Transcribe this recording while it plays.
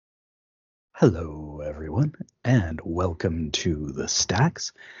Hello, everyone, and welcome to the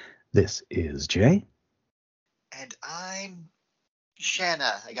Stacks. This is Jay. And I'm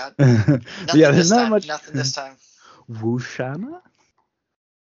Shanna. I got Yeah, nothing there's this not time. much. Nothing this time. Wushana?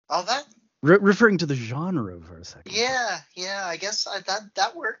 Oh, that? Referring to the genre for a second. Yeah. I guess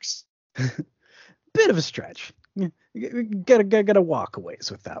that works. Bit of a stretch. Gotta walk a ways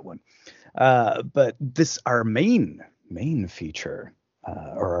with that one. But this our main feature,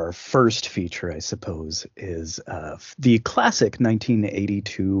 or our first feature, I suppose, is the classic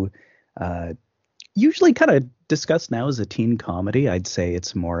 1982. Usually kind of discussed now as a teen comedy. I'd say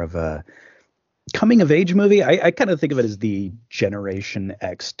it's more of a coming of age movie. I kind of think of it as the Generation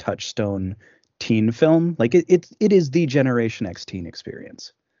X touchstone teen film. Like it is the Generation X teen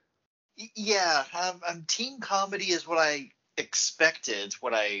experience. Yeah. Teen comedy is what I expected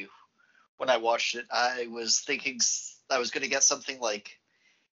when I watched it. I was thinking I was going to get something like,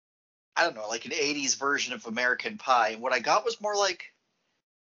 I don't know, like an '80s version of American Pie, and what I got was more like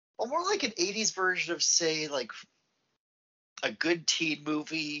an '80s version of, say, like a good teen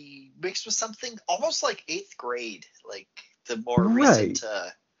movie mixed with something almost like Eighth Grade, like the more Right. recent.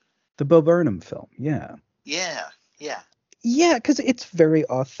 The Bo Burnham film. Yeah. Yeah, yeah. Yeah, because it's very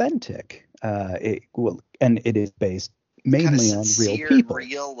authentic. And it is based Kind of mainly on real sincere and people.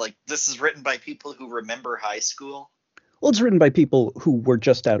 real. Like, this is written by people who remember high school. Well, it's written by people who were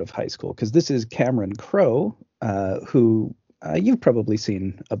just out of high school because this is Cameron Crowe, who you've probably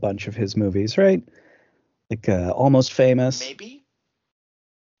seen a bunch of his movies, right? Like Almost Famous. Maybe.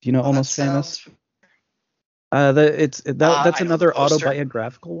 Do you know Oh, that Almost Famous? sounds. That's I know the another poster.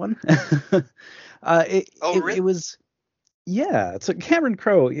 autobiographical one. It, Oh, it really? it was yeah. So Cameron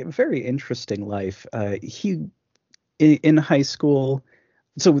Crowe, very interesting life. He in high school.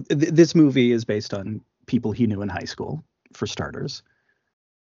 So this movie is based on people he knew in high school, for starters.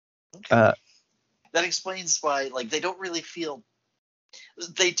 Okay. Uh, That explains why, like, they don't really feel.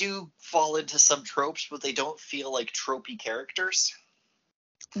 They do fall into some tropes, but they don't feel like tropey characters.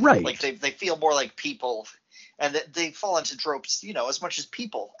 Like, right. they feel more like people, and they fall into tropes, as much as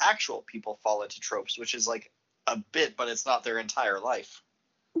actual people fall into tropes, which is like a bit, but it's not their entire life.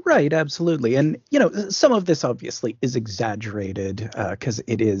 Right, absolutely. And some of this obviously is exaggerated because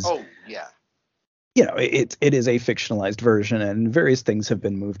it is, Oh, yeah. it is a fictionalized version and various things have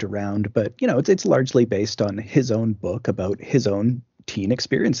been moved around, but it's largely based on his own book about his own teen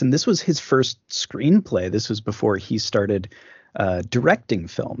experience. And this was his first screenplay. This was before he started directing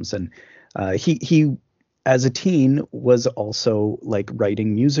films. And he as a teen was also like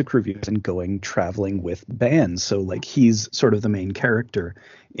writing music reviews and going traveling with bands. So like he's sort of the main character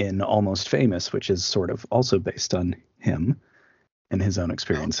in Almost Famous, which is sort of also based on him and his own Okay.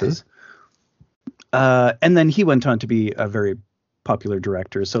 experiences. And then he went on to be a very popular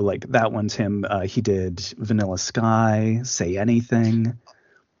director. So like that one's him. He did Vanilla Sky, Say Anything.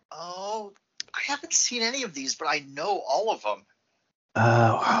 Oh, I haven't seen any of these, but I know all of them.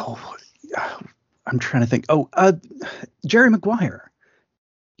 Wow. I'm trying to think. Oh, Jerry Maguire.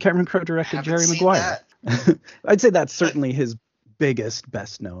 Cameron Crowe I directed haven't Jerry seen Maguire. that. I'd say that's certainly his biggest,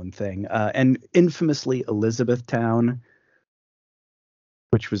 best known thing. And infamously Elizabethtown,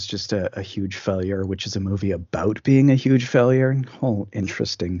 which was just a huge failure, which is a movie about being a huge failure. Whole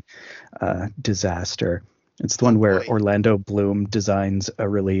interesting disaster. It's the Oh one where boy. Orlando Bloom designs a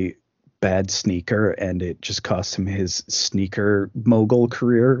really bad sneaker and it just costs him his sneaker mogul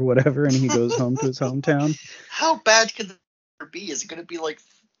career or whatever, and he goes home to his hometown. How bad could it be? Is it going to be like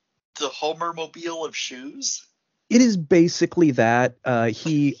the Homer Mobile of shoes? It is basically that.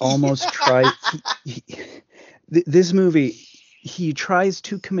 He almost Yeah. tried. This movie, he tries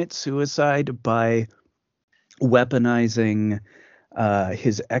to commit suicide by weaponizing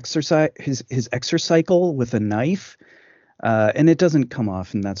his exercycle with a knife, and it doesn't come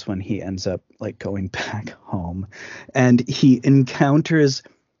off, and that's when he ends up like going back home, and he encounters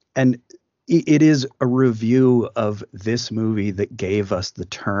and it is a review of this movie that gave us the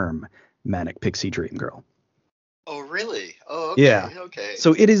term manic pixie dream girl. Oh, really? Oh, Yeah. okay, okay.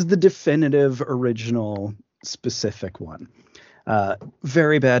 So it is the definitive original specific one.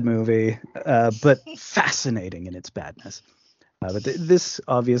 Very bad movie, but fascinating in its badness. But this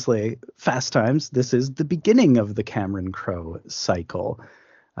obviously, Fast Times, this is the beginning of the Cameron Crowe cycle,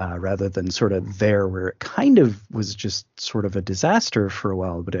 rather than sort of there where it kind of was just sort of a disaster for a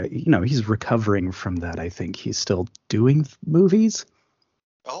while. But, he's recovering from that. I think he's still doing movies.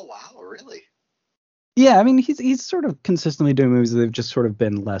 Oh, wow, really? Yeah, I mean, he's sort of consistently doing movies that have just sort of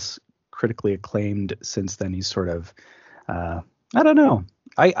been less critically acclaimed since then. He's sort of, I don't know.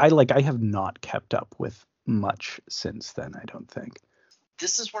 I have not kept up with much since then, I don't think.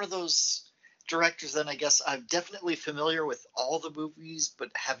 This is one of those. directors, then I guess I'm definitely familiar with all the movies, but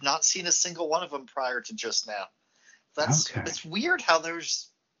have not seen a single one of them prior to just now. Okay. It's weird how there's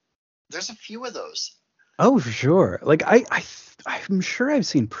a few of those. Oh, for sure. Like I'm sure I've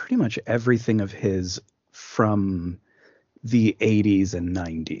seen pretty much everything of his from the 80s and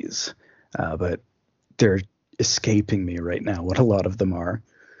 90s. But they're escaping me right now what a lot of them are.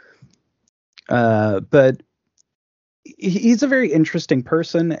 But he's a very interesting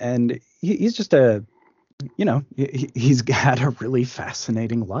person, and he's just he's had a really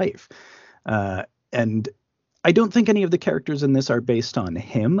fascinating life. And I don't think any of the characters in this are based on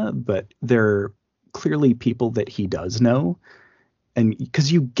him, but they're clearly people that he does know. And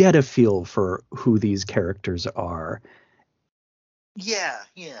because you get a feel for who these characters are. Yeah,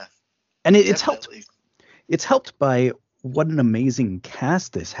 And definitely. it's helped by what an amazing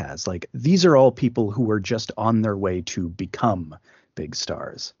cast this has. Like, these are all people who are just on their way to become big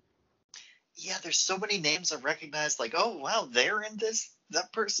stars. Yeah, there's so many names I recognize. Like, oh wow, they're in this.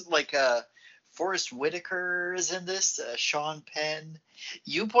 That person, like Forrest Whitaker is in this. Sean Penn.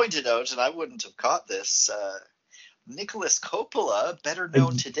 You pointed out, and I wouldn't have caught this. Nicholas Coppola, better A,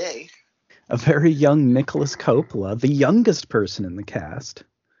 known today. a very young Nicholas Coppola, the youngest person in the cast.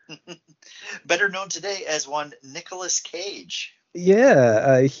 Better known today as one Nicolas Cage.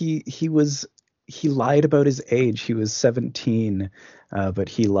 Yeah, he lied about his age. He was 17, but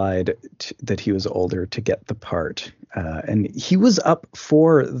he lied that he was older to get the part. And he was up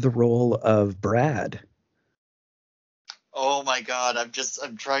for the role of Brad. Oh my God,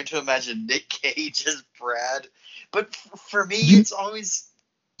 I'm trying to imagine Nick Cage as Brad, but for me, You, it's always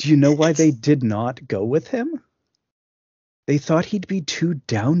do you know why they it's did not go with him? They thought he'd be too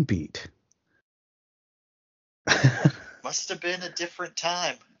downbeat. must have been a different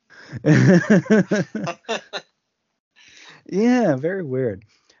time. Yeah, very weird.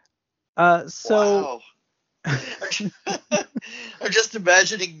 So Wow. I'm just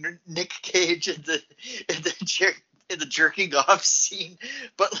imagining Nick Cage in the in the jerking off scene,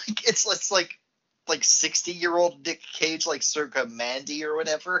 but like it's like 60-year-old Nick Cage, like circa Mandy or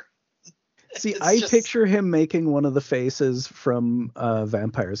whatever. see, It's I just picture him making one of the faces from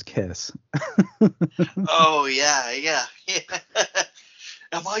Vampire's Kiss. oh yeah.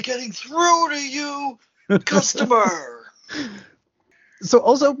 Am I getting through to you, customer? So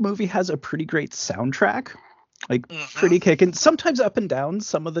also, movie has a pretty great soundtrack, like Mm-hmm. pretty kicking. Sometimes up and down.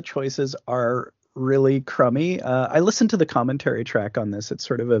 Some of the choices are really crummy. I listened to the commentary track on this. It's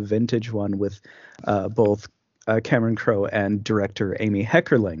sort of a vintage one with both Cameron Crowe and director Amy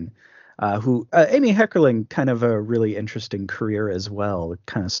Heckerling. Who Amy Heckerling, kind of a really interesting career as well.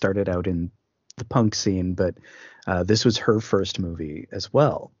 Kind of started out in the punk scene, but this was her first movie as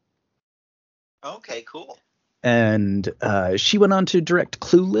well. Okay, cool. And she went on to direct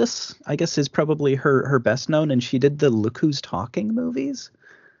Clueless, I guess is probably her best known, and she did the Look Who's Talking movies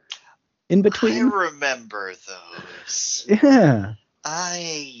in I between. remember those. Yeah.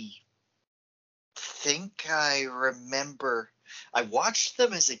 I think I remember. I watched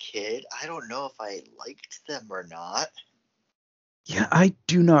them as a kid. I don't know if I liked them or not. Yeah, I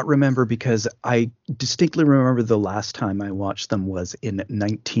do not remember because I distinctly remember the last time I watched them was in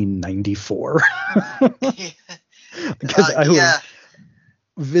 1994 because I was Yeah.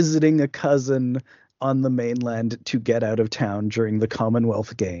 visiting a cousin on the mainland to get out of town during the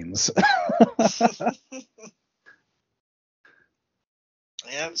Commonwealth Games.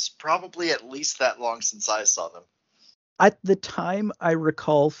 Yeah, it was probably at least that long since I saw them. At the time, I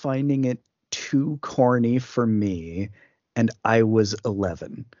recall finding it too corny for me, and I was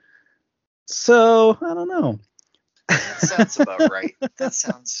 11. So, I don't know. That sounds about right. That's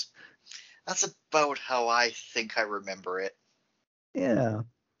about how I think I remember it. Yeah.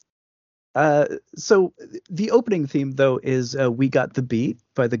 So the opening theme, though, is We Got the Beat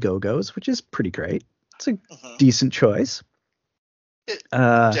by the Go-Go's, which is pretty great. It's a Hmm. decent choice. It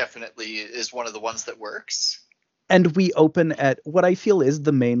Uh, definitely is one of the ones that works. and we open at what I feel is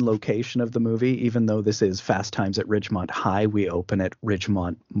the main location of the movie, even though this is Fast Times at Ridgemont High. We open at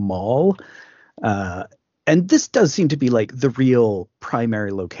Ridgemont Mall. Uh, and this does seem to be like the real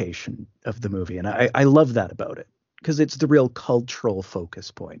primary location of the movie. And I love that about it because it's the real cultural focus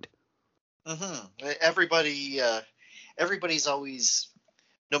point. Everybody's always,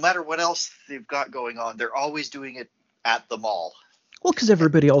 no matter what else they've got going on, they're always doing it at the mall. Well, because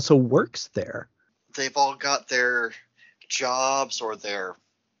everybody also works there. They've all got their jobs or their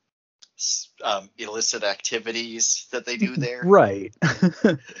illicit activities that they do there. Right.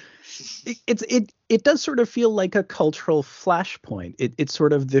 It does sort of feel like a cultural flashpoint. It's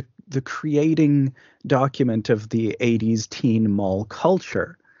sort of the creating document of the 80s teen mall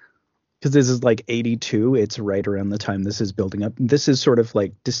culture. because this is like 82. It's right around the time this is building up. This is sort of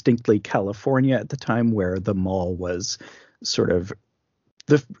like distinctly California at the time, where the mall was sort of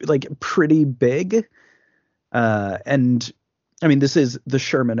the like pretty big. And I mean, this is the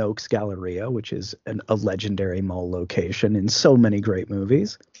Sherman Oaks Galleria, which is a legendary mall location in so many great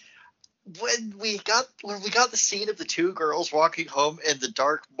movies. When we got the scene of the two girls walking home in the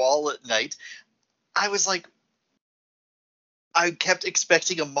dark mall at night, I was like, I kept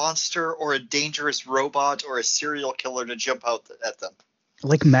expecting a monster or a dangerous robot or a serial killer to jump out at them.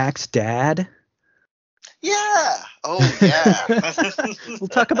 Like Mac's dad. Yeah. Oh, yeah. We'll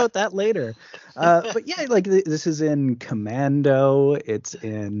talk about that later. But yeah, like this is in Commando. It's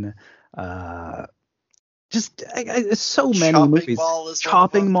in just so many Chopping movies. Mall is one of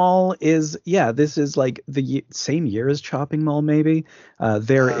Chopping them. Mall is, yeah, this is like the same year as Chopping Mall, maybe.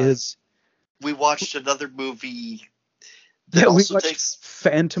 There is. We watched another movie Yeah, that we also watched takes.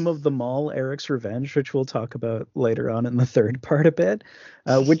 Phantom of the Mall, Eric's Revenge, which we'll talk about later on in the third part a bit,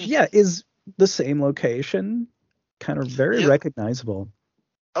 which, yeah, is the same location, kind of very Yep. recognizable.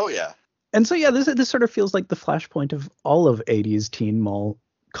 Oh, yeah. And so, yeah, this sort of feels like the flashpoint of all of 80s teen mall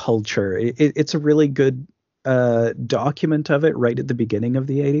culture. It's a really good document of it right at the beginning of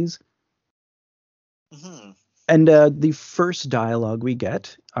the 80s. Hmm. And the first dialogue we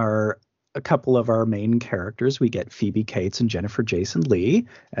get are a couple of our main characters. We get Phoebe Cates and Jennifer Jason Leigh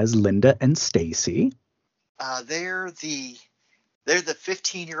as Linda and Stacy. They're the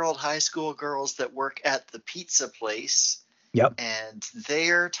 15-year-old high school girls that work at the pizza place, Yep. and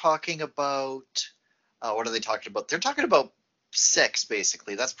they're talking about what are they talking about? They're talking about sex,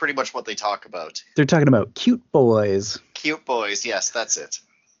 basically. That's pretty much what they talk about. They're talking about cute boys. Cute boys, yes, that's it.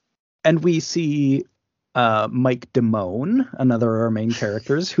 And we see Mike Damone, another of our main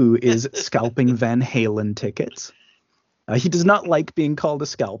characters, who is scalping Van Halen tickets. He does not like being called a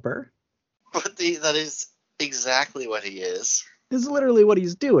scalper. But that is exactly what he is. It's literally what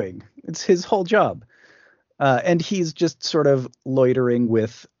he's doing. It's his whole job. And he's just sort of loitering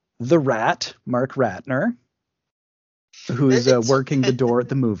with the Rat, Mark Ratner, who's working the door at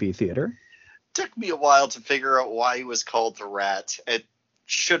the movie theater. Took me a while to figure out why he was called the Rat. It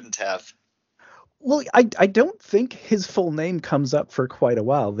shouldn't have. Well, I don't think his full name comes up for quite a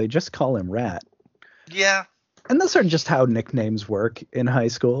while. They just call him Rat. Yeah. And those are just how nicknames work in high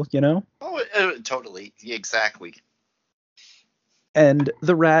school, you know? Oh, totally. Exactly. And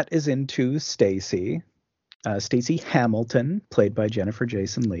the Rat is into Stacy. Stacy Hamilton, played by Jennifer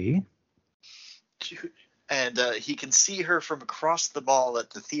Jason Leigh. And he can see her from across the mall at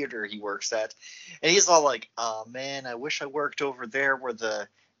the theater he works at. And he's all like, oh, man, I wish I worked over there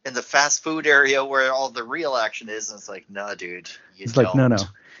in the fast food area where all the real action is. And it's like, nah, dude, It's like, no,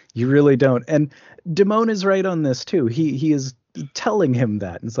 you really don't. And Damone is right on this too. He is telling him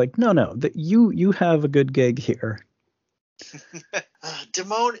that. And it's like, no, that you have a good gig here.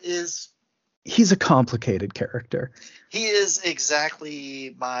 Damone is... He's a complicated character. He is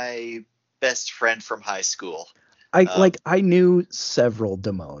exactly my best friend from high school. I knew several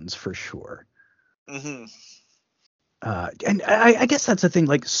Damones for sure. Mm-hmm. And I guess that's the thing.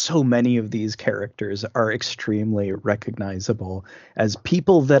 Like, so many of these characters are extremely recognizable as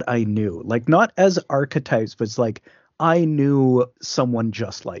people that I knew. Like, not as archetypes, but it's like I knew someone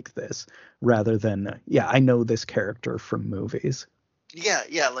just like this, rather than I know this character from movies. Yeah.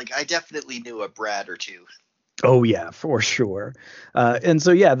 Like, I definitely knew a Brad or two. Oh, yeah, for sure. And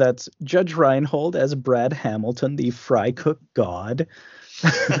so, yeah, that's Judge Reinhold as Brad Hamilton, the fry cook god.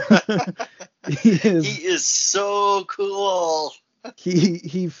 He is so cool.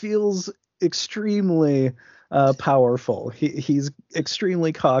 He feels extremely powerful. He's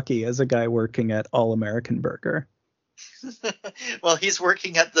extremely cocky as a guy working at All American Burger. Well, he's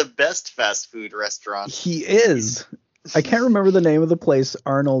working at the best fast food restaurant. He is. I can't remember the name of the place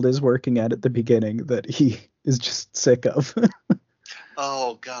Arnold is working at the beginning that he is just sick of.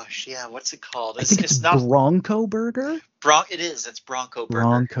 Oh gosh, yeah. What's it called? I think it's not Bronco Burger. It is. It's Bronco Burger.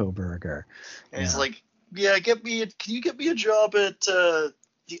 Bronco Burger. And he's like, yeah, can you get me a job at the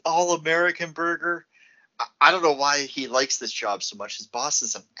All American Burger? I don't know why he likes this job so much. His boss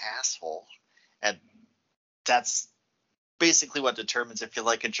is an asshole, and that's basically what determines if you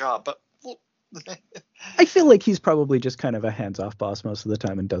like a job. But I feel like he's probably just kind of a hands-off boss most of the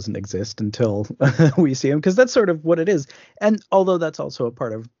time and doesn't exist until we see him, because that's sort of what it is. And although that's also a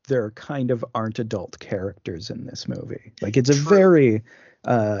part of there kind of aren't adult characters in this movie. Like, it's a very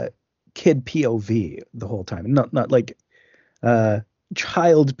kid POV the whole time. Not like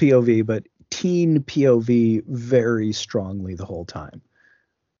child POV, but teen POV very strongly the whole time.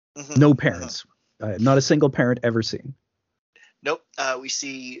 No parents. Not a single parent ever seen. Nope. We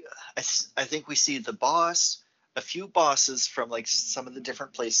see. I think we see the boss, a few bosses from like some of the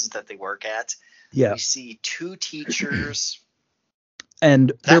different places that they work at. Yeah, We see two teachers. and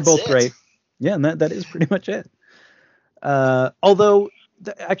they're That's both it. great. Yeah, and that is pretty much it. Although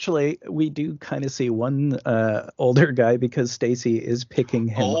actually, we do kind of see one older guy because Stacy is picking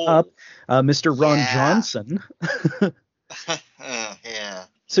him up, Oh, Mr. Ron yeah. Johnson. Yeah.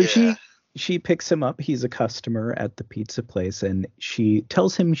 So Yeah. she picks him up. He's a customer at the pizza place, and she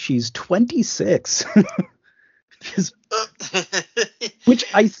tells him she's 26, which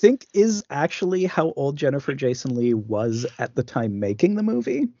I think is actually how old Jennifer Jason Leigh was at the time making the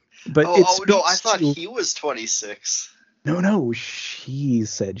movie. But it Oh no, I speaks thought to he was 26. no, she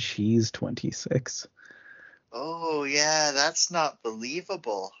said she's 26. Oh yeah, that's not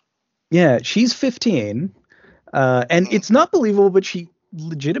believable. Yeah, she's 15. And Hmm. it's not believable, but she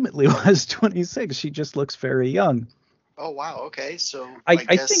legitimately was 26. She just looks very young. Oh wow. Okay, so I I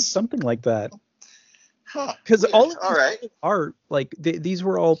think guess. something like that. Huh. Because Weird. all of All these right. people are like these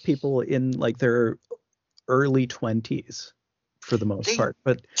were all people in like their early 20s for the most They part,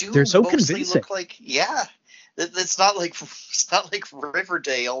 but they're do so mostly convincing. look like, yeah. It's not like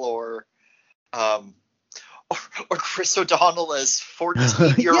Riverdale um or, or Chris O'Donnell as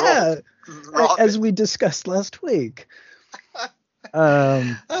 14-year-old Yeah, Robin. as we discussed last week.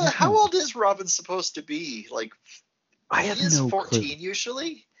 Yeah, How old is Robin supposed to be? Like I he have is no clue. 14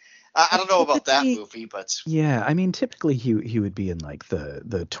 usually. I don't know about that Typically, movie, but yeah, I mean, typically he would be in like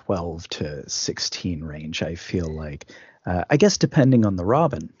the 12 to 16 range, I feel like. I guess depending on the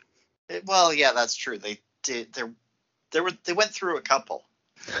Robin. well, yeah, that's true. They did. They went through a couple.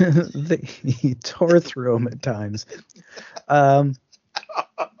 He tore through them at times. Um,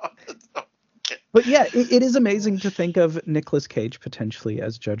 but yeah, it is amazing to think of Nicolas Cage potentially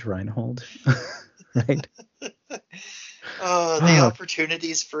as Judge Reinhold, right? The Uh,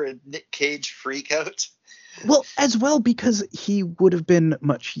 opportunities for a Nick Cage freakout. well, as well because he would have been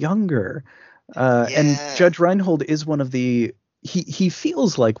much younger, and Yeah, Judge Reinhold is one of the he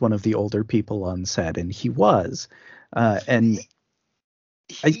feels like one of the older people on set, and he was, and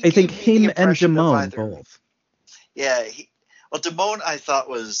he I think gave me the him and impression of Damone either. both. Yeah, well, Damone I thought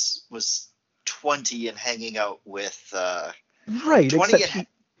was 20 and hanging out with Right, 20 except and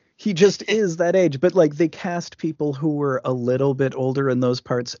he just is that age. But like they cast people who were a little bit older in those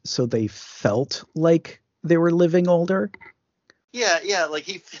parts, so they felt like they were living older. yeah, like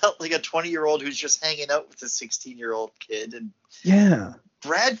he felt like a 20-year-old who's just hanging out with a 16-year-old kid, and Yeah,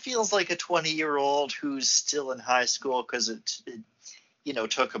 Brad feels like a 20-year-old who's still in high school because it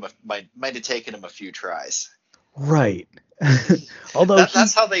took him might have taken him a few tries. right. Although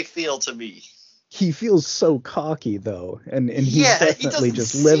That's how they feel to me. he feels so cocky though, and he's Yeah, he definitely doesn't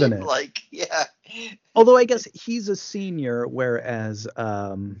just living seem it. like, yeah. Although I guess he's a senior, whereas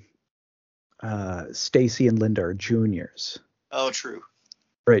Stacy and Linda are juniors, Oh, true.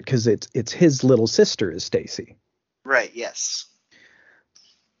 right? Because it's his little sister is Stacy. Right, yes.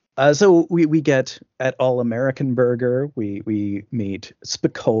 So we get at All American Burger, we meet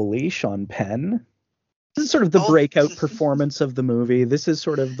Spicoli, Sean Penn. This is sort of the Oh, breakout performance of the movie. This is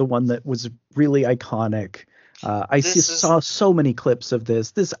sort of the one that was really iconic. this is saw so many clips of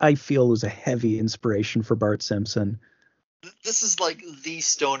this. This I feel was a heavy inspiration for Bart Simpson. this is like the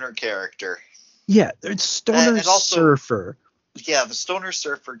stoner character. Yeah, it's Stoner And also, Surfer. yeah, the stoner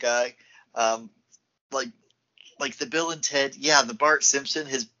surfer guy. Um, like like the Bill and Ted, yeah, the Bart Simpson,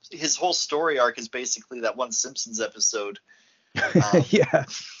 his whole story arc is basically that one Simpsons episode, um, Yeah.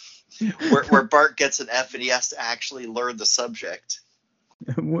 where Bart gets an F and he has to actually learn the subject.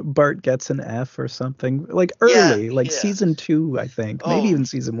 Bart gets an F or something. Like Yeah, early, like yeah. season 2, I think. Maybe Oh, even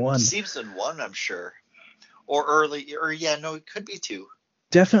season 1. season one, I'm sure, or early, or yeah, no, it could be two.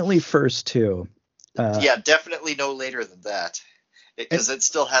 Definitely first 2. Uh, Yeah, definitely no later than that, and because it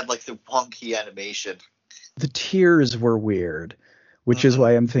still had like the wonky animation. the tears were weird, which is Hmm.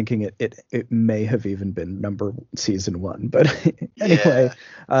 why I'm thinking it may have even been season 1. But anyway,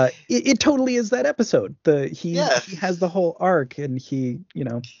 Yeah, it totally is that episode. yeah. He has the whole arc, and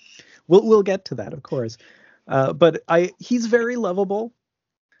we'll get to that, of course. But he's very lovable.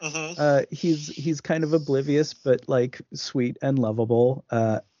 Hmm. He's kind of oblivious, but like sweet and lovable.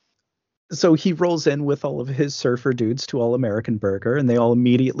 So he rolls in with all of his surfer dudes to All American Burger, and they all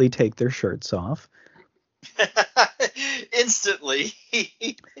immediately take their shirts off. Instantly.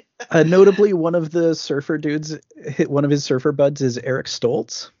 Notably, one of the surfer dudes, one of his surfer buds, is Eric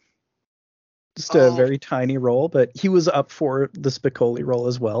Stoltz. Just a Oh, very tiny role, but he was up for the Spicoli role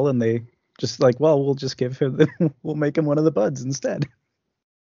as well, and they just like, well, we'll just give him, we'll make him one of the buds instead.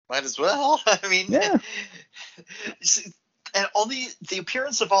 might as well. I mean, Yeah, and all the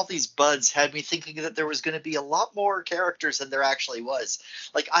appearance of all these buds had me thinking that there was going to be a lot more characters than there actually was.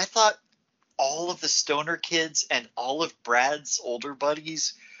 Like, I thought all of the stoner kids and all of Brad's older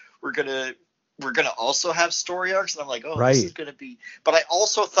buddies were gonna also have story arcs, and I'm like, oh, this is Right. gonna be. But I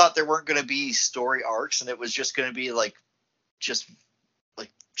also thought there weren't gonna be story arcs, and it was just gonna be just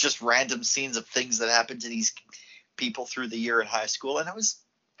just random scenes of things that happened to these people through the year in high school. And I was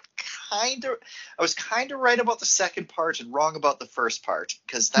kind of right about the second part and wrong about the first part,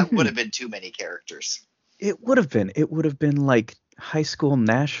 because that would have been too many characters. It would have been. It would have been like high school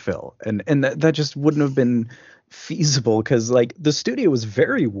Nashville, and that just wouldn't have been feasible because like the studio was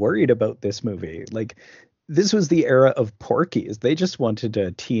very worried about this movie. Like this was the era of Porky's. They just wanted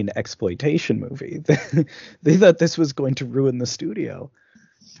a teen exploitation movie. They thought this was going to ruin the studio.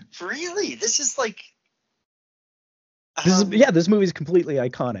 Really, this is like, This movie is completely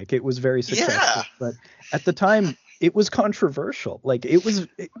iconic. It was very successful, yeah. but at the time it was controversial. Like it was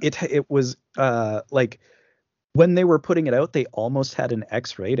like when they were putting it out, they almost had an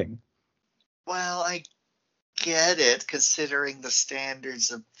X rating. Well, I get it considering the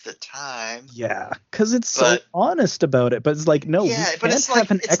standards of the time. Yeah, because it's so But honest about it. But it's like, no, we yeah, but can't it's like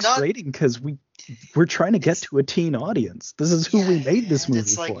have an it's X not. rating because we're trying to get It's to a teen audience. This is who yeah, we made this and movie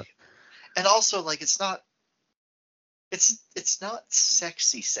it's like, for. and also like it's not. It's not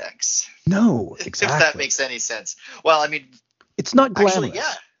sexy sex, No, if that exactly. makes any sense. Well, I mean, It's not actually, yeah,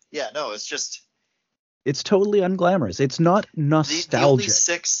 glamorous. yeah, no, it's just It's totally unglamorous. It's not the only nostalgic.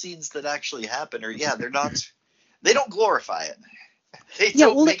 sex scenes that actually happen are, yeah, they're not. They don't glorify it. They Yeah,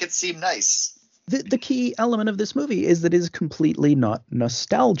 don't well, make it seem nice. the key element of this movie is that it is completely not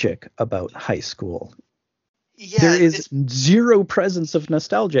nostalgic about high school. There Yeah, is it's zero presence of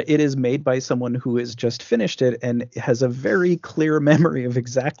nostalgia. It is made by someone who has just finished it and has a very clear memory of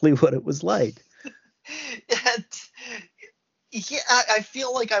exactly what it was like. and, yeah. I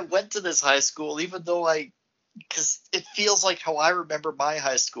feel like I went to this high school, even though because it feels like how I remember my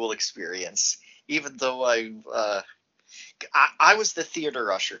high school experience. Even though I was the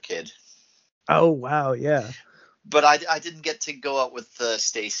theater usher kid, Oh, wow, yeah. but I didn't get to go out with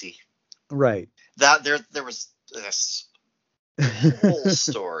Stacy. Right. That there was this whole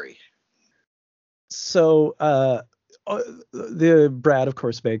story. So the Brad of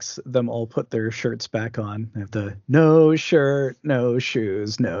course makes them all put their shirts back on. They have the no shirt, no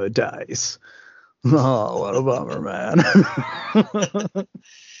shoes, no dice. Oh, what a bummer, man.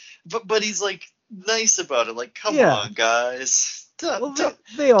 But he's like nice about it. Like, come Yeah. on, guys, Well, don't they don't,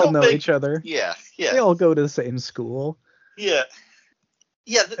 they all don't know make. each other. Yeah, They yeah, all go to the same school. yeah,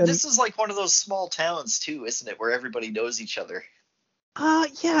 yeah. And This is like one of those small towns too, isn't it, where everybody knows each other?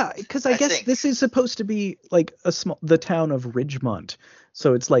 yeah, because I I guess think. this is supposed to be like the town of Ridgemont.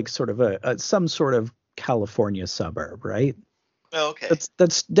 So it's like sort of a some sort of California suburb, right? Oh, okay.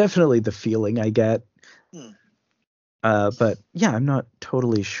 That's definitely the feeling I get. Hmm. But yeah, I'm not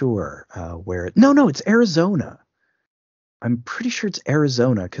totally sure where No, it's Arizona. I'm pretty sure it's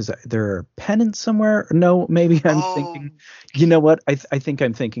Arizona because there are pennants somewhere. No, maybe I'm Oh. thinking. You know what? I think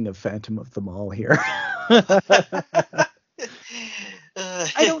I'm thinking of Phantom of the Mall here. I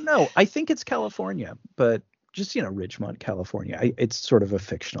uh, don't know. I think it's California, but just Ridgemont, California. It's sort of a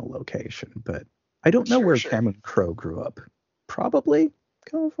fictional location, but I don't know sure, where sure. Cameron Crowe grew up. Probably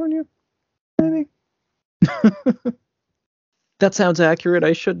California, maybe. That sounds accurate.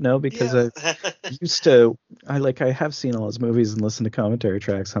 I should know because Yeah. I used to. I have seen all his movies and listened to commentary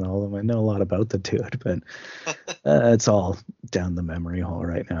tracks on all of them. I know a lot about the dude, but it's all down the memory hole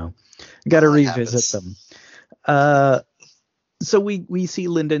right now. Got to Well, it revisit happens. them. Uh, so we see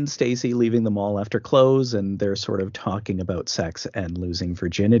Linda and Stacy leaving the mall after close, and they're sort of talking about sex and losing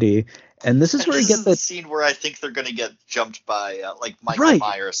virginity. And this is And where we this get is the the scene where I think they're going to get jumped by like Michael right.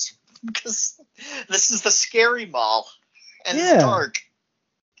 Myers, because this is the scary mall and it's Yeah. dark.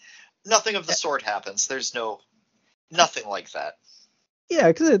 Nothing of the sort happens. There's nothing like that. Yeah,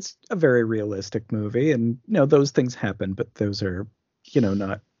 because it's a very realistic movie, and those things happen, but those are,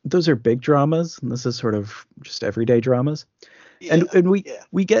 not those are big dramas, and this is sort of just everyday dramas. And Yeah, and we yeah.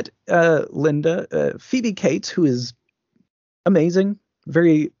 we get Linda, Phoebe Cates, who is amazing,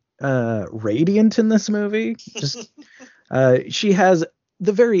 very radiant in this movie. Just she has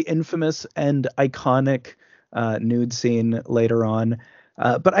the very infamous and iconic nude scene later on,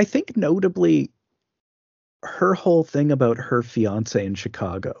 but I think notably her whole thing about her fiance in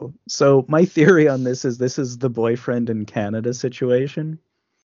Chicago. So my theory on this is the boyfriend in Canada situation.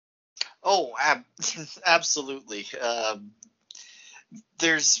 Oh, absolutely.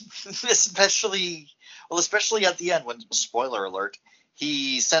 There's especially at the end when, spoiler alert,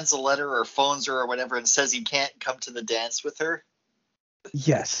 he sends a letter or phones her or whatever and says he can't come to the dance with her.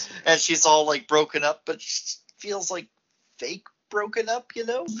 Yes. And she's all like broken up, but she feels like fake broken up, you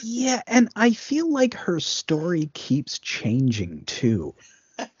know? Yeah, and I feel like her story keeps changing too.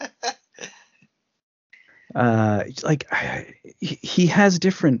 Like he has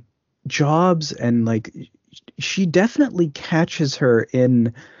different jobs, and like she definitely catches her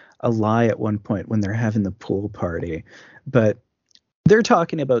in a lie at one point when they're having the pool party, but they're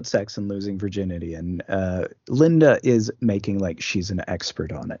talking about sex and losing virginity, and Linda is making like she's an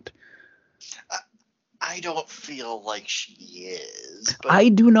expert on it. I don't feel like she is, but I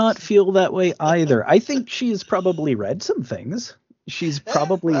do not feel that way either. I think she's probably read some things. She's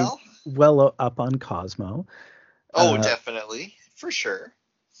probably well, well up on Cosmo. oh, Uh, definitely, for sure.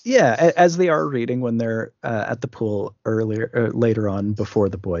 yeah, as they are reading when they're at the pool later on before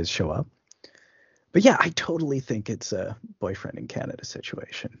the boys show up. But yeah, I totally think it's a boyfriend in Canada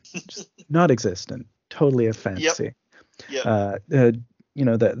situation. Just not existent. Totally a Yep, fantasy. yep. You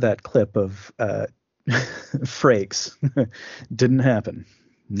know that clip of Frakes didn't happen.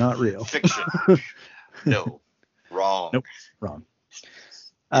 Not real. Fiction. No, wrong. Nope, wrong.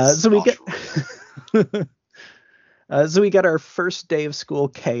 Is So we not get real. so we get our first day of school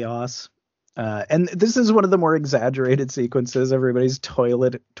chaos. And this is one of the more exaggerated sequences. Everybody's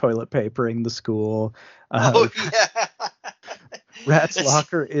toilet papering the school. Oh yeah. Rat's It's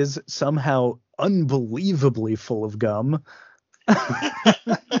locker is somehow unbelievably full of gum.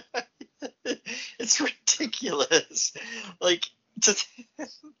 it's ridiculous. Like to,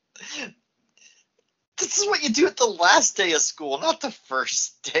 this is what you do at the last day of school, not the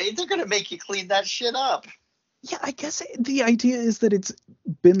first day. They're gonna make you clean that shit up. Yeah, I guess the idea is that it's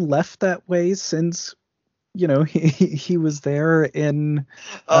been left that way since, he was there in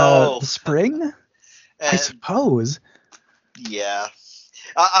Oh, the spring, I and suppose. yeah.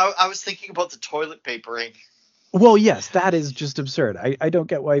 I was thinking about the toilet papering. Well, yes, that is just absurd. I don't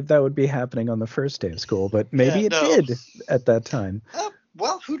get why that would be happening on the first day of school, but Yeah, maybe it no. did at that time.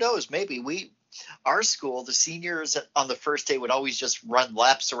 Well, who knows? Maybe our school, the seniors on the first day would always just run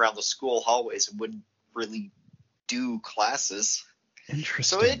laps around the school hallways and wouldn't really do classes.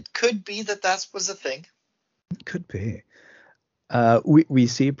 Interesting. So it could be that was a thing. It could be. We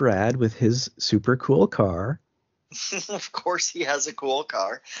see Brad with his super cool car. Of course, he has a cool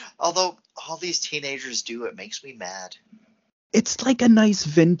car. Although all these teenagers do, it makes me mad. It's like a nice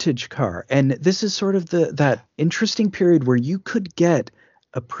vintage car, and this is sort of that interesting period where you could get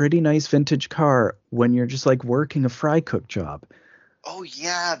a pretty nice vintage car when you're just like working a fry cook job. Oh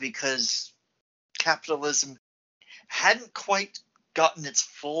yeah, because capitalism hadn't quite gotten its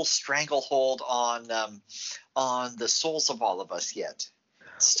full stranglehold on the souls of all of us yet.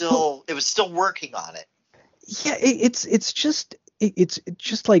 It was still working on it. Yeah, it's just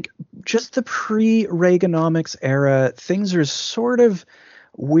like just the pre-Reaganomics era. Things are sort of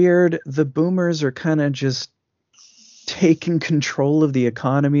weird. The boomers are kind of just taking control of the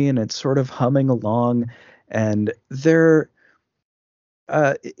economy, and it's sort of humming along. And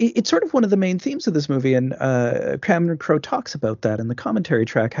it's sort of one of the main themes of this movie. And Cameron Crowe talks about that in the commentary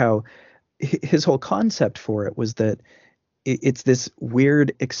track. How his whole concept for it was that it's this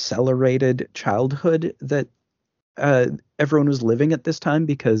weird accelerated childhood that everyone was living at this time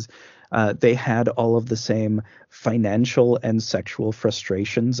because they had all of the same financial and sexual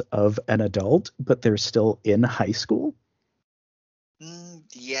frustrations of an adult, but they're still in high school.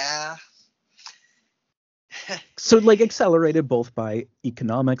 Yeah. So like accelerated both by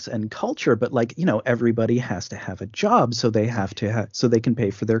economics and culture, but like, everybody has to have a job, so they have to so they can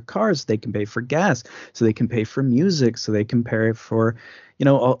pay for their cars, they can pay for gas, so they can pay for music, so they can pay for,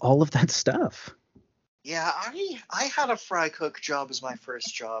 all of that stuff. Yeah, I had a fry cook job as my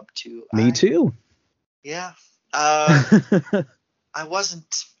first job too. Me too. Yeah. I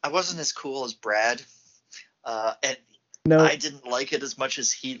wasn't as cool as Brad. And No. I didn't like it as much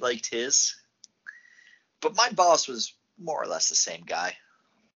as he liked his. But my boss was more or less the same guy.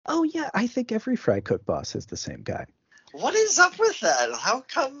 Oh yeah, I think every fry cook boss is the same guy. What is up with that? How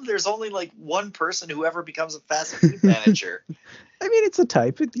come there's only like one person who ever becomes a fast food manager? I mean, it's a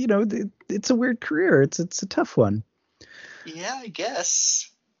type. It's a weird career. It's a tough one. Yeah, I guess.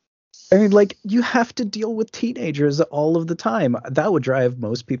 I mean, like, you have to deal with teenagers all of the time. That would drive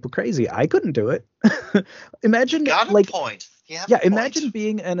most people crazy. I couldn't do it. Imagine, Point. Imagine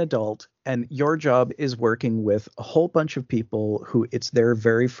being an adult and your job is working with a whole bunch of people who it's their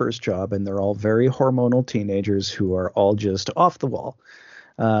very first job, and they're all very hormonal teenagers who are all just off the wall.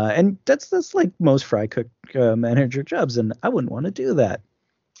 And that's like most fry cook manager jobs, and I wouldn't want to do that.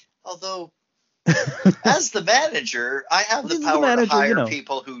 Although As the manager, I have the This is the power to manager, hire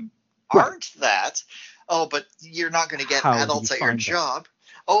people who Right. aren't that. Oh, but you're not going to get How do you adults at your find them? job.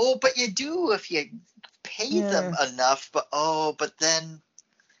 Oh, but you do if you pay them Yeah. enough. But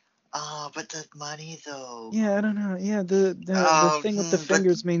the money though. Yeah, I don't know. Yeah, the thing with the But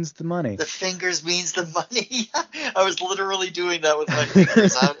fingers means the money. the fingers means the money. I was literally doing that with my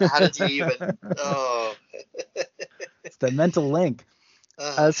fingers. How did you even? Oh, It's the mental link.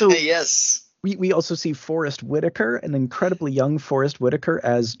 So yes. we also see Forrest Whitaker, an incredibly young Forrest Whitaker,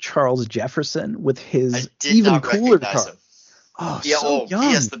 as Charles Jefferson with I his did even not cooler recognize car. him. Oh, Yeah. so Oh, young.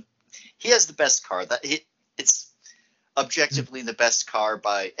 he has the best car. It's objectively the best car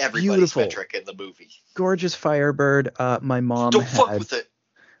by everybody's Beautiful, metric in the movie. gorgeous Firebird. My mom Don't fuck had with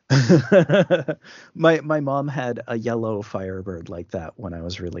it. my mom had a yellow Firebird like that when I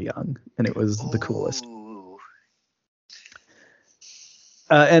was really young, and it was the coolest. Ooh.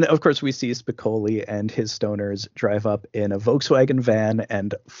 And of course, we see Spicoli and his stoners drive up in a Volkswagen van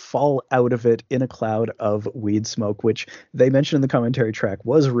and fall out of it in a cloud of weed smoke, which they mentioned in the commentary track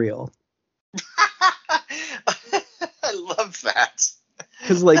was real. I love that.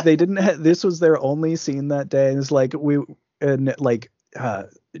 Because like they didn't this was their only scene that day, and it's like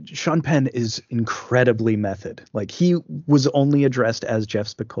Sean Penn is incredibly method. Like he was only addressed as Jeff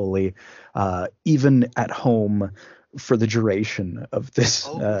Spicoli, even at home for the duration of this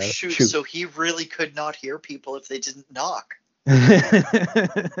Oh shoot! shoot. So he really could not hear people if they didn't knock.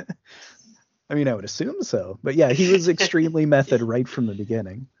 I mean, I would assume so, but yeah, he was extremely method right from the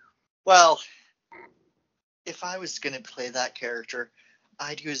beginning. Well, if I was going to play that character,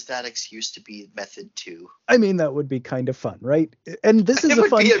 I'd use that excuse to be method too. I mean, that would be kind of fun, right? And this is It a would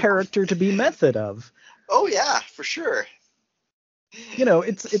fun be character to be method of. Oh yeah, for sure.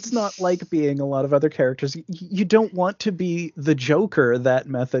 It's not like being a lot of other characters. You don't want to be the Joker that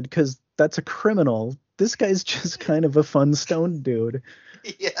method because that's a criminal. This guy's just kind of a fun stone dude.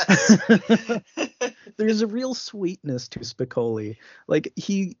 Yes. There's a real sweetness to Spicoli. Like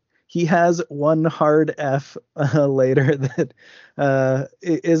he has one hard F later that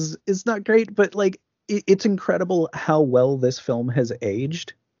is not great, but like it's incredible how well this film has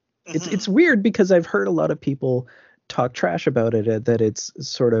aged. It's Mhm. weird because I've heard a lot of people talk trash about it, that it's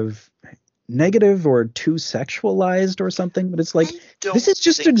sort of negative or too sexualized or something, but it's like I this don't is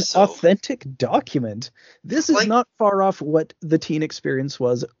just think an so. authentic document. This is Like, not far off what the teen experience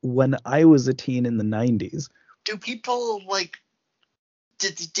was when I was a teen in the 90s. do people like?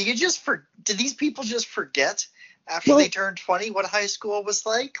 Did these people just forget after they Well, turned 20 what high school was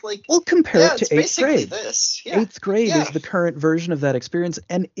like? Like, we'll compare yeah, it it's to eighth basically grade. this. Yeah, Eighth grade is yeah. the current version of that experience,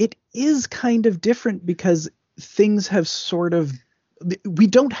 and it is kind of different because things have sort of we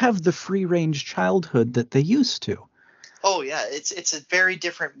don't have the free range childhood that they used to. Oh yeah, it's a very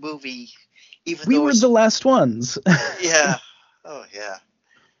different movie, even We though were the it's last ones. yeah. Oh yeah.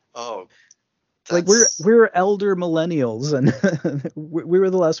 Oh, Like that's we're elder millennials, and we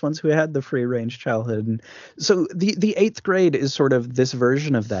were the last ones who had the free range childhood. And so the eighth grade is sort of this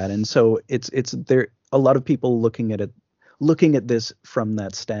version of that, and so it's there a lot of people looking at this from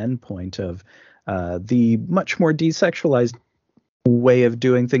that standpoint of the much more desexualized way of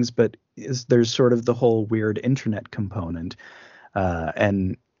doing things, but there's sort of the whole weird internet component,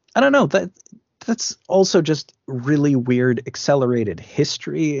 and I don't know, that's also just really weird accelerated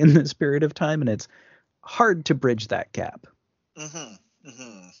history in this period of time, and it's hard to bridge that gap. mhm.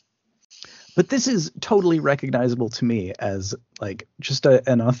 Mhm. But this is totally recognizable to me as like just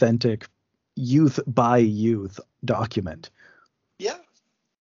an authentic youth by youth document. Yeah.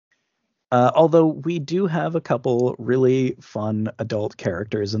 Although we do have a couple really fun adult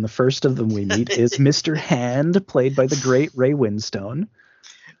characters, and the first of them we meet is Mr. Hand, played by the great Ray Winstone.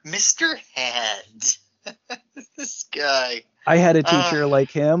 Mr. Hand. This guy. I had a Uh, teacher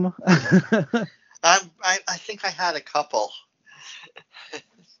like him. I think I had a couple.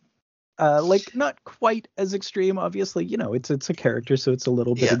 Like not quite as extreme, obviously. It's a character, so it's a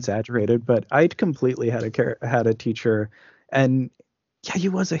little bit Yeah. exaggerated. But I'd completely had a teacher, and yeah, he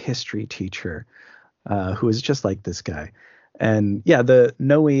was a history teacher who was just like this guy. And yeah, the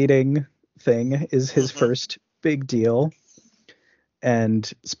no eating thing is his Mhm. first big deal.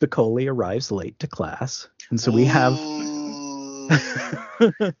 And Spicoli arrives late to class, and so we have Ooh.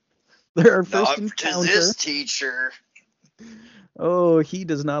 our first Not to encounter. this teacher. Oh, he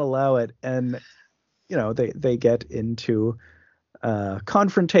does not allow it, and they get into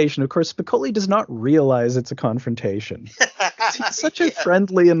confrontation. Of course, Spicoli does not realize it's a confrontation. He's such a Yeah.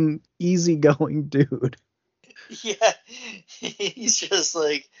 friendly and easygoing dude. Yeah. He's just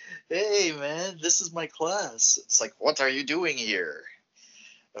like, hey, man, this is my class. It's like, what are you doing here?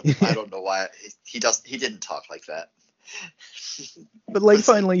 I don't know why he does. He didn't talk like that. But like Let's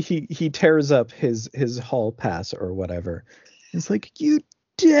see. finally he tears up his hall pass or whatever. It's like, you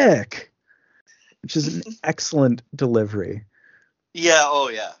dick, which is an excellent delivery. Yeah. Oh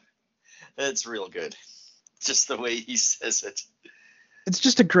yeah. It's real good. Just the way he says it. It's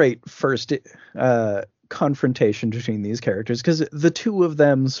just a great first confrontation between these characters, because the two of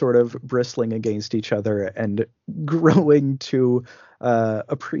them sort of bristling against each other and growing to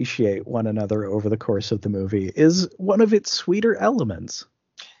appreciate one another over the course of the movie is one of its sweeter elements.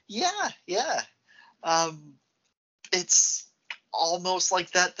 Yeah. Yeah. Um, it's almost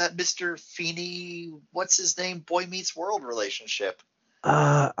like that Mr. Feeney, what's his name, Boy Meets World relationship.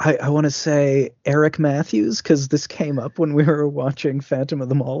 I want to say Eric Matthews, because this came up when we were watching Phantom of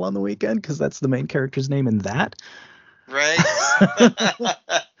the Mall on the weekend, because that's the main character's name in that. Right.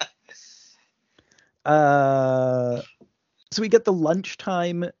 uh, so we get the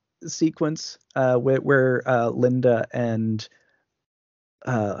lunchtime sequence where Linda and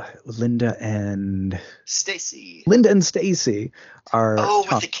Stacy. Stacy are Oh,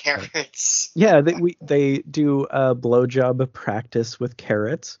 with the talking. carrots. Yeah, they do a blowjob practice with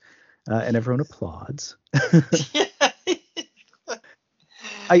carrots, and everyone applauds.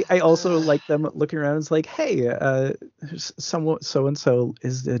 I also like them looking around. It's like, hey, someone so and so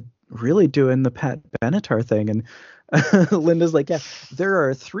is really doing the Pat Benatar thing, and Linda's like, yeah, there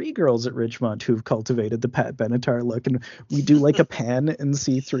are 3 girls at Ridgemont who've cultivated the Pat Benatar look, and we do like a pan and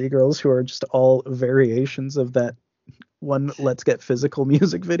see 3 girls who are just all variations of that one Let's Get Physical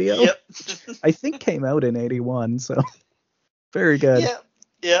music video. Yep. I think came out in '81, so very good. Yep.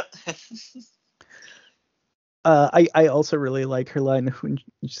 Yep. I also really like her line when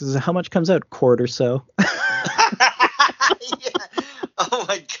she says, "How much comes out? Quart or so." Yeah. Oh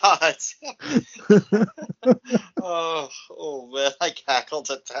my god. Oh man, I cackled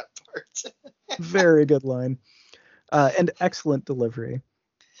at that part. Very good line, and excellent delivery.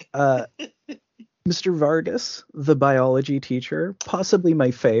 Mr. Vargas, the biology teacher, possibly my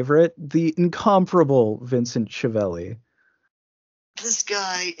favorite, the incomparable Vincent Chiavelli. This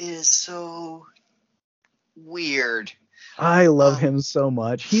guy is so weird. I love him so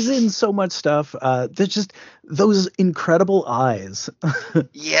much. He's in so much stuff. There's just those incredible eyes.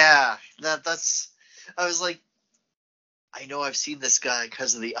 Yeah, that's. I was like, I know I've seen this guy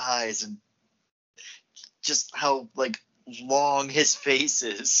because of the eyes and just how like long his face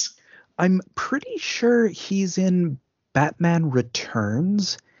is. I'm pretty sure he's in Batman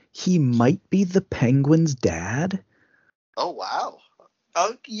Returns. He might be the Penguin's dad. Oh wow.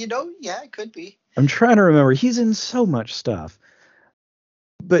 Oh, yeah, it could be. I'm trying to remember. He's in so much stuff.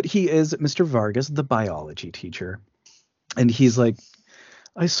 But he is Mr. Vargas, the biology teacher. And he's like,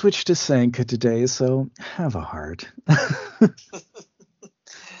 I switched to Sanka today, so have a heart.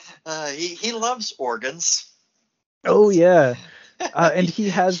 He loves organs. Oh, yeah. And he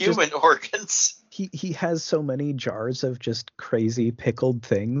has human organs. He has so many jars of just crazy pickled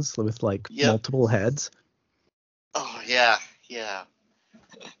things with like multiple heads. Oh, yeah. Yeah.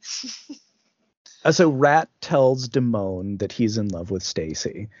 So Rat tells Damone that he's in love with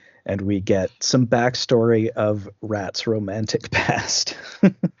Stacy, and we get some backstory of Rat's romantic past.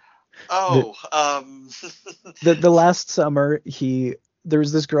 The last summer, there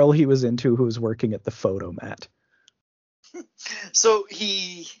was this girl he was into who was working at the photomat. So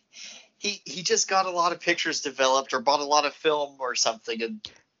he just got a lot of pictures developed, or bought a lot of film or something,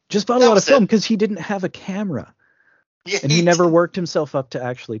 and just bought a lot of film because he didn't have a camera. Yeah, and he never worked himself up to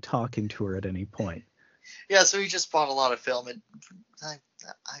actually talking to her at any point. Yeah, so he just bought a lot of film, and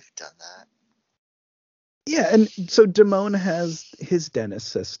I've done that. Yeah, and so Damone has his dentist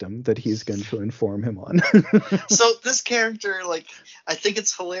system that he's going to inform him on. So this character, like, I think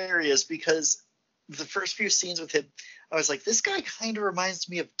it's hilarious because the first few scenes with him, I was like, this guy kind of reminds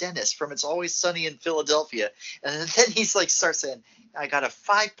me of Dennis from It's Always Sunny in Philadelphia. And then he's like, starts saying, I got a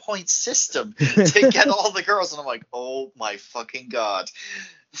 5-point system to get all the girls. And I'm like, oh my fucking God.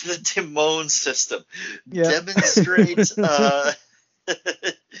 The Damone system. Yep.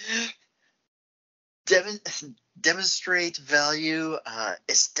 Demonstrate value,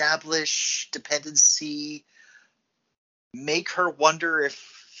 establish dependency, make her wonder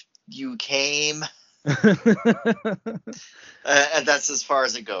if you came. And that's as far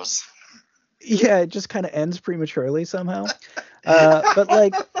as it goes. Yeah, it just kind of ends prematurely somehow. But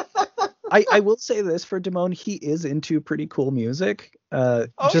like, I will say this for Damone, he is into pretty cool music.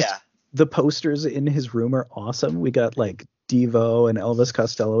 The posters in his room are awesome. We got like Devo and Elvis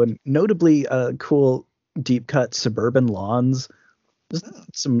Costello, and notably cool deep cut Suburban Lawns. Just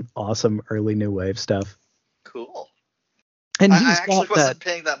some awesome early new wave stuff. Cool. And I he's actually got that. wasn't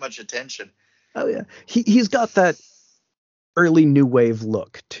paying that much attention. Oh yeah, he's got that early new wave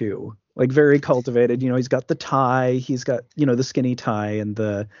look too, like very cultivated. He's got the tie, he's got the skinny tie and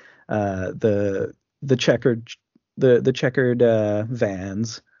uh the the checkered the checkered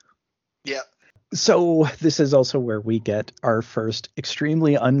Vans. Yeah. So this is also where we get our first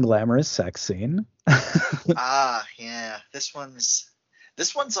extremely unglamorous sex scene. Ah, yeah. This one's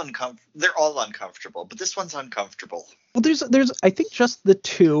uncomfortable. They're all uncomfortable, but this one's uncomfortable. Well, there's I think just the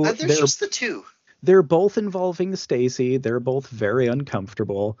two. There's just the two. They're both involving Stacy. They're both very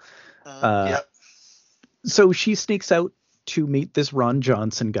uncomfortable. Uh, Yep. so she sneaks out to meet this Ron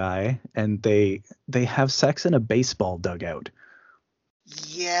Johnson guy, and they have sex in a baseball dugout.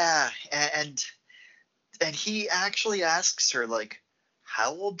 Yeah, and he actually asks her like,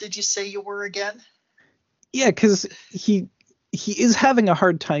 "How old did you say you were again?" Yeah, because he is having a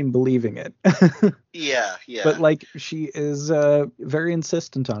hard time believing it. Yeah, yeah. But like she is very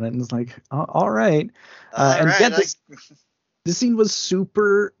insistent on it, and is like, all right. All And yeah, right. this scene was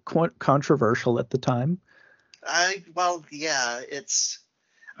super controversial at the time. Well, yeah.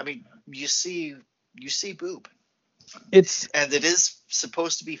 I mean, you see boob, It's and it is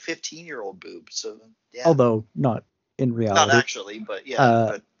supposed to be 15-year-old boob. So yeah, although not in not reality. actually, but yeah,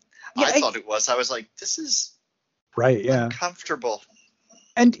 but Yeah, I thought it was. I was like, this is right, yeah. uncomfortable.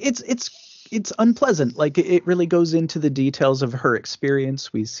 And it's unpleasant. Like it really goes into the details of her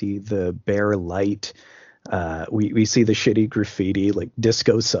experience. We see the bare light. We see the shitty graffiti like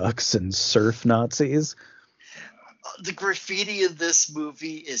disco sucks and surf Nazis. The graffiti in this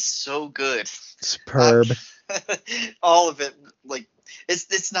movie is so good. Superb. All of it, like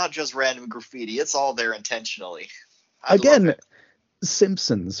it's not just random graffiti. It's all there intentionally. I love Again, it.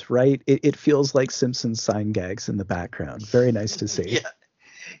 Simpsons, right? It feels like Simpsons sign gags in the background. Very nice to see.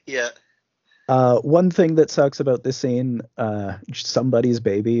 Yeah, yeah. One thing that sucks about this scene, Somebody's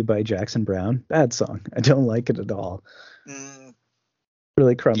Baby by Jackson Brown. Bad song. I don't like it at all. Mm,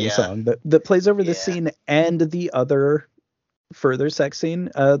 Really crummy yeah, song that plays over the yeah. scene and the other further sex scene.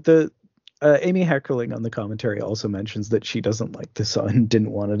 The Amy Heckerling on the commentary also mentions that she doesn't like the song and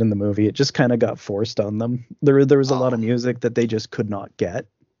didn't want it in the movie. It just kind of got forced on them. There was a lot of Oh, music that they just could not get,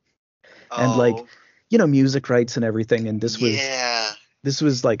 and like oh, music rights and everything. And yeah. this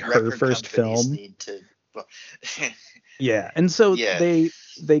was like her Record first companies film. need to. Well, Yeah, and so yeah.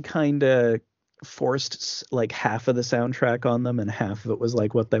 they kind of forced like half of the soundtrack on them, and half of it was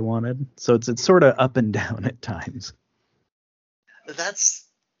like what they wanted. So it's sort of up and down at times.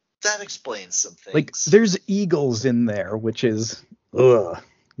 That explains some Like things. there's Eagles in there, which is ugh.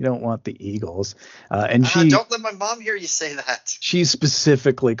 You don't want the Eagles. And Don't let my mom hear you say that. she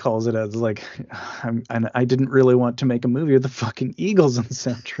specifically calls it as like I didn't really want to make a movie with the fucking Eagles on the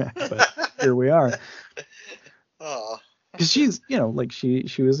soundtrack, but here we are. Oh, Because she's like she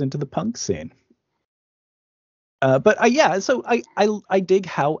was into the punk scene. But yeah, so I dig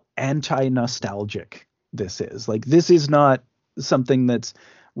how anti-nostalgic this is. Like this is not something that's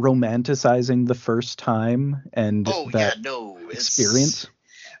romanticizing the first time and oh yeah, that no, experience.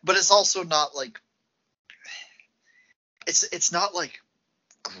 but it's also not like it's not like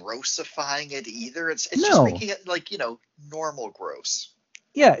grossifying it either. It's just No. making it like normal gross.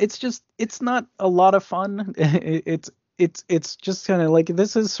 Yeah, it's not a lot of fun. It's just kind of like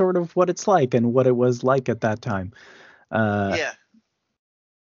this is sort of what it's like and what it was like at that time. Uh, Yeah.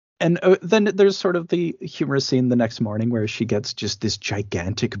 and then there's sort of the humorous scene the next morning where she gets just this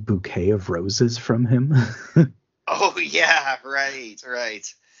gigantic bouquet of roses from him. Oh yeah, right.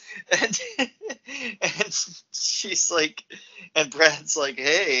 And and she's like, and Brad's like,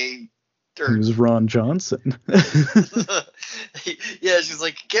 hey, or Who's Ron Johnson? yeah, she's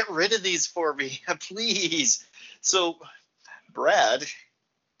like, get rid of these for me, please. So Brad,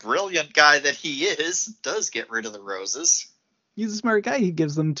 brilliant guy that he is, does get rid of the roses. He's a smart guy. He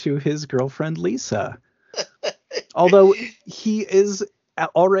gives them to his girlfriend Lisa. Although he is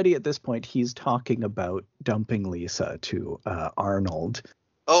already at this point, he's talking about dumping Lisa to Arnold.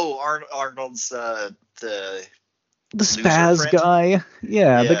 Oh, Arnold's the The loser spaz friend. guy,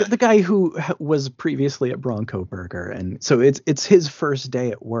 yeah, Yeah. the guy who was previously at Bronco Burger, and so it's his first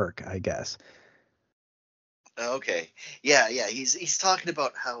day at work, I guess. Okay. Yeah, yeah. He's talking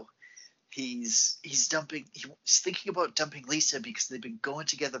about how he's thinking about dumping Lisa because they've been going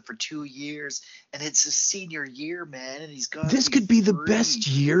together for 2 years and it's his senior year, man, and he's got to This be could be the free. best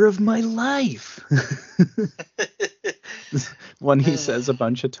year of my life. One he says a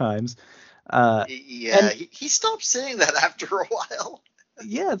bunch of times. Yeah, And he stopped saying that after a while.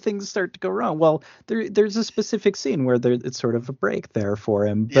 yeah, things start to go wrong. Well, there's a specific scene where it's sort of a break there for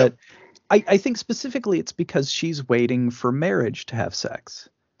him, Yep. but I think specifically it's because she's waiting for marriage to have sex.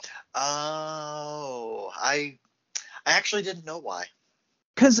 Oh, I actually didn't know why.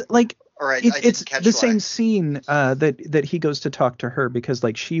 Because like Or I it's didn't catch the why. same scene that he goes to talk to her because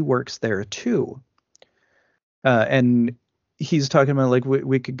like she works there too. And he's talking about like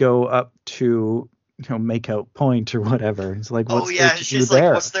we could go up to Makeout Point or whatever. It's like Oh what's there yeah, to do she's like,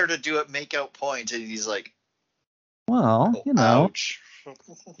 there? "What's there to do at Makeout Point?" And he's like, Well, "Oh, ouch."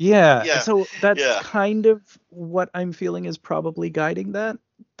 yeah. Yeah, So that's yeah. kind of what I'm feeling is probably guiding that.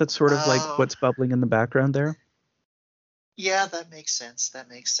 That's sort of like Oh, what's bubbling in the background there. yeah, that makes sense. That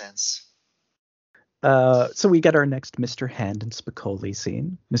makes sense. So we get our next Mr. Hand and Spicoli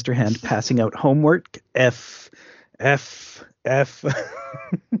scene. Mr. Hand passing out homework. F.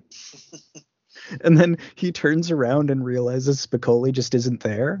 And then he turns around and realizes Spicoli just isn't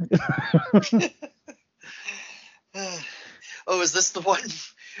there. Oh, is this the one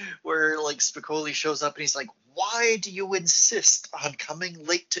where like Spicoli shows up and he's like, "Why do you insist on coming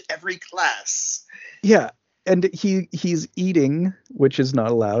late to every class?" Yeah. And he's eating, which is not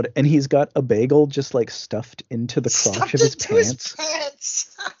allowed, and he's got a bagel just like stuffed into the crotch of Stuffed his into his pants.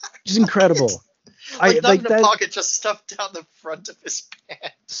 pants. Which is incredible. I Like not like in a that. pocket, just stuffed down the front of his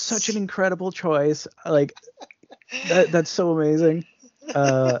Such an pants. incredible choice. Like that's so amazing.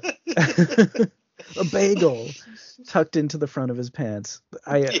 Uh a bagel tucked into the front of his pants.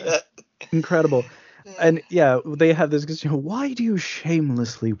 Yeah. Incredible. And yeah, they have this because why do you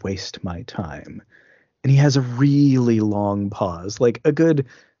shamelessly waste my time? And he has a really long pause, like a good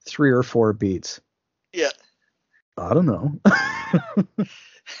 3 or 4 beats. Yeah. I don't know.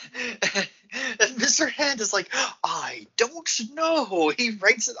 And Mr. Hand is like, "I don't know." He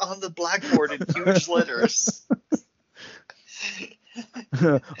writes it on the blackboard in huge letters.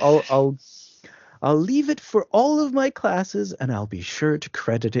 I'll I'll I'll leave it for all of my classes and I'll be sure to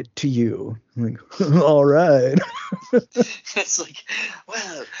credit it to you. I'm like, all right. It's like,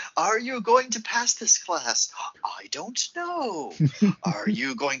 "Well, are you going to pass this class? I don't know. Are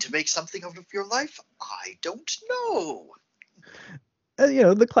you going to make something out of your life? I don't know."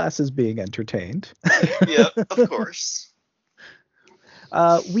 The class is being entertained. Yeah, of course.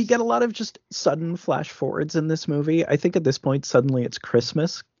 We get a lot of just sudden flash forwards in this movie. I think at this point, suddenly it's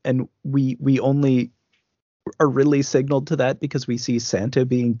Christmas, and we only are really signaled to that because we see Santa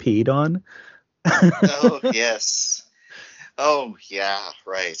being peed on. Oh, yes. Oh, yeah,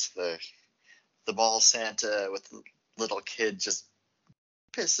 right. The mall Santa with the little kid just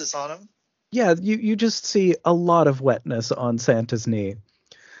pisses on him. Yeah, you just see a lot of wetness on Santa's knee.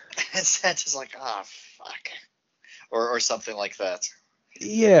 And Santa's like, "Ah, fuck." Or something like that.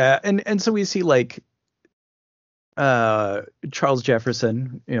 Yeah, and so we see like Charles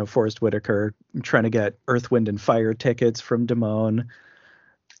Jefferson, Forrest Whitaker trying to get Earth, Wind, and Fire tickets from Damone.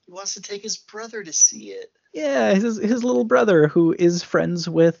 He wants to take his brother to see it. Yeah, his little brother who is friends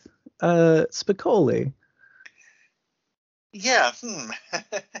with Spicoli. Yeah,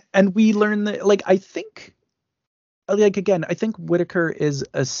 And we learn that like I think Whitaker is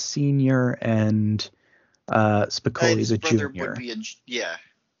a senior and And Spicoli's his a brother would junior. be yeah.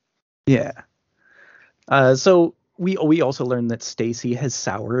 Yeah. So we also learned that Stacy has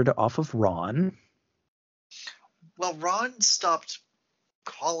soured off of Ron. Well, Ron stopped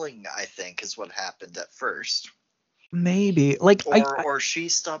calling, I think, is what happened at first. Maybe like Or she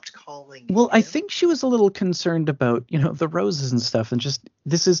stopped calling well, I him. think she was a little concerned about, the roses and stuff, and just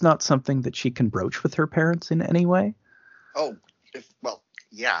this is not something that she can broach with her parents in any way. Oh, well,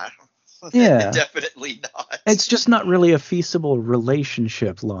 yeah. Yeah. Definitely not. It's just not really a feasible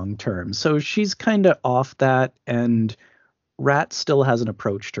relationship long term. So she's kind of off that, and Rat still hasn't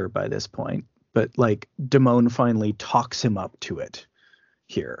approached her by this point. But like Damone finally talks him up to it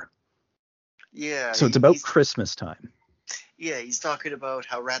here. Yeah, So it's about Christmas time. yeah, he's talking about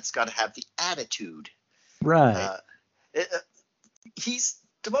how Rat's got to have the attitude. Right. Uh, he's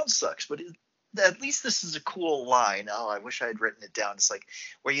Damone sucks, but at least this is a cool line. Oh, I wish I had written it down. It's like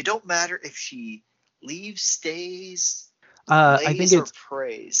where you don't matter if she leaves, stays, I think lays, or it's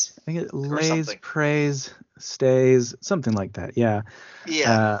prays, I think it or lays, something. prays, stays, something like that. Yeah.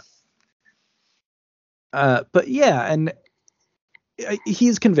 Yeah, Uh, but yeah, and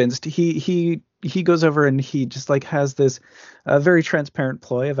he's convinced. He goes over and he just like has this very transparent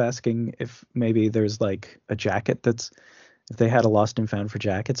ploy of asking if maybe there's like a jacket that's if they had a lost and found for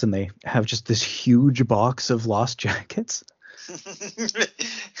jackets and they have just this huge box of lost jackets.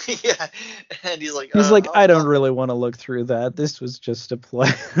 yeah, and he's like, He's like, I don't I'll really want to look through that. This was just a ploy.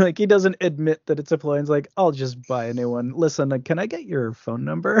 Like he doesn't admit that it's a ploy. He's like, I'll just buy a new one. Listen, can I get your phone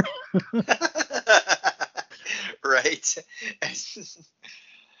number? right.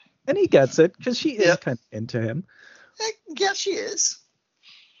 And he gets it because she is Yeah, kind of into him. yeah, she is.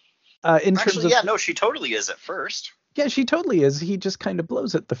 In terms Actually, of, yeah, no, she totally is at first. yeah, she totally is. He just kind of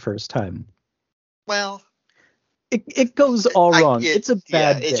blows it the first time. Well, It goes all wrong. It's a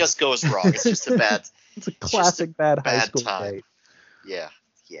yeah, bad it date. just goes wrong. It's just a bad, It's a it's just a classic bad high bad school time. date. Yeah,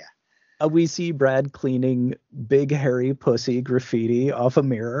 yeah. We see Brad cleaning big hairy pussy graffiti off a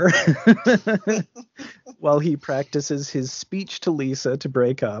mirror while he practices his speech to Lisa to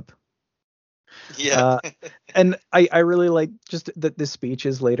break up. Yeah. Uh, and I really like just that this speech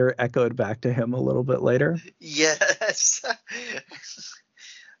is later echoed back to him a little bit later. Yes.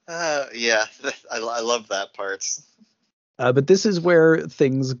 Yeah, I love that part. But this is where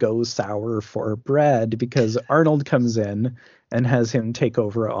things go sour for Brad because Arnold comes in and has him take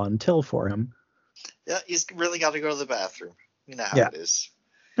over on Till for him. Yeah, he's really got to go to the bathroom. You know how Yeah, it is.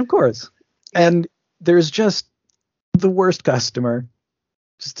 of course. Yeah, And there's just the worst customer,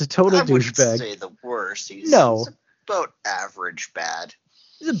 just a total I wouldn't douchebag. say the worst. No, He's about average bad.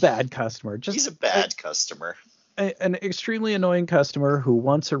 he's a bad customer. Just He's a bad customer. an extremely annoying customer who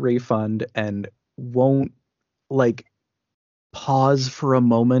wants a refund and won't like pause for a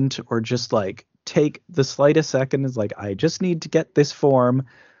moment or just like take the slightest second is like, I just need to get this form.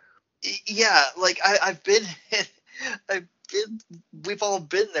 Yeah, like I've been, I've been, we've all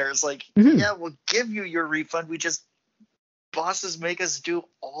been there. It's like, Mhm. yeah, we'll give you your refund. We just bosses make us do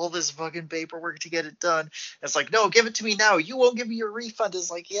all this fucking paperwork to get it done. It's like, no, give it to me now. You won't give me your refund.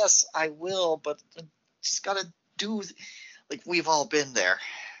 It's like, yes, I will, but I just gotta do. Like, we've all been there.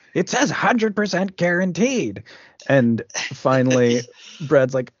 It says 100% guaranteed. And finally,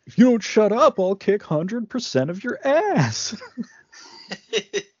 Brad's like, if you don't shut up, I'll kick 100% of your ass.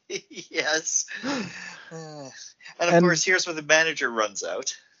 Yes. And of And course, here's where the manager runs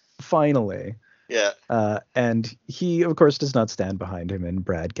out. finally, Yeah. and he, of course, does not stand behind him, and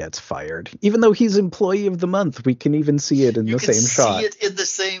Brad gets fired. Even though he's employee of the month, we can even see it in You the can same see shot. it in the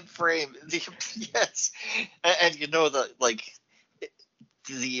same frame. Yes. And you know that, like,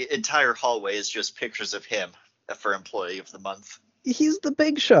 the entire hallway is just pictures of him for employee of the month. He's the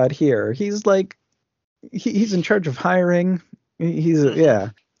big shot here. He's like, he's in charge of hiring. He's, Mm-hmm. yeah.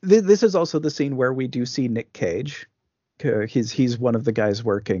 This is also the scene where we do see Nick Cage. He's one of the guys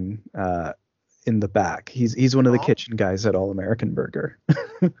working in the back. He's one of the Oh. kitchen guys at All American Burger.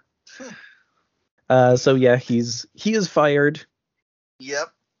 Hmm. So yeah, he is fired.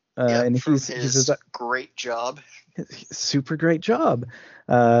 Yep. And From he's his great job. super great job.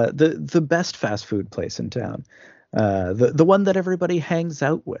 The best fast food place in town. The one that everybody hangs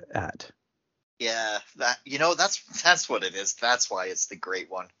out at. Yeah, that's what it is. That's why it's the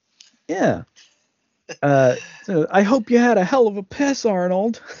great one. Yeah. So I hope you had a hell of a piss,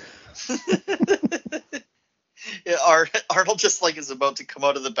 Arnold. Yeah, Arnold just like is about to come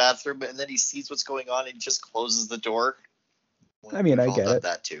out of the bathroom, and then he sees what's going on, and he just closes the door. I mean, We've I all get done it.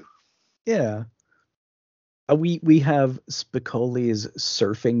 that too. Yeah. We have Spicoli's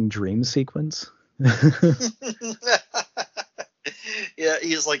surfing dream sequence. Yeah,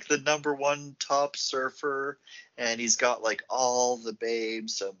 he's like the number one top surfer, and he's got like all the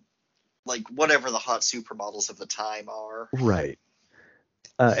babes, like whatever the hot supermodels of the time are. Right.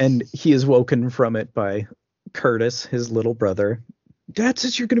 And he is woken from it by Curtis, his little brother. Dad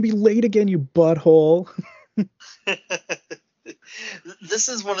says you're going to be late again, you butthole. This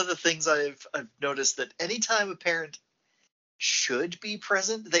is one of the things I've noticed, that anytime a parent should be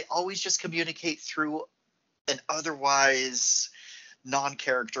present, they always just communicate through an otherwise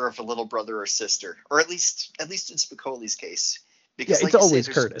non-character of a little brother or sister, or at least in Spicoli's case, Yeah, because it's like you say, always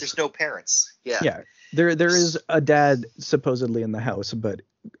Curtis. there's no parents. Yeah. Yeah. There is a dad supposedly in the house, but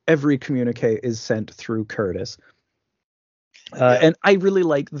every communique is sent through Curtis. Yep. And I really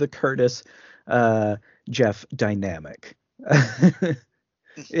like the Curtis Jeff dynamic.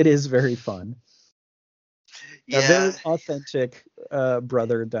 It is very fun. A very Yeah. authentic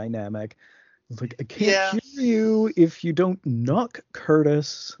brother dynamic. It's like, I can't Yeah. hear you if you don't knock,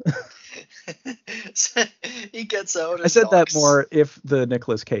 Curtis. He gets out and I said that knocks. more if the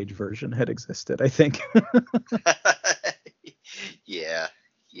Nicolas Cage version had existed, I think. Yeah.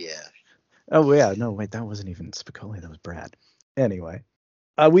 Yeah. Oh yeah, no, wait, that wasn't even Spicoli, that was Brad. Anyway.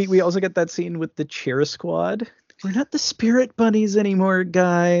 We also get that scene with the cheer squad. We're not the spirit bunnies anymore,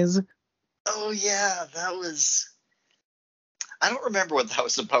 guys. Oh yeah, that was. I don't remember what that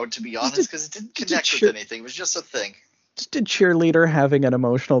was about, to be Just honest, because it didn't just connect with anything. It was just a thing. Just a cheerleader having an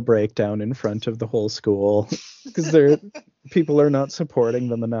emotional breakdown in front of the whole school because people are not supporting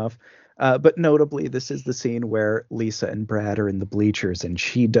them enough. But notably, this is the scene where Lisa and Brad are in the bleachers and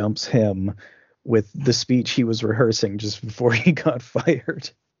she dumps him with the speech he was rehearsing just before he got fired.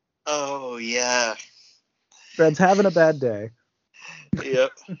 yeah. Brad's having a bad day.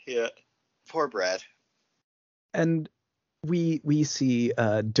 Yep. Yeah. Poor Brad. And we see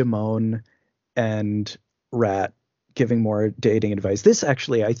Damone and Rat giving more dating advice. This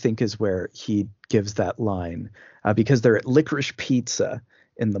actually, I think, is where he gives that line because they're at Licorice Pizza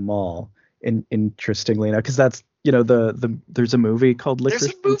in the mall. Interestingly enough, because that's there's a movie called There's a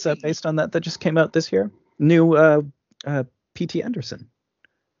Licorice Pizza movie. based on that just came out this year. New P.T. Anderson.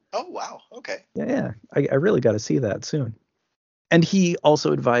 Oh wow. Okay. Yeah. I really got to see that soon. And he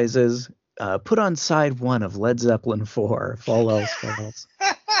also advises put on side one of Led Zeppelin 4, Fall Else Falls.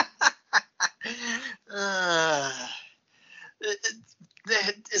 uh,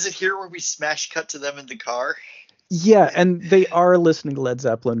 is it here where we smash cut to them in the car? Yeah, and they are listening to Led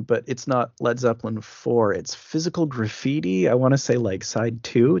Zeppelin, but it's not Led Zeppelin 4. It's Physical Graffiti. I want to say like side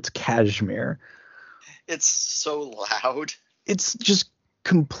 2. It's Kashmir. It's so loud. It's just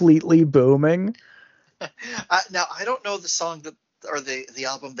completely booming. Now I don't know the song that or the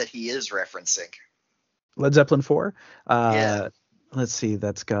album that he is referencing. Led Zeppelin 4. Yeah. Let's see.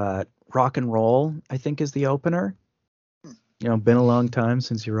 That's got Rock and Roll, I think, is the opener. Hmm. Been a long time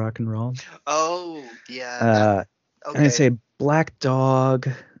since you rock and roll. Oh yeah. That And I'd okay. say Black Dog,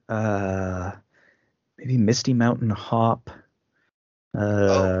 maybe Misty Mountain Hop.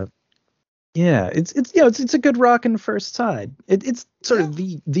 Oh Yeah, it's a good rockin' first side. It's sort yeah.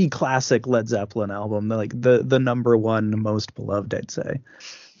 of the classic Led Zeppelin album, like the number one most beloved, I'd say.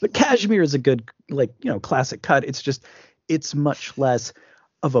 But Kashmir is a good classic cut. It's much less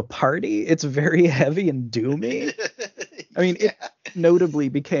of a party. It's very heavy and doomy. I mean, Yeah. it notably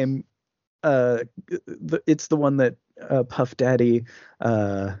became it's the one that Puff Daddy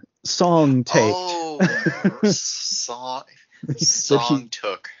song taped. Oh, song That he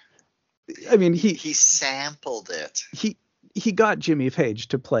took. I mean He sampled it. he got Jimmy Page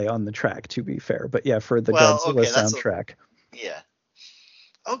to play on the track, to be fair, but yeah, for the Well, Godzilla okay, that's a soundtrack. yeah.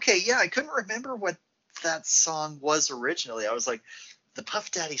 Okay, yeah, I couldn't remember what that song was originally. I was like, the Puff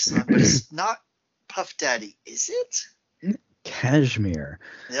Daddy song, but it's not Puff Daddy, is it? Kashmir.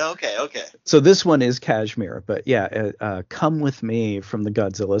 Yeah, okay. So this one is Kashmir, but yeah, Come With Me from the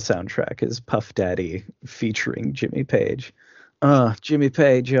Godzilla soundtrack is Puff Daddy featuring Jimmy Page. Jimmy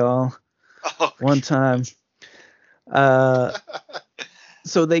Page, y'all. Oh, One time. Uh,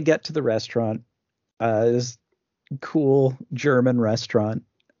 so they get to the restaurant. This cool German restaurant,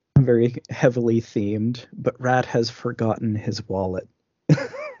 very heavily themed, but Rat has forgotten his wallet.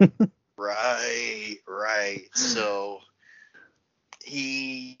 right. So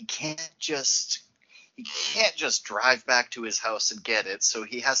he can't just drive back to his house and get it. So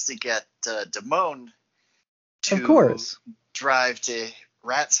he has to get Damone Of to course. drive to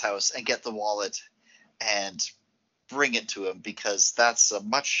Rat's house and get the wallet and bring it to him, because that's a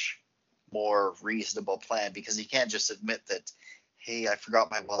much more reasonable plan, because he can't just admit that, hey, I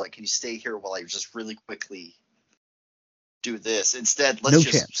forgot my wallet. Can you stay here while I just really quickly do this? Instead, let's No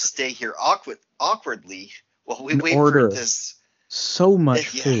just chance. stay here awkwardly while we And wait for order this. so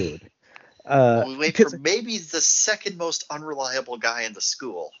much Yeah. food. While we wait for Because maybe the second most unreliable guy in the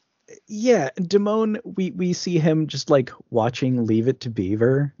school. yeah, Damone, we see him just like watching Leave It to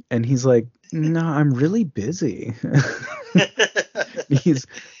Beaver, and he's like, "No, I'm really busy." He's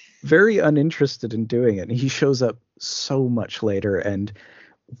very uninterested in doing it. And he shows up so much later, and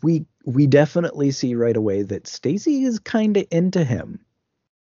we definitely see right away that Stacy is kind of into him.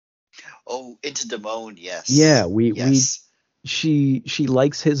 Oh, into Damone, Yeah, yes. we Yes. she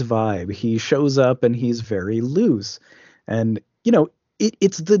likes his vibe. He shows up and he's very loose, and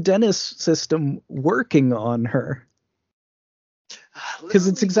it's the Dennis system working on her. Because it's Literally me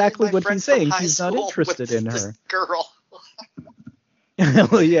and exactly my what he's friend from saying. high He's not school with interested in this her. girl.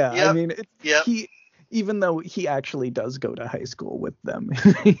 Well, yeah, I Yep. mean, Yep. he even though he actually does go to high school with them,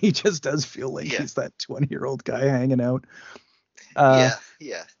 he just does feel like Yeah. he's that 20-year-old guy hanging out. Uh,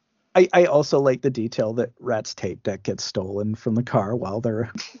 Yeah. I also like the detail that Rat's tape deck gets stolen from the car while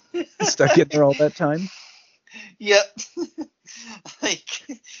they're stuck in there all that time. Yep. Like,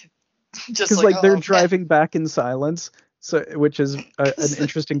 just Because like, like they're oh man. driving back in silence, so which is an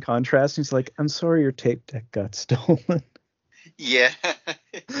interesting contrast. He's like, "I'm sorry, your tape deck got stolen." Yeah.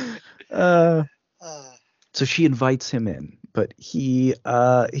 Uh, Uh, so she invites him in, but he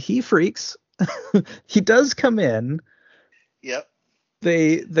freaks. He does come in. yep.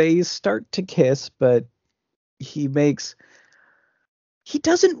 They start to kiss, but he makes he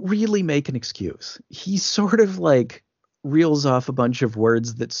doesn't really make an excuse. He sort of like reels off a bunch of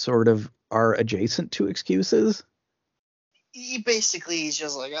words that sort of are adjacent to excuses. He's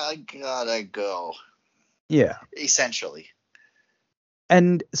just like, I gotta go. Yeah. Essentially.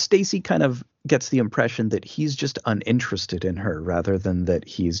 And Stacy kind of gets the impression that he's just uninterested in her rather than that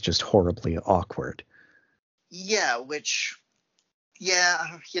he's just horribly awkward. Yeah, which, yeah,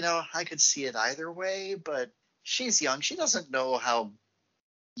 I could see it either way, but she's young. She doesn't know how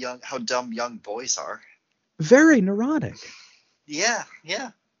dumb young boys are. Very neurotic. Yeah,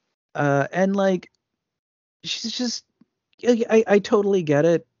 yeah. And like, she's just, I totally get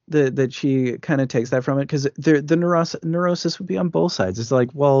it that she kind of takes that from it, because the neurosis would be on both sides. It's like,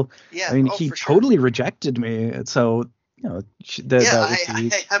 well, I Yeah, mean, oh, he for sure. totally rejected me, so Yeah, that would I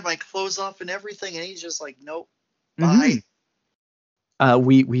be. had my clothes off and everything, and he's just like, nope, Hmm. bye.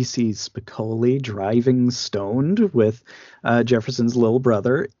 We see Spicoli driving stoned with Jefferson's little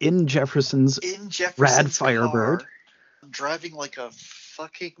brother in Jefferson's In rad Jefferson's Firebird. car, driving like a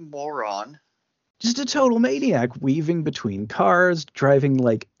fucking moron. Just a total maniac, weaving between cars, driving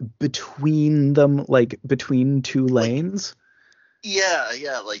like between them, like between two Like, lanes.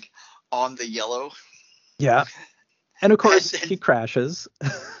 yeah, like on the yellow. Yeah. And of course And he crashes.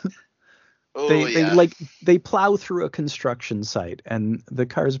 oh They yeah. like they plow through a construction site and the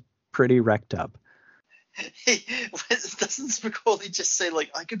car's pretty wrecked up. Hey, doesn't Spicoli just say like,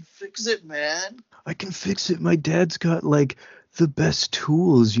 I can fix it, man? I can fix it. My dad's got like the best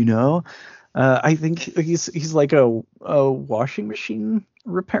tools, you know. I think he's like a washing machine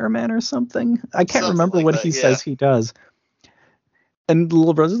repairman or something. I can't Something remember like what that, he yeah. says he does. And the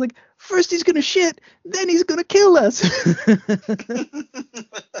little brother's like, first he's gonna shit, then he's gonna kill us.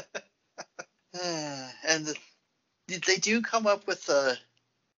 And they do come up with a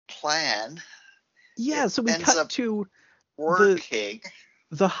plan. Yeah, It so we ends cut up to the working.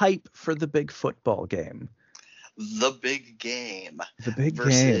 the hype for the big football game. The big game The big game.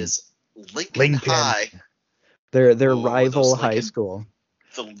 versus Lincoln Lincoln. High. Their Oh, rival those high Lincoln, school.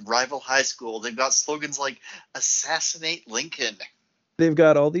 the rival high school. They've got slogans like "Assassinate Lincoln." They've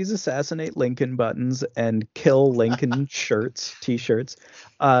got all these assassinate Lincoln buttons and kill Lincoln shirts, t-shirts.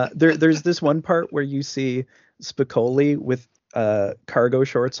 There's this one part where you see Spicoli with cargo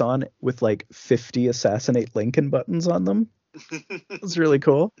shorts on with like 50 assassinate Lincoln buttons on them. It's really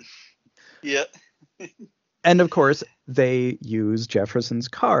cool. Yeah. And of course, they use Jefferson's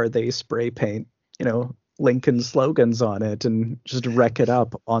car. They spray paint, Lincoln slogans on it and just wreck it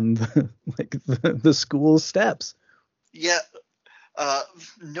up on the school steps. Yeah.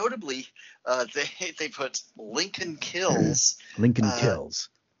 Notably, they put Lincoln Kills Lincoln kills.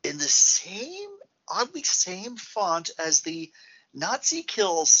 in the oddly same font as the Nazi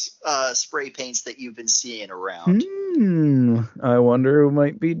Kills spray paints that you've been seeing around. I wonder who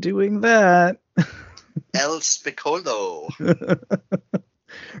might be doing that. El Spicolo.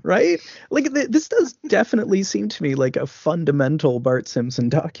 Right? Like this does definitely seem to me like a fundamental Bart Simpson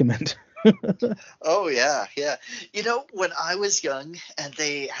document. Oh yeah, yeah. When I was young and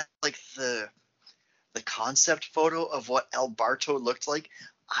they had like the concept photo of what Alberto looked like,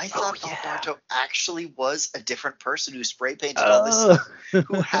 I thought Alberto actually was a different person who spray painted all this stuff,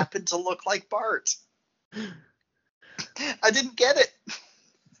 who happened to look like Bart. I didn't get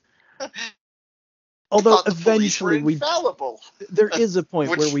it. Although The eventually there Uh, is a point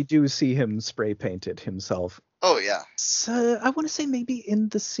which, where we do see him spray painted himself. oh yeah. So I want to say maybe in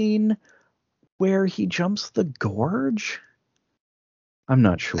the scene where he jumps the gorge. I'm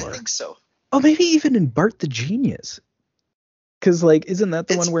not sure. I think so. Oh, maybe even in Bart the Genius. Because, like, isn't that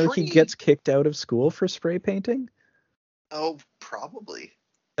the one where he gets kicked out of school for spray painting? Oh, probably.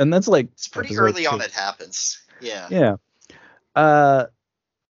 And that's like... It's pretty early on it happens. Yeah. Yeah.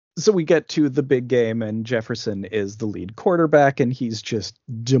 So we get to the big game, and Jefferson is the lead quarterback, and he's just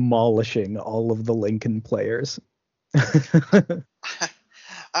demolishing all of the Lincoln players. I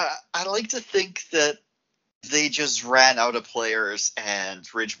like to think that they just ran out of players and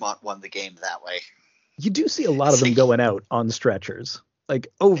Ridgemont won the game that way. You do see a lot of them going out on stretchers, like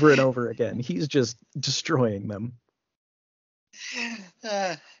over and over again. He's just destroying them.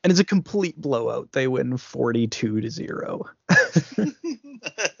 And it's a complete blowout. They win 42-0.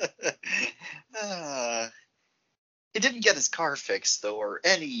 He didn't get his car fixed though, or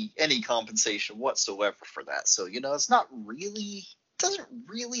any compensation whatsoever for that. So it's not really, doesn't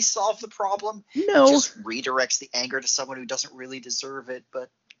really solve the problem. No, it just redirects the anger to someone who doesn't really deserve it. But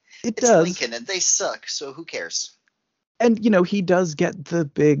it's does. Lincoln, and they suck. So who cares? And he does get the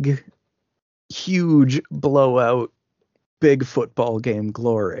big, huge blowout, big football game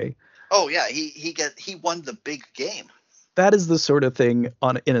glory. Oh yeah, he won the big game. That is the sort of thing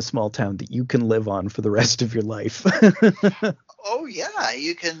in a small town that you can live on for the rest of your life. Oh yeah,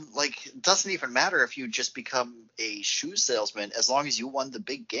 you can, like, it doesn't even matter if you just become a shoe salesman as long as you won the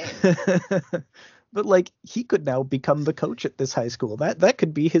big game. But like he could now become the coach at this high school. That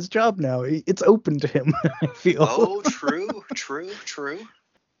could be his job now. It's open to him, I feel. Oh, true, true, true.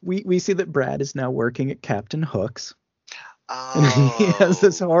 We see that Brad is now working at Captain Hook's. And he has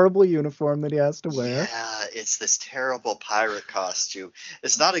this Oh, horrible uniform that he has to wear. yeah, it's this terrible pirate costume.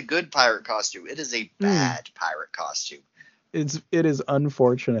 It's not a good pirate costume. It is a Mm, bad pirate costume. it is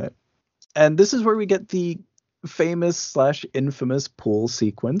unfortunate. And this is where we get the famous slash infamous pool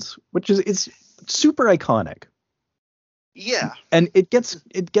sequence, which is it's super iconic. Yeah, And it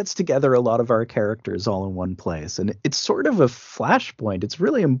gets together a lot of our characters all in one place, and it's sort of a flashpoint. It's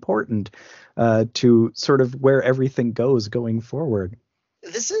really important to sort of where everything goes going forward.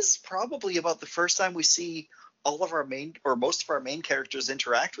 this is probably about the first time we see all of our main or most of our main characters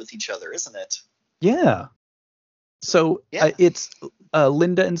interact with each other, isn't it? Yeah. So Yeah. it's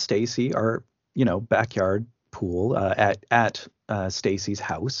Linda and Stacy are backyard pool at Stacy's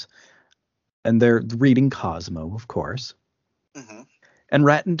house, and they're reading Cosmo, of course. Hmm. And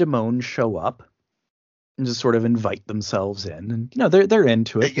Rat and Damone show up and just sort of invite themselves in, and they're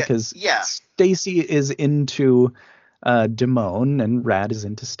into it Yeah, because yeah. Stacy is into Damone and Rat is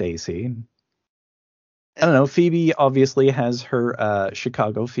into Stacy. I don't And know. Phoebe obviously has her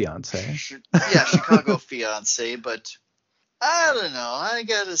Chicago fiance. yeah, Chicago fiance, but I don't know. I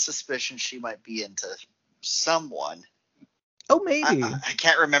got a suspicion she might be into someone. Oh, I, maybe. I I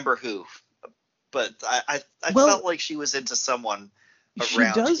can't remember who, but I Well, felt like she was into someone she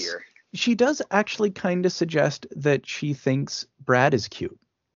around does. here. She does actually kind of suggest that she thinks Brad is cute.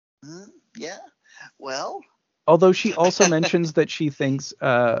 Hmm, yeah. Well, Although she also mentions that she thinks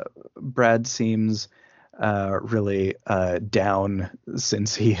Brad seems really down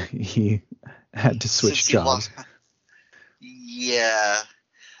since he had to switch since he jobs. lost, yeah,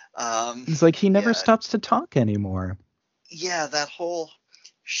 It's like he never yeah, stops to talk anymore. yeah. That whole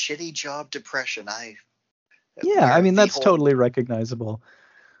shitty job depression. Yeah, I Where mean the that's whole totally recognizable.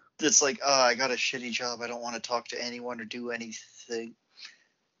 it's like, oh, I got a shitty job. I don't want to talk to anyone or do anything.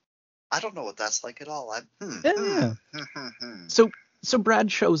 I don't know what that's like at all. Yeah, yeah. Hmm. So so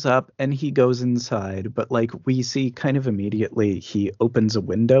Brad shows up and he goes inside, but like we see kind of immediately he opens a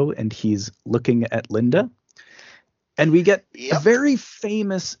window and he's looking at Linda. And we get a Yep. very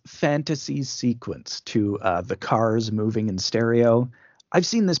famous fantasy sequence to the cars moving in stereo. I've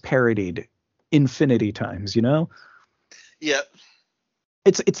seen this parodied infinity times. Yep.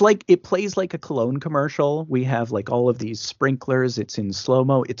 It's like it plays like a cologne commercial. We have like all of these sprinklers. It's in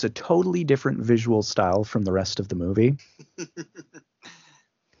slow-mo. It's a totally different visual style from the rest of the movie.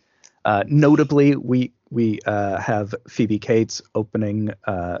 Notably, we have Phoebe Cates opening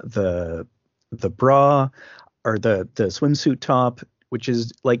the bra or the swimsuit top, which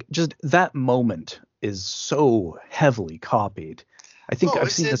is like just that moment is so heavily copied. I think Oh, I've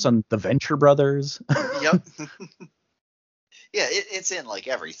it's seen this in. on the Venture Brothers. Yep. Yeah, it's in like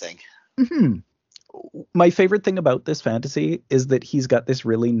everything. Hmm. My favorite thing about this fantasy is that he's got this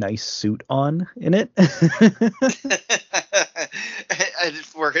really nice suit on in it. And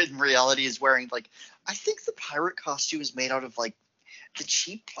where in reality is wearing like, I think the pirate costume is made out of like the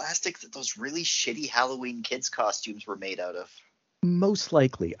cheap plastic that those really shitty Halloween kids costumes were made out of, Most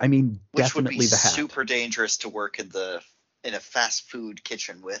likely. I mean, which would be definitely the hat. super dangerous to work in a fast food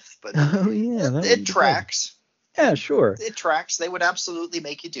kitchen with. But Oh yeah, that it wouldn't be good. tracks. Yeah, sure. It tracks. They would absolutely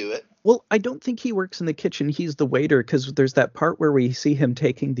make you do it. Well, I don't think he works in the kitchen. He's the waiter because there's that part where we see him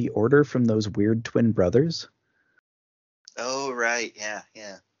taking the order from those weird twin brothers Oh right, yeah,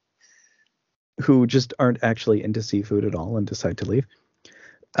 yeah. who just aren't actually into seafood at all and decide to leave.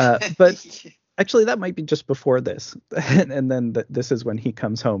 But actually, that might be just before this, and then this is when he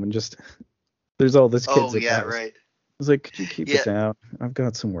comes home and just there's all this kids Oh at the yeah, house. right. He's like, "Could you keep it Yeah. down? I've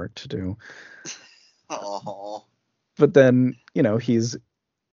got some work to do." Oh, But then he is in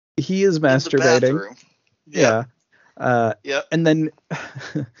the masturbating. bathroom. Yep. Yeah. Uh, Yep. and then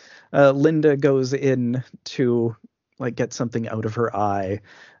Linda goes in to like get something out of her eye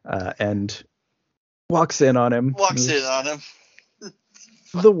and walks in on him. Walks in on him. The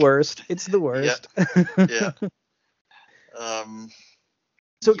Fuck. worst. It's the Yeah. worst. Yeah. Um.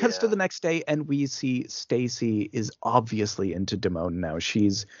 So it cuts to Yeah. the next day, and we see Stacy is obviously into Damone now.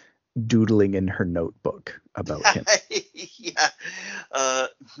 She's doodling in her notebook about him. Yeah. Uh,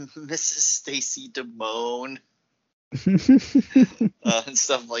 Mrs. Stacy Damone, and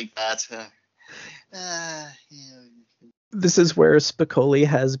stuff like that. Yeah. This is where Spicoli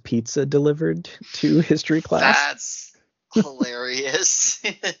has pizza delivered to history class. That's hilarious.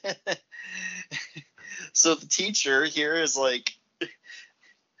 So the teacher here is like,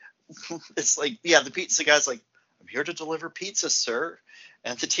 it's like, yeah, the pizza guy's like, I'm here to deliver pizza, sir.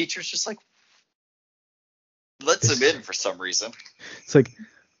 And the teacher's just like, lets him in for some reason. It's like,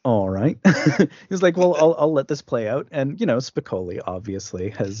 all right. He's like, well, I'll let this play out. And, Spicoli obviously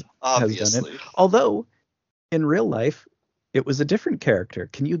has done it. Obviously. Although, in real life, it was a different character.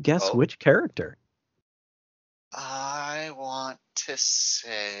 Can you guess Oh, which character? I want to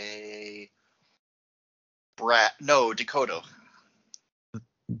say Brat. No, Dakota.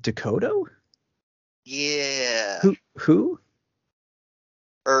 Dakota? Yeah. Who?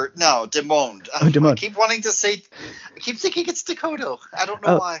 Or no, Demond. Oh, I Damone. keep wanting to say. I keep thinking it's Dakota. I don't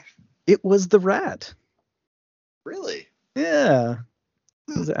know Oh, why. it was the rat. Really? Yeah, it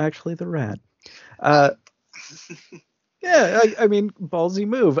Hmm. was actually the rat. Um, Yeah, I mean, ballsy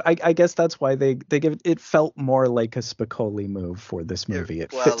move. I guess that's why they give it felt more like a Spicoli move for this movie.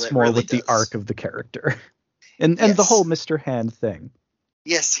 It well, fits it more really with the arc does. of the character. And the whole Yes. Mr. Hand thing.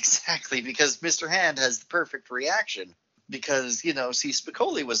 Yes, exactly. Because Mr. Hand has the perfect reaction. Because, see,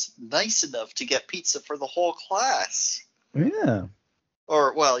 Spicoli was nice enough to get pizza for the whole class. Yeah.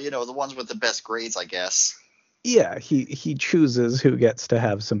 Or, well, the ones with the best grades, I guess. Yeah, he chooses who gets to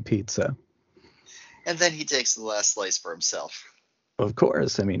have some pizza. And then he takes the last slice for himself. Of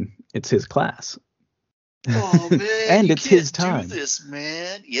course, I mean, it's his class. Oh, man, And you it's his can't do time. this,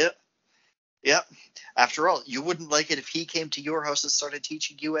 man. Yep. Yep. After all, you wouldn't like it if he came to your house and started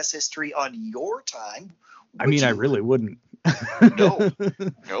teaching U.S. history on your time, I would mean, I you? really wouldn't. No.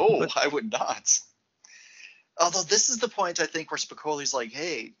 No, But I would not. Although this is the point, I think, where Spicoli's like,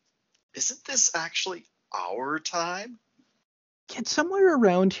 hey, isn't this actually our time? it's somewhere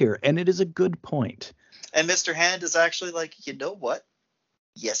around here, and it is a good point. And Mr. Hand is actually like, you know what?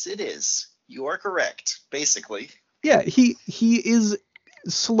 Yes, it is. You are correct, basically. Yeah, he is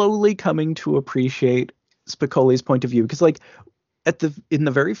slowly coming to appreciate Spicoli's point of view because like in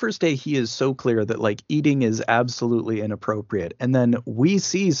the very first day he is so clear that like eating is absolutely inappropriate, and then we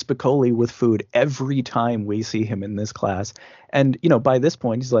see Spicoli with food every time we see him in this class, and by this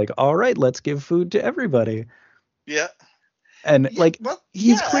point he's like, all right, let's give food to everybody. Yeah. And Yeah. like Well,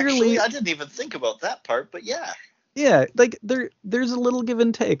 he's yeah, actually, clearly, I didn't even think about that part, but yeah. yeah, like there's a little give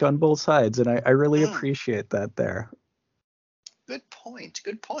and take on both sides, and I really Mm, appreciate that there. good point.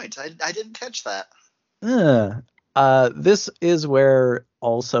 Good point. I didn't catch that. Uh, this is where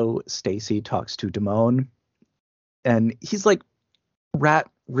also Stacy talks to Damone, and he's like, Rat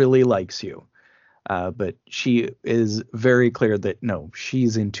really likes you. But she is very clear that no,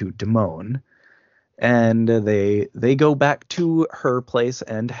 she's into Damone. And they go back to her place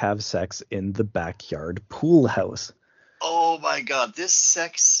and have sex in the backyard pool house. Oh my god, this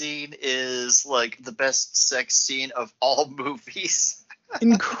sex scene is like the best sex scene of all movies.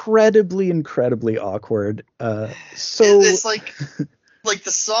 Incredibly awkward. So It's like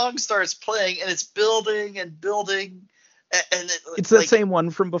the song starts playing and it's building and building and it, it's that like same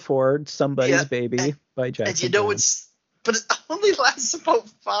one from before, yeah, Somebody's and, Baby by and you Jackson know Browne. it's but it only lasts about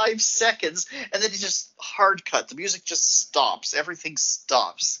 5 seconds and then it just hard cut. The music just stops. Everything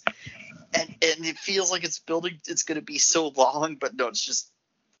stops. And it feels like it's building, it's gonna be so long, but no, it's just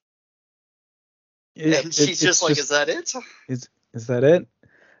It, and it she's just it's like, just is that it? is that it?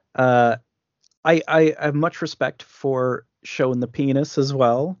 Uh, I have much respect for showing the penis as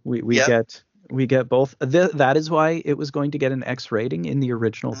well. Yep. We get both. That is why it was going to get an X rating in the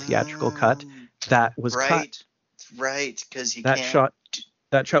original theatrical cut. Mm, That was cut. right. Right, because you That can't. shot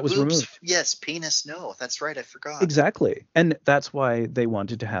that shot was Boobs, removed. yes. Penis, no. That's right. I forgot. Exactly. And that's why they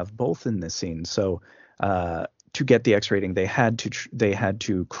wanted to have both in this scene. So to get the X rating, they had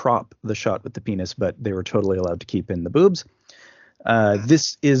to crop the shot with the penis, but they were totally allowed to keep in the boobs. Hmm.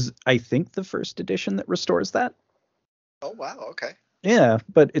 This is, I think, the first edition that restores that. Oh wow. Okay. Yeah,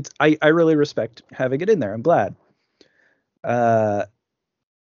 but I really respect having it in there. I'm glad. Uh,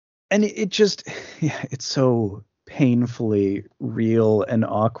 and it just, yeah, it's so painfully real and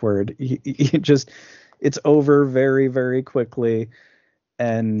awkward. It's over very quickly,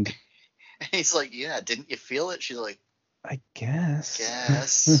 and And he's like, yeah. Didn't you feel it? She's like, I guess.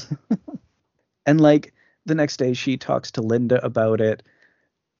 guess. And like the next day, she talks to Linda about it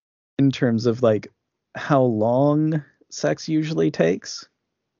in terms of like how long sex usually takes.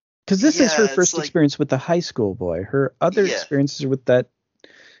 Because this is her Yeah. It's first like, experience with the high school boy. Her other yeah. experiences are with that,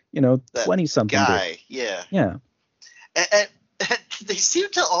 That 20 something dude. guy. Yeah. Yeah. And they seem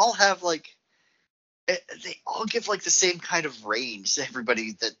to all have like. They all give like the same kind of range.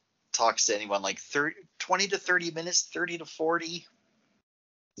 Everybody that talks to anyone, like 30, 20 to 30 minutes, 30 to 40.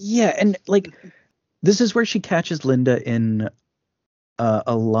 Yeah. And like, this is where she catches Linda in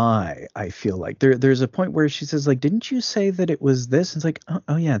a lie. I feel like there's a point where she says like, didn't you say that it was this? And it's like,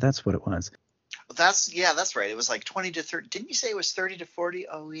 oh yeah, that's what it was. That's right. It was like 20 to 30. Didn't you say it was 30 to 40?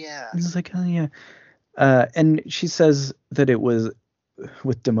 Oh yeah. And it's like, oh yeah. And she says that it was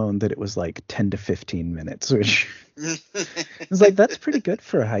with Damone that it was like 10 to 15 minutes, which is like, that's pretty good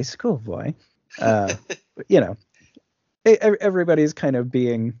for a high school boy. But, everybody's kind of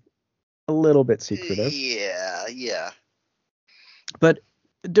being a little bit secretive. Yeah. But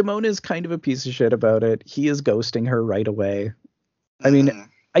Damone is kind of a piece of shit about it. He is ghosting her right away. I mean,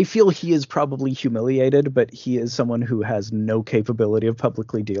 I feel he is probably humiliated, but he is someone who has no capability of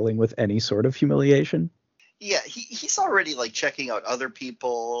publicly dealing with any sort of humiliation. Yeah, he's already like checking out other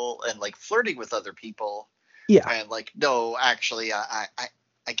people and like flirting with other people. Yeah. And like, no, actually, I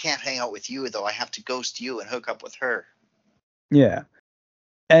can't hang out with you though. I have to ghost you and hook up with her. Yeah.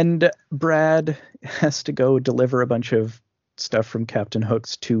 And Brad has to go deliver a bunch of stuff from Captain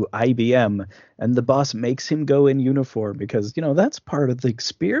Hooks to IBM, and the boss makes him go in uniform because, that's part of the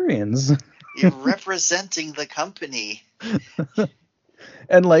experience. You're representing the company.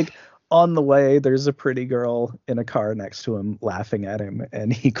 And like on the way, there's a pretty girl in a car next to him laughing at him,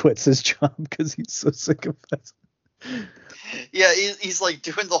 and he quits his job because he's so sick of this. Yeah, he's like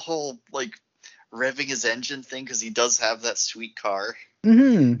doing the whole like revving his engine thing because he does have that sweet car.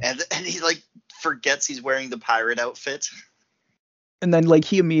 Mm-hmm. And he like forgets he's wearing the pirate outfit. And then like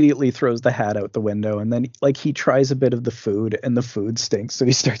he immediately throws the hat out the window, and then like he tries a bit of the food and the food stinks, so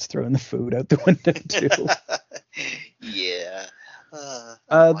he starts throwing the food out the window too. Yeah.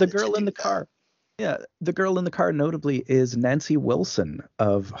 The girl in the car. Yeah, the girl in the car notably is Nancy Wilson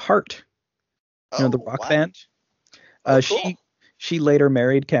of Heart. The rock band. Cool. She later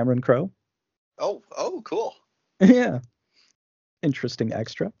married Cameron Crowe. Oh, cool. Yeah. Interesting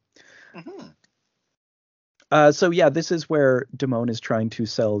extra. Mm-hmm. So yeah, this is where Damone is trying to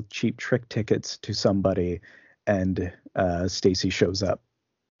sell cheap trick tickets to somebody, and Stacy shows up.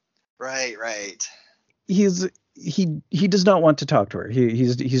 Right. He does not want to talk to her.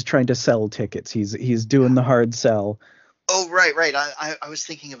 He's trying to sell tickets. He's doing the hard sell. Oh, right. I was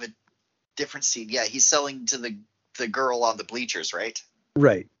thinking of a different scene. Yeah, he's selling to the girl on the bleachers, right?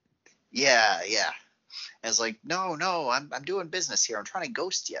 Right. Yeah. And it's like, no, I'm doing business here. I'm trying to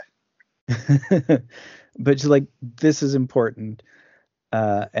ghost you. But she's like, this is important.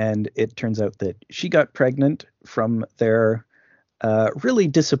 And it turns out that she got pregnant from their really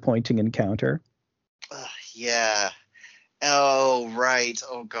disappointing encounter. Yeah. Oh, right.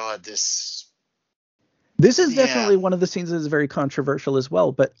 Oh, God, this is definitely one of the scenes that is very controversial as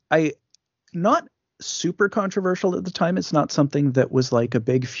well, but not super controversial at the time. It's not something that was like a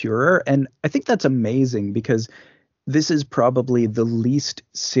big furor, and I think that's amazing because this is probably the least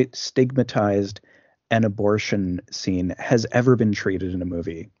stigmatized an abortion scene has ever been treated in a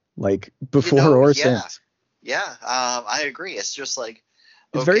movie, like before or since. Yeah, I agree. It's just like,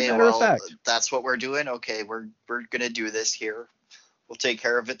 it's very matter of fact. That's what we're doing. Okay, we're gonna do this here. We'll take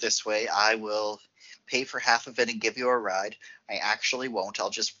care of it this way. I will pay for half of it and give you a ride. I actually won't. I'll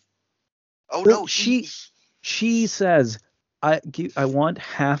just. Oh no, she says, I want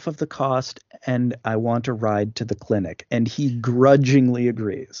half of the cost and I want a ride to the clinic, and he grudgingly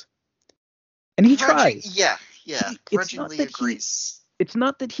agrees. And he tries. Yeah. Grudgingly agrees. It's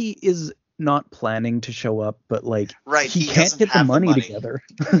not that he is not planning to show up, but like he can't get the money together.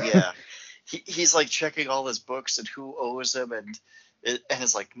 Yeah. He's like checking all his books and who owes him, and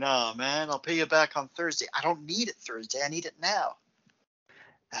it's like, no, man, I'll pay you back on Thursday. I don't need it Thursday. I need it now.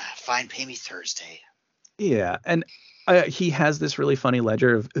 Fine, pay me Thursday. Yeah, and he has this really funny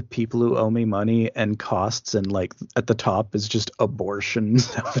ledger of people who owe me money and costs, and like at the top is just abortion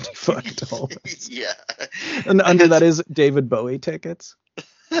 $75. Yeah, and under that is David Bowie tickets.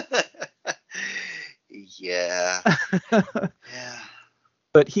 Yeah.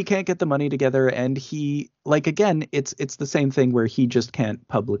 But he can't get the money together, and he, like, again, it's the same thing where he just can't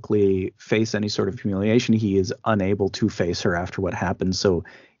publicly face any sort of humiliation. He is unable to face her after what happened, so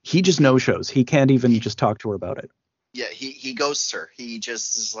he just no-shows. He can't even just talk to her about it. Yeah, he ghosts her. He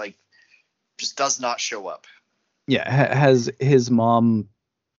just is like, just does not show up. Yeah, has his mom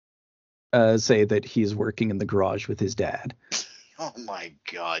say that he's working in the garage with his dad. Oh my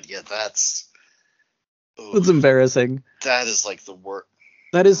God, yeah, that's... It's embarrassing. That is like the worst.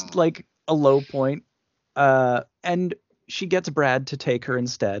 That is like a low point. And she gets Brad to take her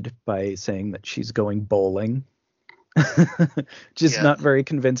instead by saying that she's going bowling. Just not very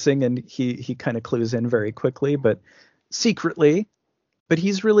convincing, and he kind of clues in very quickly, but secretly. But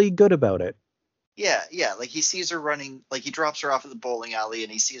he's really good about it. Yeah, like he sees her running, like he drops her off at the bowling alley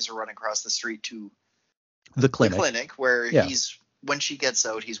and he sees her running across the street to the clinic where when she gets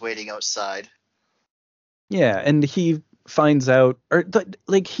out, he's waiting outside. Yeah, and he finds out, or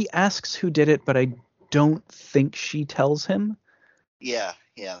like he asks who did it, but I don't think she tells him. Yeah.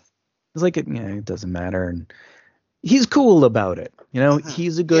 It's like it doesn't matter, and he's cool about it.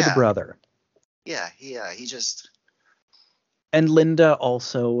 He's a good Yeah, brother. yeah. He just. And Linda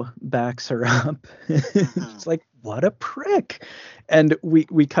also backs her up. Mhm. It's like, what a prick. And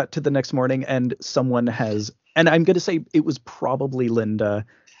we cut to the next morning, and someone has, and I'm going to say it was probably Linda,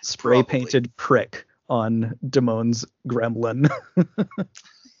 spray Probably. painted prick on Damon's gremlin.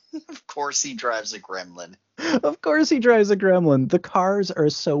 Of course, he drives a gremlin. Of course he drives a gremlin. The cars are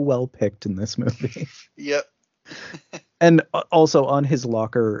so well picked in this movie. Yep. And also on his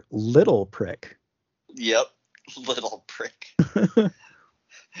locker, little prick. Yep. Little prick.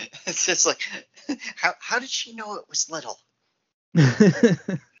 It's just like, how did she know it was little?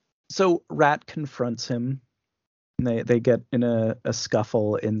 So Rat confronts him. They get in a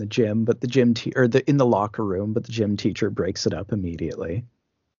scuffle in the gym, but in the locker room, but the gym teacher breaks it up immediately.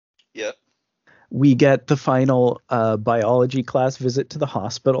 Yep. We get the final biology class visit to the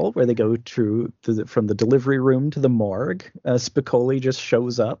hospital, where they go from the delivery room to the morgue. Spicoli just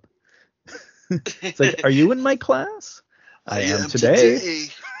shows up. It's like, are you in my class? I am today.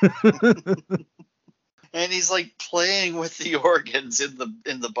 And he's like playing with the organs in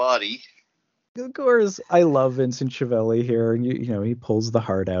the body. Of course, I love Vincent Chiavelli here. He pulls the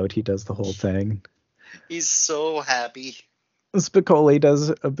heart out. He does the whole thing. He's so happy. Spicoli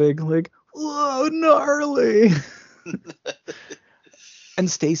does a big like, whoa, gnarly.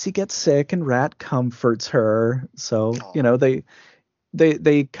 And Stacy gets sick, and Rat comforts her. So Oh.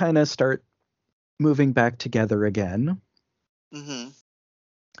 they kind of start moving back together again. Mm-hmm.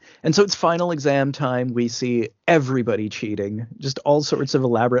 And so it's final exam time. We see everybody cheating, just all sorts of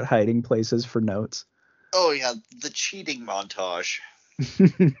elaborate hiding places for notes. Oh yeah, the cheating montage.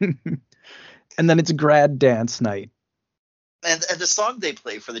 And then it's grad dance night. And the song they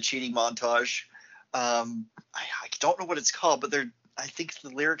play for the cheating montage, I don't know what it's called, but I think the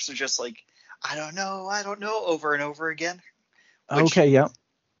lyrics are just like, I don't know, over and over again. Which, Okay, yeah.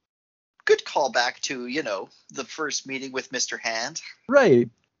 good callback to, the first meeting with Mr. Hand. Right.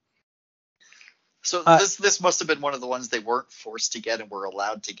 So this must have been one of the ones they weren't forced to get and were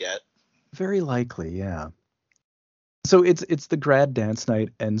allowed to get. Very likely, yeah. So it's the grad dance night,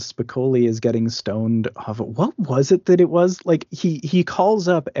 and Spicoli is getting stoned off of, what was it that it was? Like he calls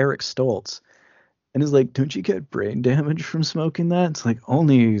up Eric Stoltz and is like, don't you get brain damage from smoking that? It's like,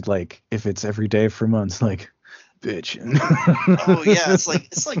 only like if it's every day for months. Like, bitch. Oh yeah,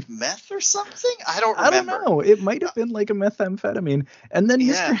 it's like meth or something. I don't remember. I don't know. It might have been like a methamphetamine. And then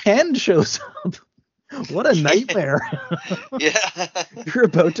Yeah. Mr. Hand shows up. What a nightmare. Yeah. You're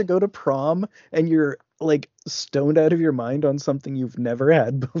about to go to prom, and you're like stoned out of your mind on something you've never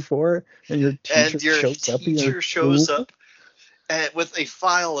had before, and your teacher And your shows up, and you're teacher shows up with a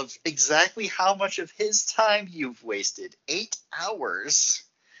file of exactly how much of his time you've wasted. 8 hours.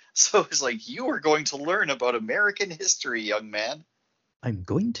 So it's like, you are going to learn about American history, young man. I'm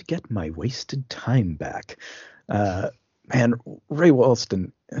going to get my wasted time back. Man, Ray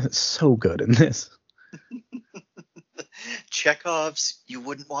Walston is so good in this. Chekhov's, you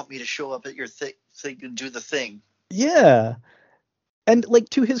wouldn't want me to show up at your thing and do the thing. Yeah. And like,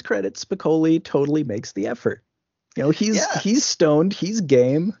 to his credit, Spicoli totally makes the effort. He's stoned, he's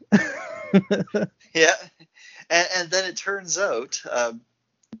game. Yeah. And then it turns out,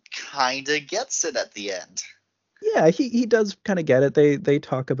 kind of gets it at the end. Yeah, he does kind of get it. They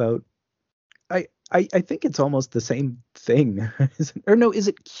talk about, I think it's almost the same thing. Or no, is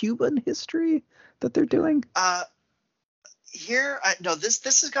it Cuban history that they're doing? This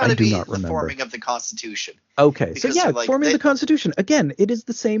has got to be the forming of the Constitution. Okay, so yeah, forming the Constitution. Again, it is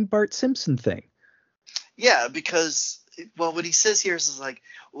the same Bart Simpson thing. Yeah, because, well, what he says here is like,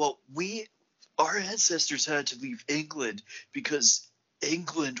 well, our ancestors had to leave England because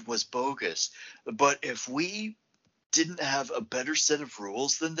England was bogus. But if we didn't have a better set of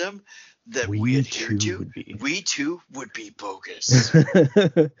rules than them that we adhered to, we too would be bogus.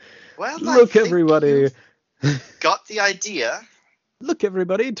 Well, look, everybody. Got the idea. Look,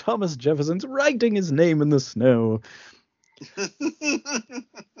 everybody. Thomas Jefferson's writing his name in the snow.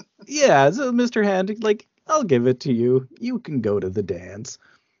 Yeah, so Mr. Hand, like, I'll give it to you. You can go to the dance.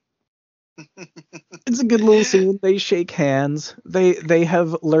 It's a good little scene. They shake hands. They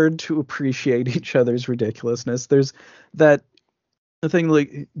have learned to appreciate each other's ridiculousness. There's that thing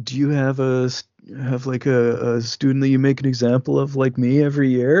like, do you have a student that you make an example of like me every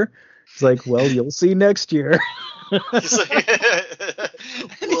year? It's like, well, you'll see next year. He's just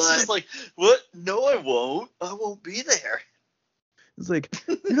like, what? No, I won't. I won't be there. It's like,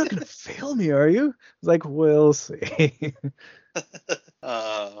 you're not gonna fail me, are you? It's like, we'll see.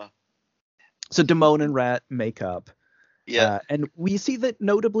 So Damone and Rat make up. Yeah. And we see that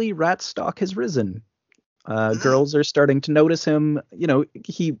notably Rat's stock has risen. Mm, Girls are starting to notice him.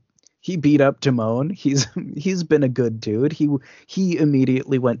 He beat up Damone. He's been a good dude. He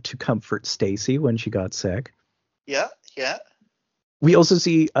immediately went to comfort Stacy when she got sick. yeah. Yeah. We also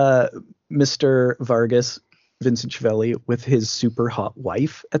see Mr. Vargas, Vincent Chiavelli, with his super hot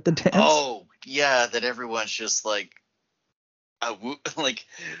wife at the dance. Oh, yeah. That everyone's just like like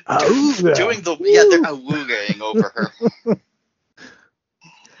Oh, doing the they're woo. awoogaing over her.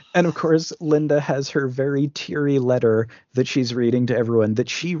 And of course, Linda has her very teary letter that she's reading to everyone that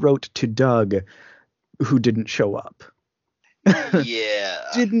she wrote to Doug, who didn't show up. Yeah.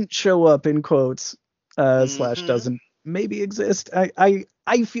 Didn't show up in quotes, slash Hmm. doesn't maybe exist.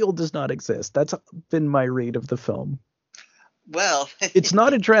 I feel does not exist. That's been my read of the film. Well, It's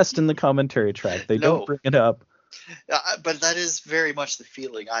not addressed in the commentary track. They don't no, bring it up. but that is very much the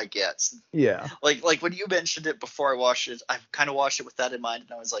feeling I get. Yeah. Like when you mentioned it before I watched it, I kind of watched it with that in mind,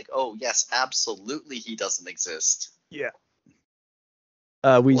 and I was like, oh yes, absolutely, he doesn't exist. Yeah.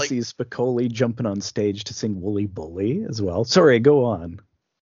 We Like see Spicoli jumping on stage to sing Wooly Bully as well. Sorry, go on.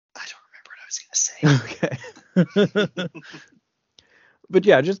 I don't remember what I was gonna say. Okay. But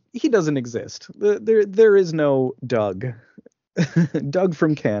yeah, just he doesn't exist. There is no Doug. Doug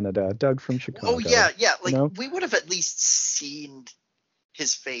from Canada, Doug from Oh Chicago. yeah, yeah. You Like know, we would have at least seen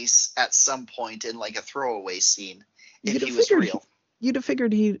his face at some point in like a throwaway scene if you'd have he was figured real.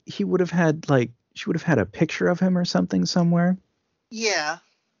 he would have had like she would have had a picture of him or something somewhere. Yeah,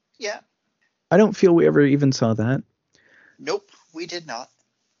 yeah. I don't feel we ever even saw that. Nope, we did not.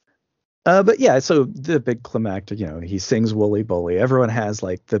 But yeah, so the big climactic, he sings Wooly Bully. Everyone has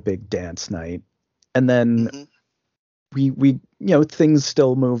like the big dance night, and then Hmm. we things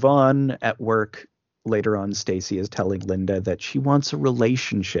still move on at work. Later on, Stacy is telling Linda that she wants a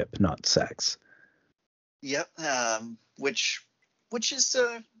relationship, not sex. Yep. Which is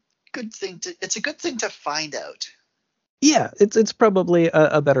a good thing to. It's a good thing to find out. Yeah, it's probably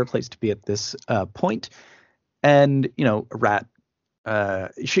a better place to be at this point. And Rat,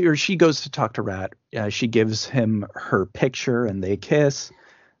 she goes to talk to Rat. She gives him her picture, and they kiss.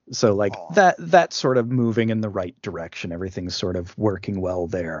 So like Aw. that's sort of moving in the right direction. Everything's sort of working well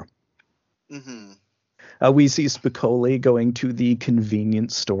there. Hmm. We see Spicoli going to the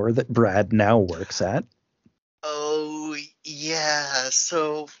convenience store that Brad now works at. Oh yeah.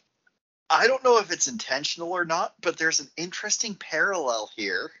 So I don't know if it's intentional or not, but there's an interesting parallel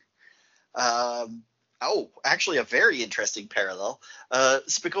here. Um, actually, a very interesting parallel.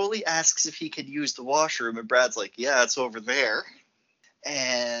 Spicoli asks if he can use the washroom, and Brad's like, "Yeah, it's over there."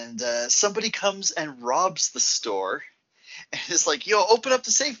 And somebody comes and robs the store, and is like, "Yo, open up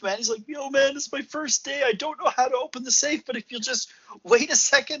the safe, man." He's like, "Yo, man, it's my first day. I don't know how to open the safe, but if you'll just wait a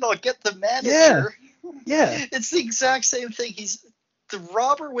second, I'll get the Yeah, manager." yeah, It's the exact same thing. He's the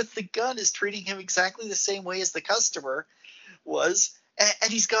robber with the gun is treating him exactly the same way as the customer was,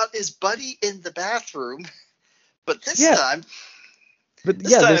 and he's got his buddy in the bathroom. But yeah. But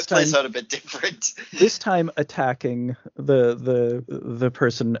this yeah, time it plays out a bit different. this time attacking the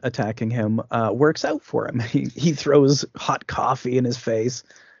person attacking him works out for him. He throws hot coffee in his face.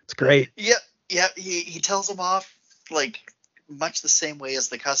 It's great. Yeah, yeah. He tells him off like much the same way as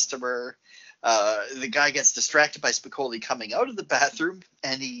the customer. The guy gets distracted by Spicoli coming out of the bathroom,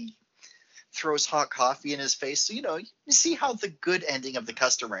 and he throws hot coffee in his face. So you see how the good ending of the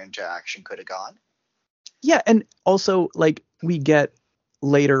customer interaction could have gone. Yeah, and also like we get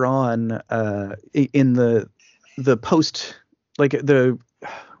later on in the post, like the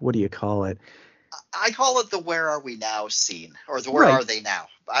what do you call it? I call it the "Where Are We Now" scene, or the "Where Right, Are They Now."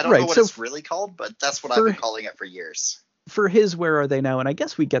 I don't know right. what So it's really called, but that's what I've for been calling it for years. for his where are they now? And I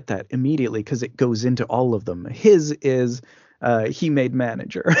guess we get that immediately because it goes into all of them. His is he made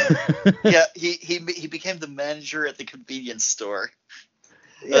manager. Yeah, he became the manager at the convenience store,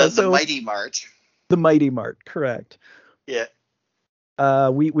 Yeah, the so Mighty Mart. the Mighty Mart, correct. Yeah,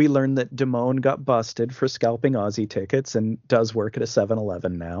 We learned that Damone got busted for scalping Aussie tickets and does work at a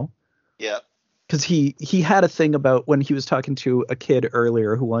 7-Eleven now. yeah. Because he had a thing about when he was talking to a kid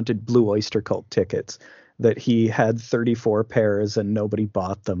earlier who wanted Blue Oyster Cult tickets, that he had 34 pairs and nobody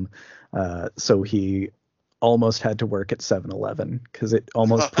bought them. So he almost had to work at 7-Eleven because it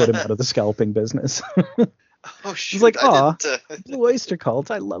almost put him out of the scalping business. Oh It's shoot, like, I aw, didn't. Blue Oyster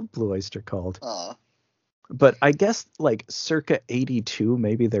Cult. I love Blue Oyster Cult. Aw, But I guess like circa 82,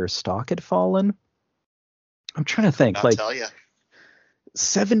 maybe their stock had fallen. I'm trying I to could think. not Like tell you.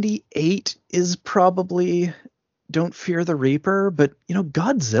 78 is probably Don't Fear the Reaper, but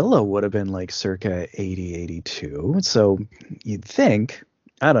Godzilla would have been like circa 80, 82. So you'd think,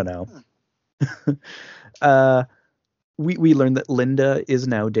 I don't know. Hmm. uh We learned that Linda is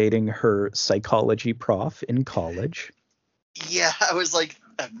now dating her psychology prof in college. Yeah, I was like,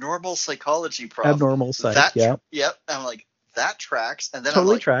 abnormal psychology prof. Abnormal psych, That, yeah. yep. I'm like, that tracks. And then I'm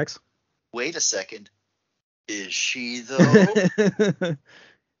Totally like, tracks. wait a second. Is she though?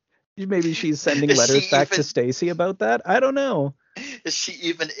 Maybe she's sending Is she letters back to even Stacy about that. I don't know. is she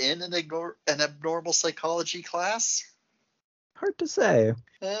even in an abnormal psychology class? Hard to say.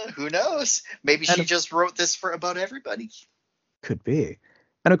 Who knows? Maybe And she just wrote this for about everybody. could be.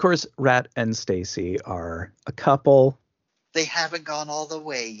 And of course, Rat and Stacy are a couple. They haven't gone all the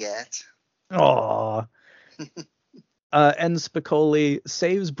way yet. Aww. And Spicoli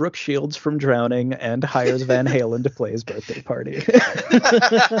saves Brooke Shields from drowning and hires Van Halen to play his birthday party.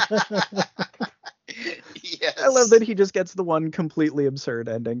 Yes. I love that he just gets the one completely absurd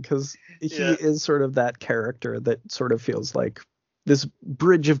ending because he is sort of that character that sort of feels like this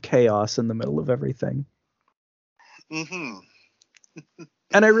bridge of chaos in the middle of everything. Mm-hmm.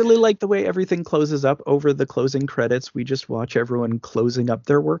 And I really like the way everything closes up. Over the closing credits, we just watch everyone closing up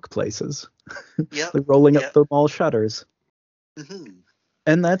their workplaces. Yep. Like rolling up the mall shutters. Mm-hmm.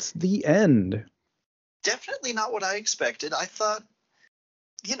 And that's the end. Definitely not what I expected. I thought,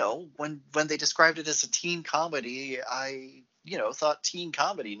 when they described it as a teen comedy, I, thought teen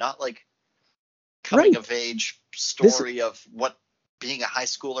comedy, not like coming of age story of what being a high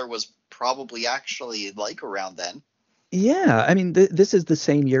schooler was probably actually like around then. Yeah, I mean, this is the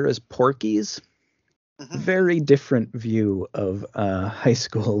same year as Porky's. Mm-hmm. Very different view of high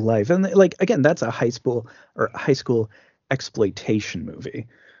school life, and like again, that's a high school exploitation movie,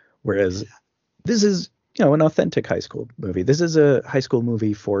 whereas this is an authentic high school movie. This is a high school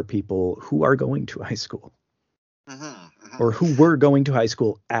movie for people who are going to high school. Mm-hmm. Mm-hmm. Or who were going to high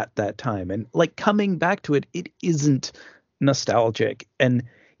school at that time, and like coming back to it, it isn't nostalgic. And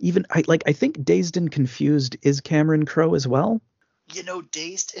even I think Dazed and Confused is Cameron Crowe as well.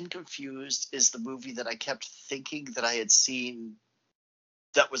 Dazed and Confused is the movie that I kept thinking that I had seen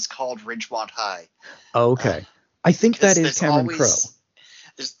that was called Ridgemont High. Okay. I think that is Cameron Crowe.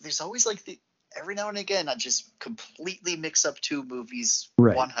 There's always like every now and again I just completely mix up two movies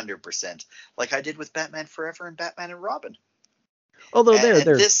 100%, like I did with Batman Forever and Batman and Robin. Although they're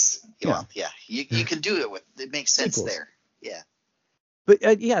this, you can do it makes sense sequels. There. Yeah. But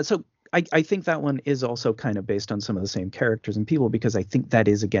so I think that one is also kind of based on some of the same characters and people, because I think that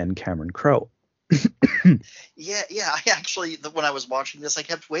is again Cameron Crowe. Yeah. I actually, when I was watching this, I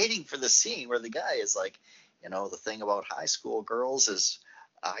kept waiting for the scene where the guy is like, the thing about high school girls is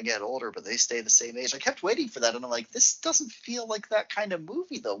I get older, but they stay the same age. I kept waiting for that, and I'm like, this doesn't feel like that kind of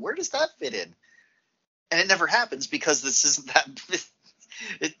movie, though. Where does that fit in? And it never happens because this isn't that.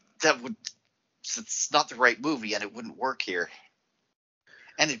 It's not the right movie, and it wouldn't work here.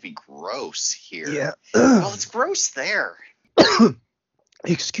 And it'd be gross here. Yeah. Well, it's gross there.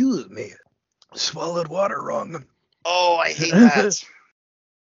 Excuse me. Swallowed water wrong. Oh, I hate that.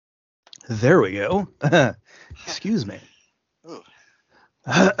 There we go. Excuse me. Ooh. Boy.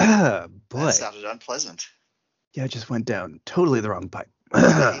 That sounded unpleasant. Yeah, it just went down totally the wrong pipe.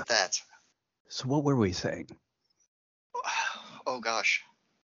 I hate that. So what were we saying? Oh, gosh.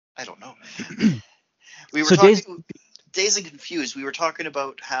 I don't know. We were talking... Dazed and Confused. We were talking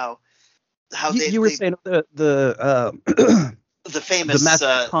about how you were saying the famous Matthew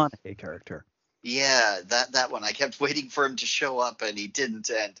McConaughey character. Yeah, that one. I kept waiting for him to show up, and he didn't.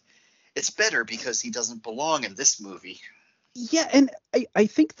 And it's better because he doesn't belong in this movie. Yeah, and I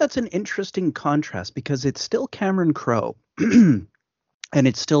think that's an interesting contrast, because it's still Cameron Crowe, and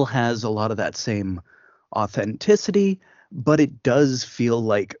it still has a lot of that same authenticity, but it does feel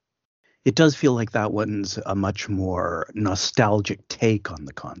like that one's a much more nostalgic take on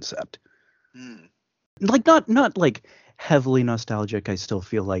the concept. Like not like heavily nostalgic. I still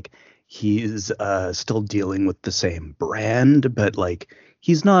feel like he's still dealing with the same brand, but like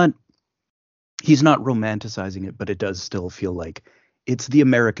he's not romanticizing it, but it does still feel like it's the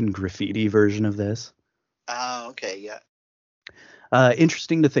American Graffiti version of this. Oh, okay, yeah.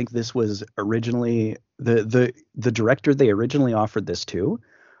 Interesting to think this was originally the director they originally offered this to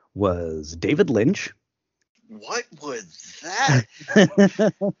was David Lynch. What would that?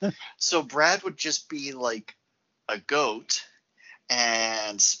 So Brad would just be like a goat,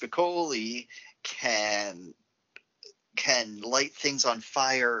 and Spicoli can light things on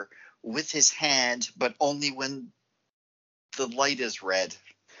fire with his hand, but only when the light is red.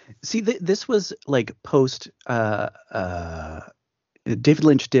 See, this was like post. David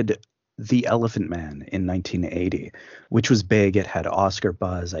Lynch did The Elephant Man in 1980, which was big. It had Oscar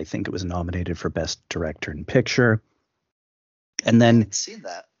buzz. I think it was nominated for Best Director in Picture. And then seen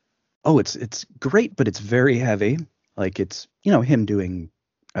that. Oh, it's great, but it's very heavy. Like it's, him doing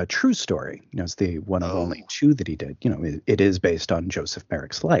a true story. It's the one of only Oh, two that he did. It is based on Joseph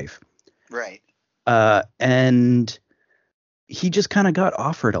Merrick's life. right. And he just kind of got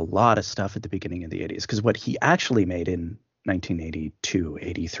offered a lot of stuff at the beginning of the 80s, because what he actually made in 1982,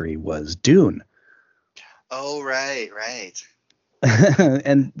 83 was Dune. Oh, right, right.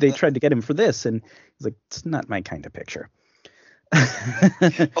 And they tried to get him for this, and he's like, it's not my kind of picture.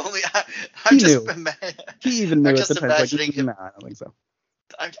 Only I'm He just knew. He even I'm knew at the just time. Like, imagining him. nah, I don't think so.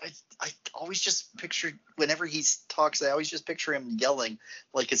 I always just picture whenever he talks, I always just picture him yelling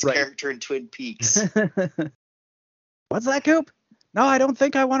like his Right. character in Twin Peaks. What's that, Coop? No, I don't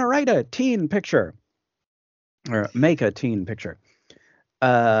think I want to write a teen picture or make a teen picture.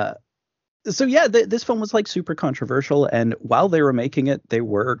 So yeah, this film was like super controversial, and while they were making it, they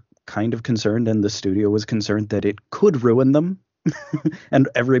were kind of concerned, and the studio was concerned that it could ruin them, and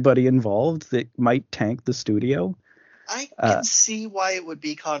everybody involved, that might tank the studio. I can see why it would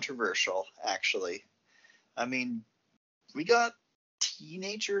be controversial, actually. I mean, we got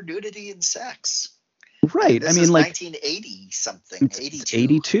teenager nudity and sex. Right. I This mean, is like 1980 something, it's 82.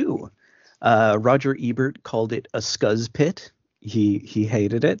 82. Roger Ebert called it a scuzz pit. He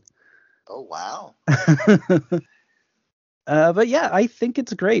hated it. Oh, wow. But yeah, I think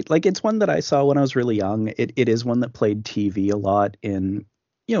it's great. Like, it's one that I saw when I was really young. It is one that played TV a lot in,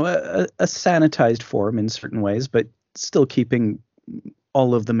 a sanitized form in certain ways, but still keeping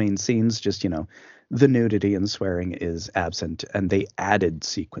all of the main scenes. Just, the nudity and swearing is absent, and they added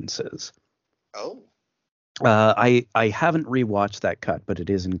sequences. Oh, I haven't rewatched that cut, but it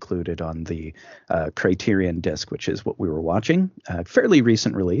is included on the Criterion disc, which is what we were watching. Fairly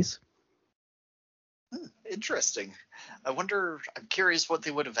recent release. interesting. I'm curious what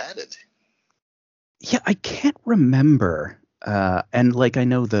they would have added. Yeah, I can't remember. And like, I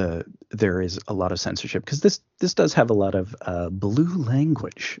know there is a lot of censorship, because this does have a lot of blue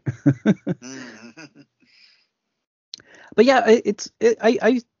language. But yeah,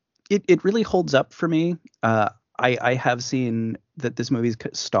 it really holds up for me. I have seen that this movie's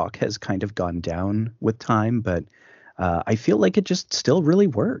stock has kind of gone down with time, but I feel like it just still really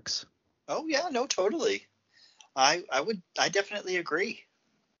works. Oh, yeah, no, totally. I definitely agree.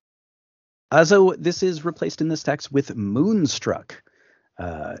 So this is replaced in this text with Moonstruck,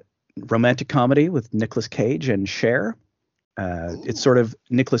 romantic comedy with Nicolas Cage and Cher. It's sort of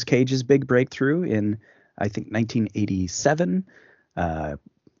Nicolas Cage's big breakthrough in, I think, 1987.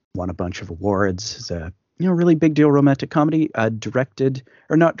 Won a bunch of awards. It's a really big deal romantic comedy.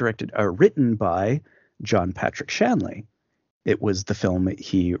 Written by John Patrick Shanley. It was the film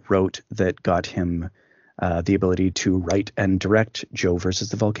he wrote that got him the ability to write and direct Joe versus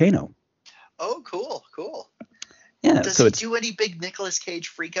the Volcano. Oh, cool. Yeah. Does So he do any big Nicolas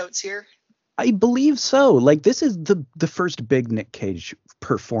Cage freakouts here? I believe so. Like, this is the first big Nick Cage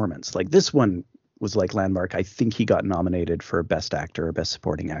performance. Like, this one was like landmark. I think he got nominated for Best Actor or Best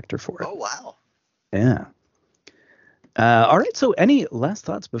Supporting Actor for it. Oh, wow. Yeah. All right. So any last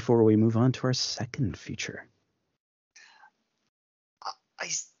thoughts before we move on to our second feature?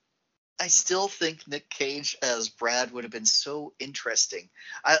 I still think Nick Cage as Brad would have been so interesting.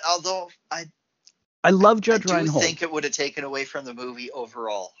 Although I love Judge Reinhold. I think it would have taken away from the movie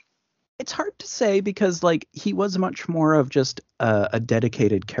overall. It's hard to say, because like, he was much more of just a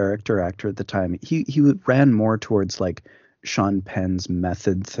dedicated character actor at the time. He ran more towards like Sean Penn's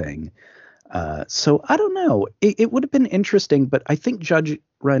method thing. So I don't know. It would have been interesting, but I think Judge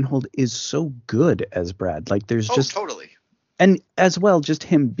Reinhold is so good as Brad. Like, there's just totally. And as well, just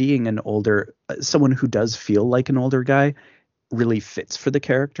him being an older, someone who does feel like an older guy, really fits for the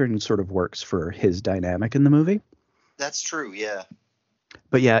character and sort of works for his dynamic in the movie. That's true, yeah.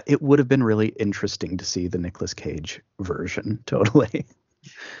 But yeah, it would have been really interesting to see the Nicolas Cage version, totally.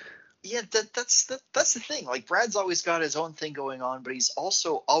 Yeah, that's the thing. Like, Brad's always got his own thing going on, but he's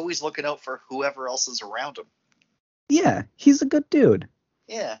also always looking out for whoever else is around him. Yeah, he's a good dude.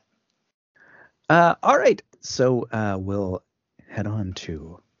 Yeah. All right, so we'll head on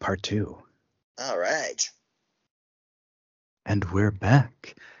to part 2. All right. And we're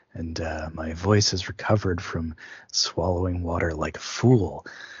back. And my voice has recovered from swallowing water like a fool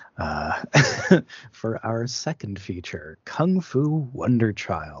for our second feature, Kung Fu Wonder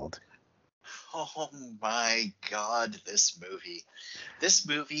Child. Oh my God, this movie! This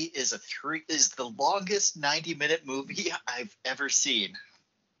movie is the longest 90-minute movie I've ever seen.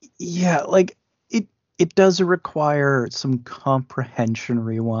 Yeah, like it does require some comprehension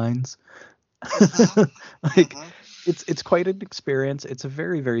rewinds. Like, it's quite an experience. It's a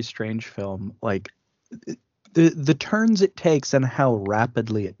very, very strange film. Like, the turns it takes and how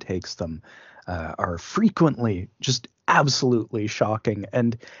rapidly it takes them are frequently just absolutely shocking.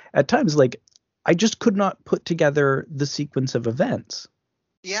 And at times, like, I just could not put together the sequence of events.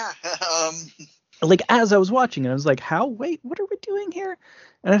 Yeah. Like, as I was watching it, I was like, how? Wait, what are we doing here?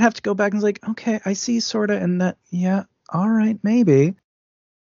 And I'd have to go back and was like, okay, I see sort of, and that, yeah, all right, maybe.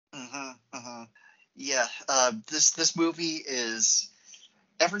 Yeah. This movie is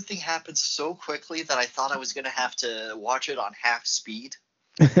everything happens so quickly that I thought I was gonna have to watch it on half speed.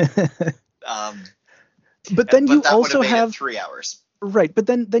 Um, But then you but that would have also made it have 3 hours. right, but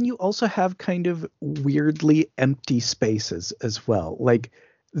then you also have kind of weirdly empty spaces as well. Like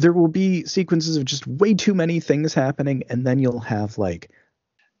there will be sequences of just way too many things happening, and then you'll have like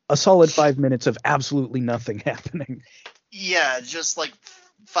a solid 5 minutes of absolutely nothing happening. Yeah, just like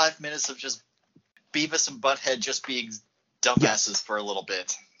 5 minutes of just Beavis and Butthead just being Yes, dumbasses for a little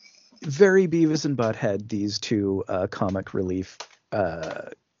bit. very Beavis and Butthead. These two comic relief uh,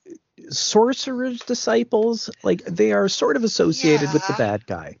 sorcerer's disciples, like they are sort of associated with the Yeah, bad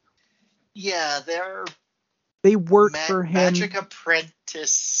guy. yeah, they're They work for magic him.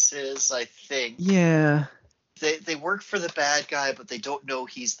 apprentices, I think. Yeah, They work for the bad guy, but they don't know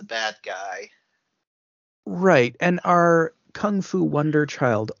he's the bad guy. right. And our Kung Fu Wonder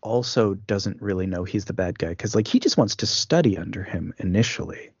Child also doesn't really know he's the bad guy because, like, he just wants to study under him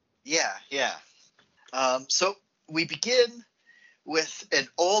initially. Yeah, yeah. So we begin with an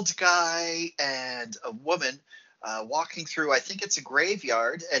old guy and a woman walking through, I think it's a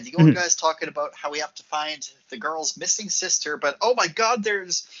graveyard, and the old Mhm. guy's talking about how we have to find the girl's missing sister, but oh my god, they're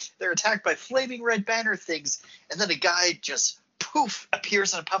attacked by flaming red banner things, and then a guy just poof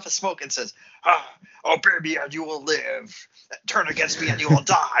appears in a puff of smoke and says, oh baby, and you will live. Turn against me and you will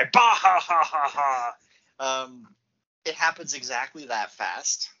die. Bah ha ha ha ha. It happens exactly that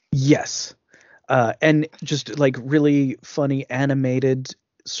fast. Yes. And just like really funny animated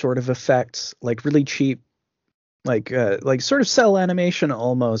sort of effects, like really cheap, like sort of cell animation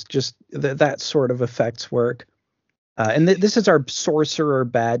almost, just that sort of effects work. And this is our sorcerer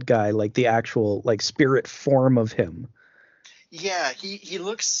bad guy, like the actual like spirit form of him. Yeah, he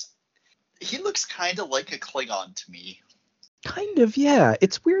looks kind of like a Klingon to me. Kind of, yeah.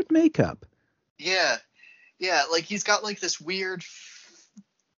 It's weird makeup. Yeah, yeah, like he's got like this weird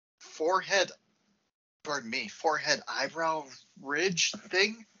forehead, pardon me, forehead eyebrow ridge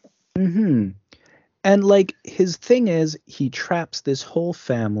thing. Hmm. And like his thing is he traps this whole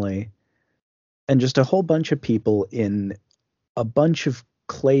family and just a whole bunch of people in a bunch of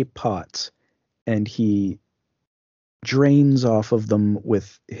clay pots, and he drains off of them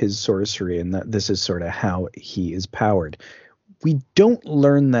with his sorcery, and that this is sort of how he is powered. We don't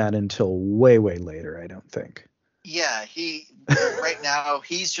learn that until way, way later, I don't think. Yeah, he right now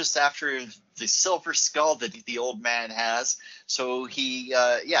he's just after the silver skull that the old man has. So he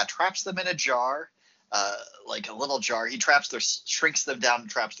yeah, traps them in a jar, like a little jar. He shrinks them down and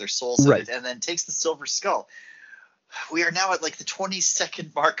traps their souls in Right, it, and then takes the silver skull. We are now at like the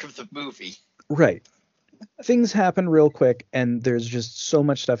 20-second mark of the movie. right. Things happen real quick, and there's just so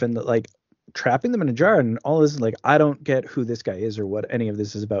much stuff in that, like trapping them in a jar and all this. Like, I don't get who this guy is or what any of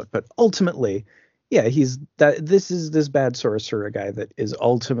this is about, but ultimately, yeah, he's that. This is this bad sorcerer guy that is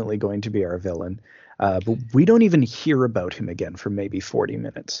ultimately going to be our villain. But we don't even hear about him again for maybe 40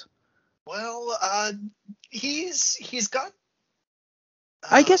 minutes. Well, he's got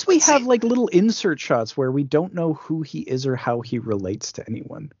I guess we let's have see. like little insert shots where we don't know who he is or how he relates to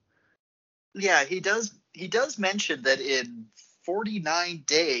anyone. Yeah, he does mention that in 49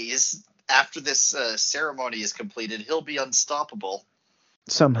 days after this ceremony is completed, he'll be unstoppable.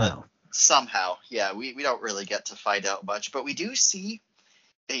 But Somehow. somehow, yeah, we don't really get to find out much, but we do see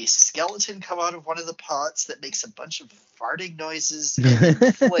a skeleton come out of one of the pots that makes a bunch of farting noises and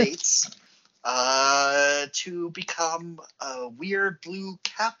inflates to become a weird blue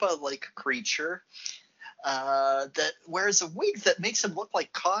kappa-like creature that wears a wig that makes him look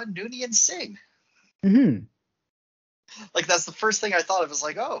like Khan Noonien Singh. Hmm. Like that's the first thing I thought of. Was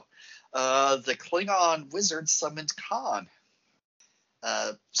like, oh, the Klingon wizard summoned Khan.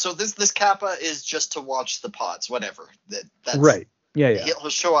 So this Kappa is just to watch the pods, whatever. That's Right. Yeah, yeah. he'll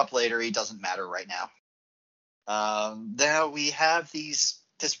show up later. He doesn't matter right now. Now we have this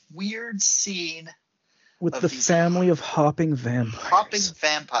weird scene With of the these family of hopping hopping vampires.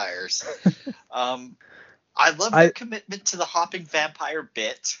 vampires. Um, I love their I commitment to the hopping vampire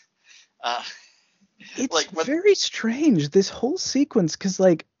bit. Uh, It's like what? very strange, this whole sequence, because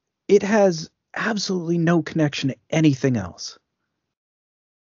like it has absolutely no connection to anything else.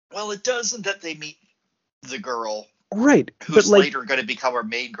 Well, it doesn't that they meet the girl Right. But who's like later going to become our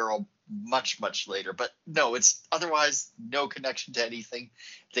main girl, much later. But no, it's otherwise no connection to anything.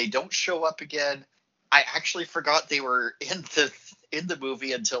 They don't show up again. I actually forgot they were in the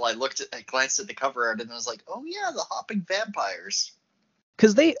movie until I glanced at the cover art, and I was like, oh yeah, the hopping vampires.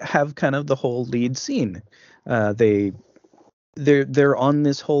 Because they have kind of the whole lead scene. They're on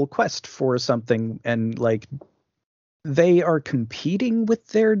this whole quest for something, and like they are competing with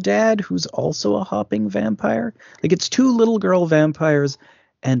their dad, who's also a hopping vampire. Like it's two little girl vampires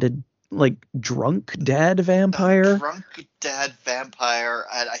and a like drunk dad vampire. A drunk dad vampire,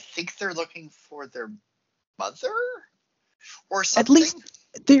 and I think they're looking for their mother or something. At least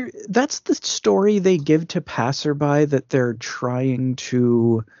that's the story they give to passerby, that they're trying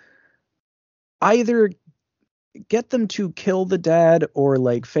to either get them to kill the dad or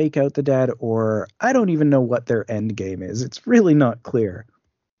like fake out the dad, or I don't even know what their end game is. It's really not clear.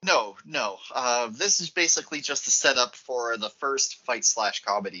 No. This is basically just a setup for the first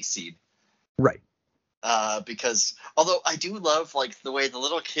fight/comedy scene. Right. Because although I do love like the way the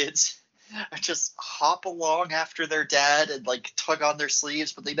little kids just hop along after their dad and like tug on their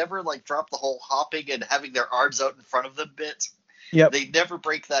sleeves, but they never like drop the whole hopping and having their arms out in front of them bit. Yep. They never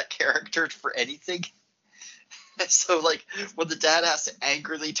break that character for anything. So like when the dad has to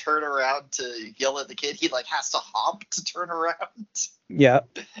angrily turn around to yell at the kid, he like has to hop to turn around. Yeah.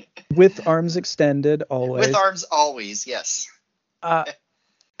 With arms extended always. With arms always, yes.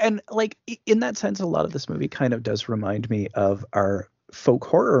 And like in that sense, a lot of this movie kind of does remind me of our folk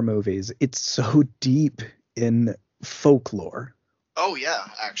horror movies. It's so deep in folklore. Oh yeah,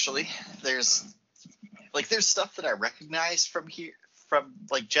 actually. There's stuff that I recognize from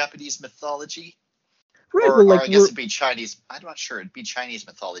like Japanese mythology. Right. Or, well, like or I guess it'd be Chinese. I'm not sure. It'd be Chinese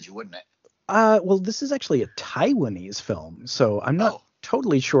mythology, wouldn't it? Well, this is actually a Taiwanese film, so I'm not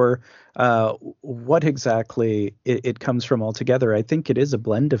totally sure what exactly it comes from altogether. I think it is a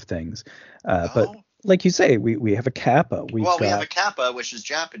blend of things. But like you say, we have a kappa. We have a kappa, which is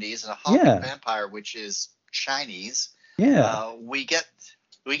Japanese, and a hopping vampire, which is Chinese. Yeah. We get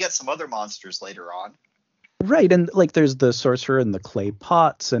some other monsters later on. Right, and like there's the sorcerer and the clay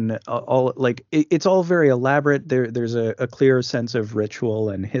pots and all, like it's all very elaborate. There's a clear sense of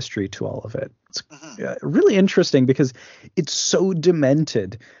ritual and history to all of it. It's really interesting because it's so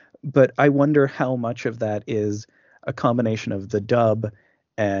demented, but I wonder how much of that is a combination of the dub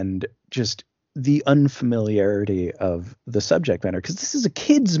and just the unfamiliarity of the subject matter. Because this is a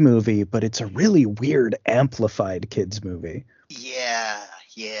kids movie, but it's a really weird amplified kids movie. Yeah.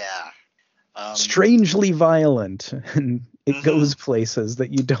 Strangely violent, and it goes places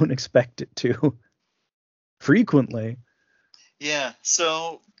that you don't expect it to frequently. Yeah.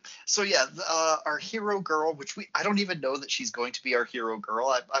 So yeah, our hero girl, which I don't even know that she's going to be our hero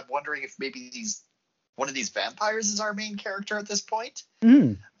girl. I'm wondering if maybe one of these vampires is our main character at this point.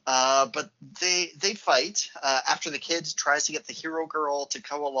 But they fight after the kid tries to get the hero girl to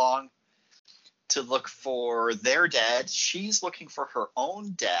go along to look for their dad. She's looking for her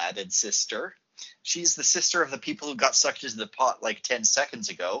own dad and sister. She's the sister of the people who got sucked into the pot like 10 seconds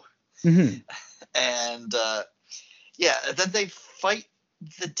ago. And then they fight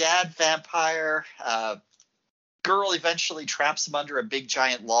the dad vampire. Girl eventually traps him under a big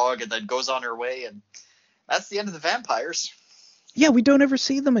giant log and then goes on her way, and that's the end of the vampires. Yeah, we don't ever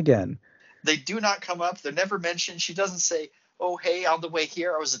see them again. They do not come up. They're never mentioned. She doesn't say, oh, hey, on the way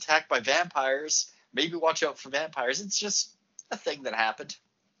here I was attacked by vampires. Maybe watch out for vampires. It's just a thing that happened.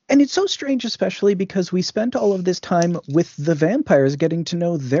 And it's so strange, especially because we spent all of this time with the vampires getting to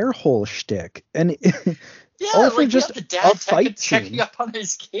know their whole shtick. And all for just the dad checking up on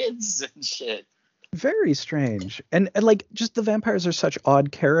his kids and shit. Very strange. And like just the vampires are such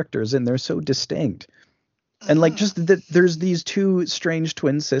odd characters and they're so distinct. And like just that there's these two strange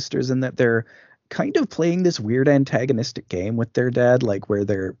twin sisters and that they're kind of playing this weird antagonistic game with their dad, like where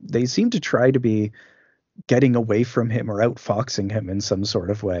they seem to try to be getting away from him or outfoxing him in some sort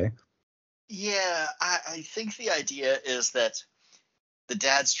of way. Yeah, I think the idea is that the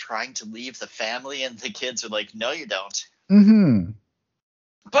dad's trying to leave the family and the kids are like, no, you don't.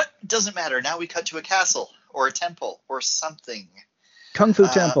 But it doesn't matter. Now we cut to a castle or a temple or something. Kung Fu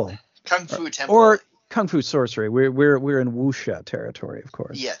temple. Kung Fu temple. Or Kung Fu sorcery. We're in wuxia territory, of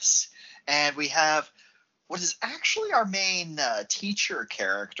course. Yes. And we have what is actually our main teacher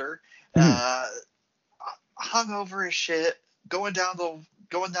character, hung over his shit, going down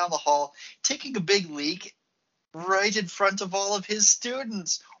the hall, taking a big leak right in front of all of his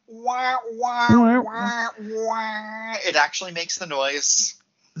students. Wah, wah, wah, wah. It actually makes the noise.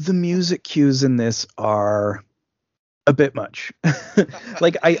 The music cues in this are a bit much.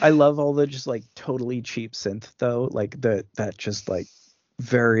 Like I love all the just like totally cheap synth though, like that just like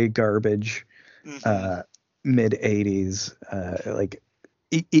very garbage Hmm. mid 80s like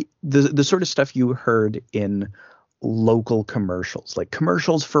the sort of stuff you heard in local commercials, like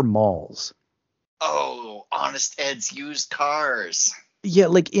commercials for malls. Oh, Honest Ed's used cars. Yeah,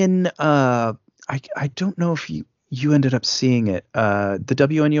 like in I don't know if you ended up seeing it. The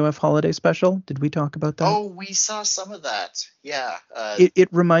WNUF holiday special. Did we talk about that? Oh, we saw some of that. Yeah. It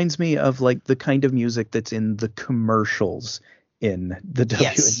reminds me of like the kind of music that's in the commercials in the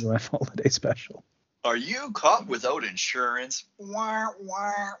Yes. WNUF holiday special. Are you caught without insurance? Wah,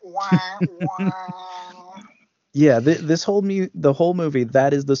 wah, wah, wah. Yeah, this the whole movie,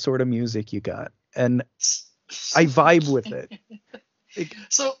 that is the sort of music you got, and I vibe with it. Like,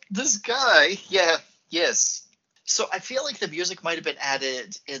 So this guy, yeah, yes. So I feel like the music might have been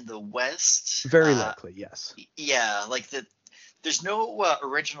added in the West. very likely, yes. Yeah, like there's no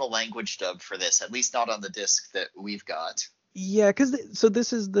original language dub for this, at least not on the disc that we've got. Yeah, because so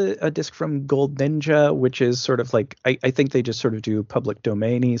this is a disc from Gold Ninja, which is sort of like I think they just sort of do public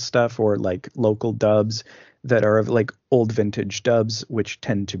domainy stuff or like local dubs that are of like old vintage dubs, which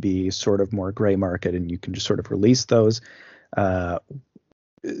tend to be sort of more gray market, and you can just sort of release those. Uh,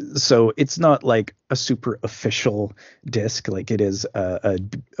 so it's not like a super official disc like it is a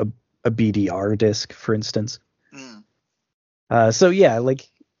BDR disc, for instance. Mm. So yeah, like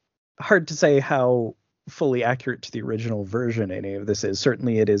hard to say how fully accurate to the original version any of this is.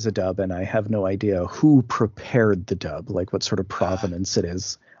 Certainly it is a dub, and I have no idea who prepared the dub, like what sort of provenance it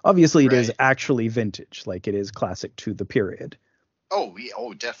is. Obviously it is Right. actually vintage, like it is classic to the period. Oh, yeah,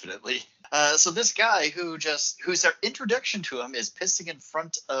 oh, definitely. So this guy whose our introduction to him is pissing in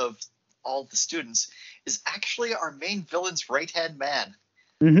front of all the students is actually our main villain's right hand man.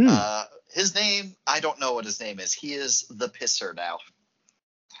 Hmm. His name, I don't know what his name is. He is the pisser now.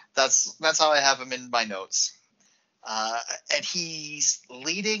 That's how I have him in my notes. Uh, and he's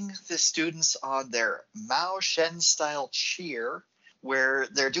leading the students on their Mao Shen style cheer, where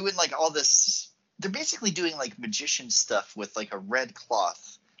they're doing like all this. They're basically doing like magician stuff with like a red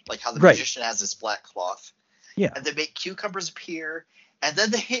cloth, like how the Right. magician has this black cloth. Yeah. And they make cucumbers appear, and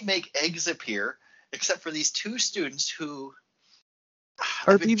then they make eggs appear, except for these two students who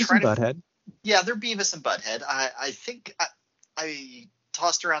Or I've been Beavis and trying to. Butthead. Yeah, they're Beavis and Butthead. I think I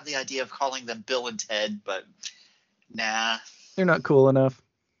tossed around the idea of calling them Bill and Ted, but nah, They're not cool enough.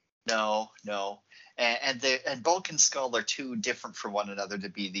 no, no. And Bulk and Skull are too different from one another to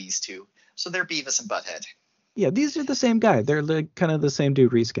be these two, so they're Beavis and Butthead. Yeah, these are the same guy. They're like kind of the same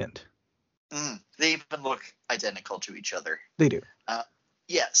dude reskinned. They even look identical to each other. They do. Uh,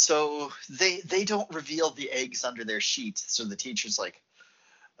 yeah, so they don't reveal the eggs under their sheet, so the teacher's like,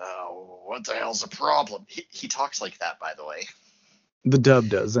 what the hell's the problem? He talks like that, by the way. The dub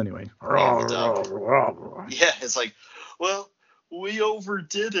does anyway. Yeah, the dub. Yeah, it's like, well, we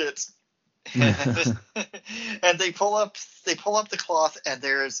overdid it. And they pull up the cloth, and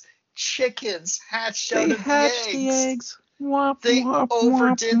there's chickens hatched out They of hatched the the eggs. eggs. Womp, They womp, womp,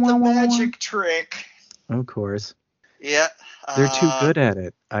 overdid the womp, womp, magic trick. womp. Of course. Yeah, They're too good at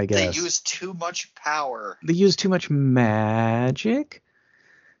it, I they guess. use too much power. They use too much magic.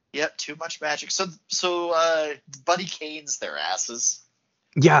 Yep, too much magic. So Buddy Cane's their asses.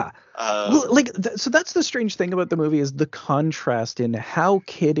 Yeah. Uh, Well, like, so that's the strange thing about the movie is the contrast in how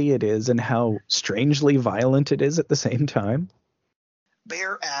kiddie it is and how strangely violent it is at the same time.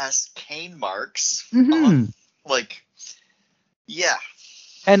 bare ass cane marks Mm-hmm. on, like, yeah.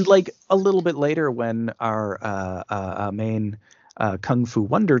 And like a little bit later, when our main Kung Fu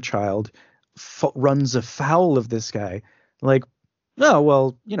Wonder Child runs afoul of this guy, like, oh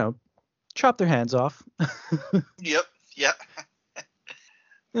well, chop their hands off. Yep, yep.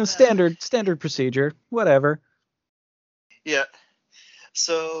 Standard procedure, whatever. Yeah.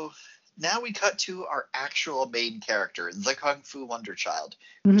 So now we cut to our actual main character, the Kung Fu Wonder Child,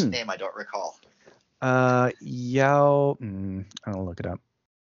 whose Mm-hmm. name I don't recall. Yao. I'll look it up.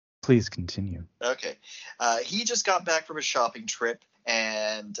 Please continue. Okay. He just got back from a shopping trip,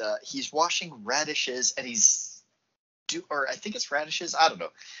 and he's washing radishes, and or I think it's radishes, I don't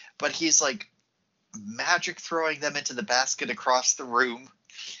know, but he's like magic throwing them into the basket across the room,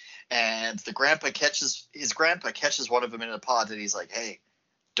 and his grandpa catches one of them in a pot, and he's like, "Hey,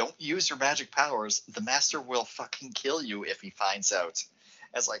 don't use your magic powers. The master will fucking kill you if he finds out."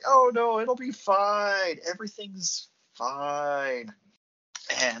 And it's like, "Oh no, it'll be fine. Everything's fine."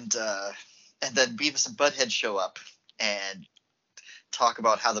 And then Beavis and Butthead show up and talk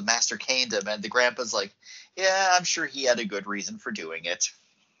about how the master caned him, and the grandpa's like, "Yeah, I'm sure he had a good reason for doing it."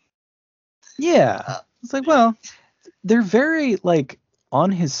 Yeah. It's like, well, they're very like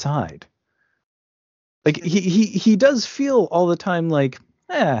on his side. Like he does feel all the time like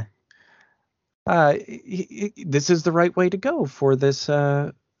Yeah. This is the right way to go for this.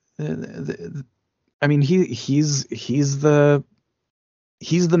 I mean, he's the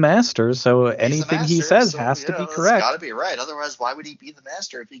master, so He's the anything he master, says so has to be that's got correct. to be right. Otherwise, why would he be the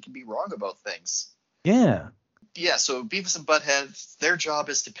master if he can be wrong about things? Yeah. Yeah, so Beavis and Butthead, their job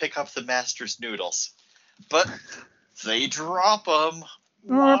is to pick up the master's noodles, but they drop them.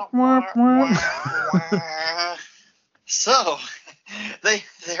 Womp, Wah, womp, wah, womp. wah, wah. So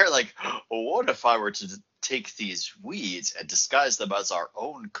they're like, what if I were to take these weeds and disguise them as our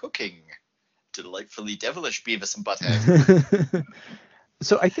own cooking? Delightfully devilish, Beavis and Butthead.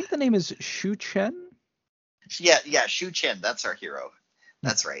 So I think the name is Shu Chen. Yeah, Shu Chen, that's our hero.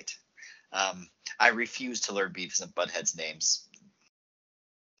 That's right. I refuse to learn Beavis and Butthead's names.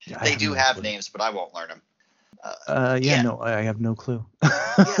 Yeah, I They have do no have clue. names, but I won't learn them. Yeah, Yeah, no, I have no clue.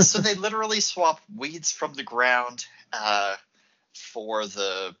 yeah. So they literally swap weeds from the ground for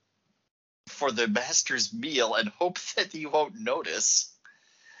the master's meal and hope that he won't notice.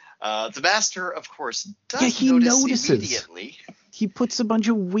 The master, of course, Yeah, does he notice notices. immediately. He puts a bunch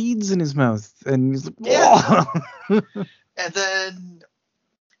of weeds in his mouth, and he's like, Yeah, "Whoa!" and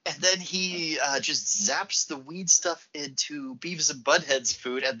then he just zaps the weed stuff into Beavis and Butthead's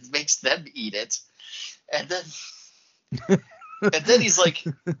food and makes them eat it. And then he's like,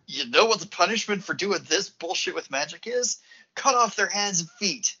 you know what the punishment for doing this bullshit with magic is? Cut off their hands and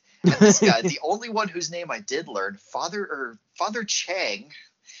feet. And this guy, the only one whose name I did learn, Father Chang,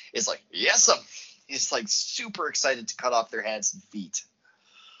 is like, yes'm. He's like super excited to cut off their hands and feet.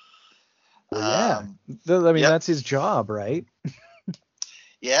 Well, yeah. I mean, Yep. that's his job, right?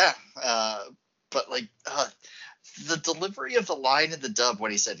 Yeah. But like the delivery of the line in the dub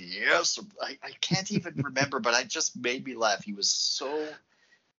when he said yes, I can't even remember, but it just made me laugh. He was so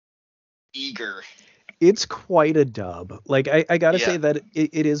eager. It's quite a dub. Like, I gotta Yeah. say that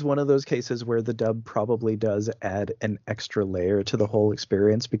it is one of those cases where the dub probably does add an extra layer to the whole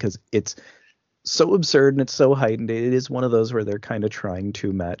experience because it's so absurd and it's so heightened. It is one of those where they're kind of trying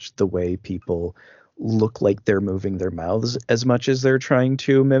to match the way people look like they're moving their mouths as much as they're trying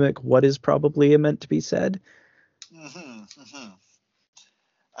to mimic what is probably meant to be said. Mm-hmm,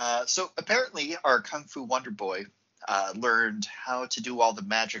 mm-hmm. So apparently, our Kung Fu Wonder Boy learned how to do all the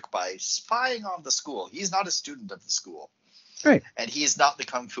magic by spying on the school. He's not a student of the school, Right. and he's not the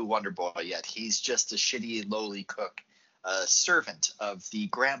Kung Fu Wonder Boy yet. He's just a shitty, lowly cook, a servant of the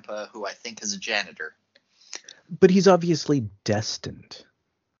grandpa, who I think is a janitor. But he's obviously destined.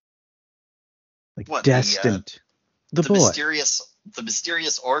 Like, What destined. The the boy.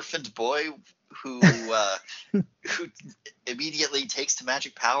 mysterious orphaned boy who who immediately takes to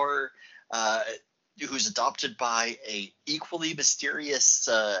magic power, who's adopted by a equally mysterious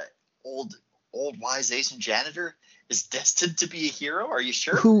old wise Asian janitor, is destined to be a hero. Are you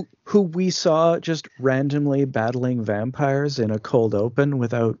sure? Who we saw just randomly battling vampires in a cold open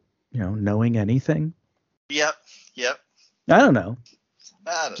without, knowing anything. Yep, yep. I don't know.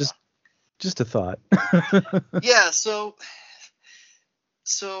 I don't know. Just a thought. Yeah, so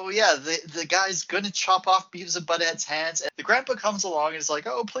yeah, the guy's gonna chop off Beavis and Butthead's hands, and the grandpa comes along and is like,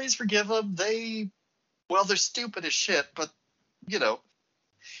 "Oh, please forgive them. They're stupid as shit, but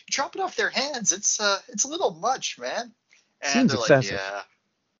chopping off their hands, it's a little much, man." And Seems they're like, excessive. "Yeah,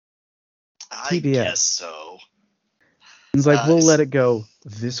 I guess TBS. so." It's like, we'll let it go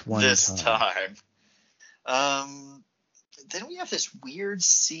this one This time. Then we have this weird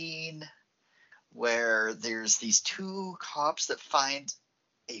scene where there's these two cops that find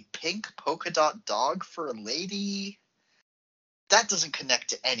a pink polka dot dog for a lady. That doesn't connect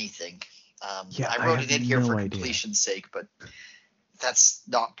to anything. Yeah, I wrote it in here no for idea. completion's sake, but that's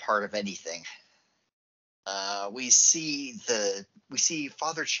not part of anything. We see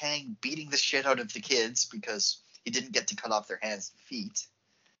Father Chang beating the shit out of the kids because he didn't get to cut off their hands and feet.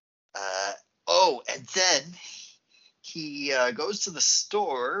 And then he goes to the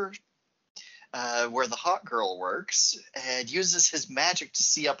store where the hot girl works and uses his magic to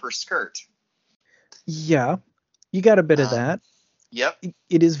see up her skirt. Yeah, you got a bit of that. Yep.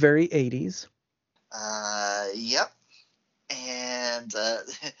 It is very 80s. Yep. And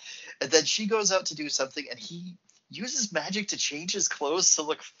then she goes out to do something, and he uses magic to change his clothes to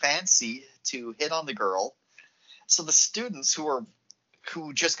look fancy to hit on the girl. So the students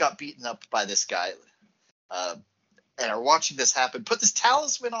who just got beaten up by this guy and are watching this happen put this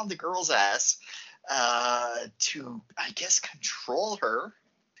talisman on the girl's ass to, I guess, control her.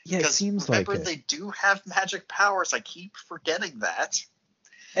 Yeah, it seems like it. Remember, they do have magic powers. I keep forgetting that.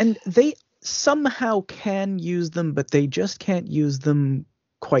 And they somehow can use them, but they just can't use them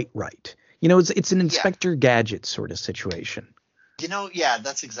quite right. It's an Inspector Gadget sort of situation. Yeah,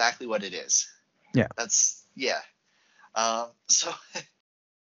 that's exactly what it is. Yeah. Yeah. So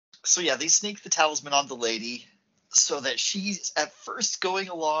so yeah, they sneak the talisman on the lady so that she's at first going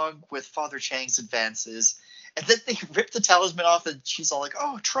along with Father Chang's advances, and then they rip the talisman off, and she's all like,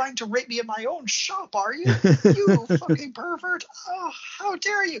 "Oh, trying to rape me in my own shop, are you? You fucking pervert! Oh, how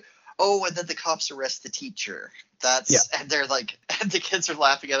dare you!" Oh, and then the cops arrest the teacher. Yeah. And they're like, and the kids are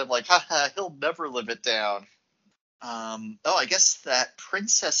laughing at him like, "Haha, he'll never live it down." Oh, I guess that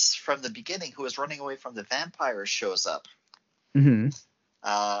princess from the beginning who was running away from the vampires shows up. Mm-hmm.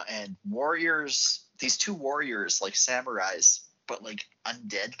 And warriors, these two warriors, like samurais, but like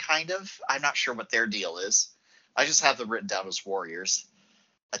undead kind of. I'm not sure what their deal is. I just have them written down as warriors.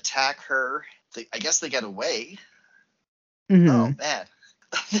 Attack her. I guess they get away. Mm-hmm. Oh man,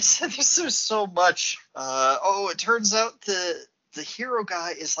 this is so much. It turns out the hero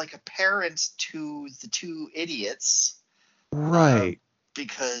guy is like a parent to the two idiots. Right.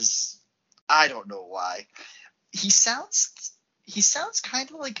 Because I don't know why. He sounds kind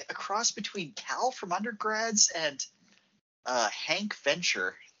of like a cross between Cal from Undergrads and Hank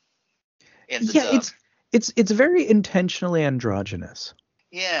Venture in the Yeah, dub. it's very intentionally androgynous.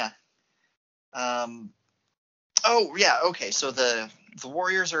 Yeah. Oh yeah. Okay. So the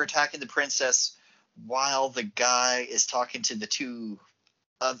warriors are attacking the princess while the guy is talking to the two.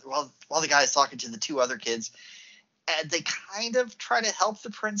 While the guy is talking to the two other kids, and they kind of try to help the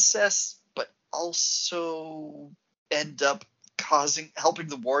princess, but also end up helping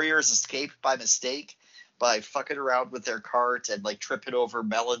the warriors escape by mistake by fucking around with their cart and like tripping over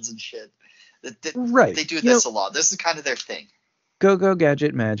melons and shit. Right. They do this a lot. This is kind of their thing. Go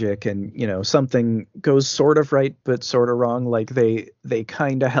gadget magic, and something goes sort of right but sort of wrong. Like they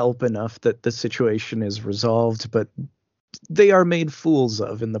kind of help enough that the situation is resolved, but they are made fools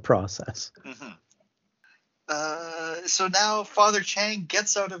of in the process. Mm-hmm. So now Father Chang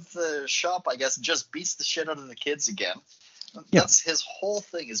gets out of the shop, I guess, and just beats the shit out of the kids again. Yeah. That's his whole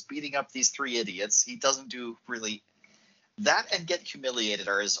thing, is beating up these three idiots. He doesn't do really that, and get humiliated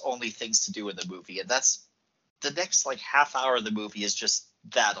are his only things to do in the movie, and that's the next like half hour of the movie is just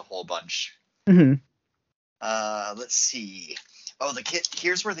that a whole bunch. Mm-hmm. Let's see. Oh,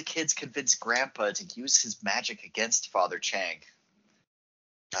 here's where the kids convince Grandpa to use his magic against Father Chang.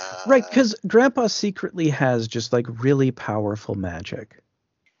 Right, because Grandpa secretly has just like really powerful magic.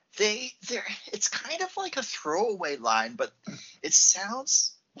 It's kind of like a throwaway line, but it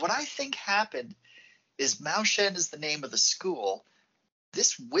sounds. What I think happened is Mao Shen is the name of the school.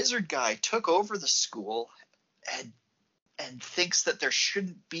 This wizard guy took over the school and thinks that there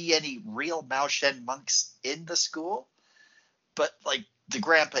shouldn't be any real Mao Shen monks in the school, but like the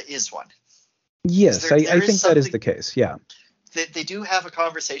grandpa is one. Yes, I think that is the case. Yeah. They do have a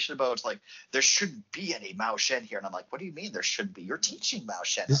conversation about like there shouldn't be any Mao Shen here, and I'm like, what do you mean there shouldn't be? You're teaching Mao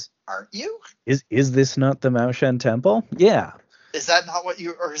Shen, aren't you? Is this not the Mao Shen temple? Yeah. Is that not what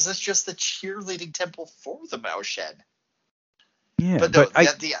you, or is this just the cheerleading temple for the Mao Shen? Yeah, but no,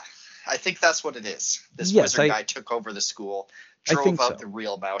 I think that's what it is. This wizard guy took over the school, drove out the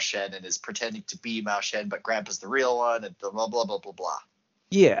real Mao Shen, and is pretending to be Mao Shen, but Grandpa's the real one, and blah blah blah blah blah blah.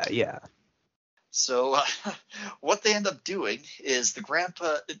 Yeah. So what they end up doing is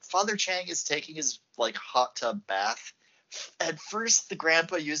Father Chang is taking his like hot tub bath. At first, the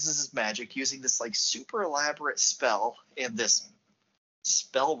grandpa uses his magic, using this like super elaborate spell in this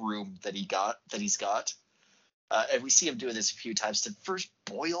spell room that he's got. And we see him doing this a few times to first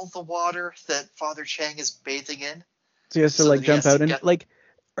boil the water that Father Chang is bathing in. So he has to like jump out and like,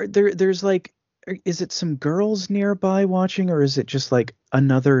 there's like, is it some girls nearby watching, or is it just like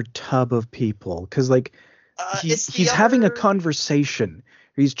another tub of people? Because like he's having a conversation.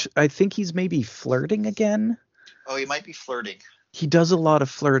 I think he's maybe flirting again. Oh, he might be flirting. He does a lot of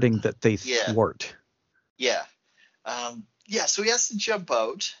flirting that they thwart. Yeah. So he has to jump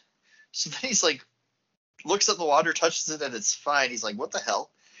out. So then he's like, looks at the water, touches it, and it's fine. He's like, what the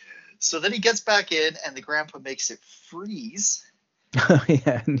hell? So then he gets back in, and the grandpa makes it freeze.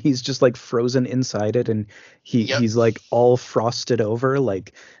 Yeah, and he's just like frozen inside it, and he's like all frosted over,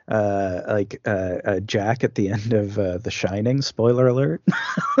 like Jack at the end of The Shining. Spoiler alert.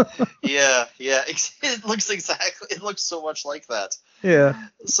 Yeah, it looks so much like that. Yeah.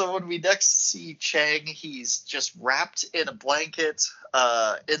 So when we next see Chang, he's just wrapped in a blanket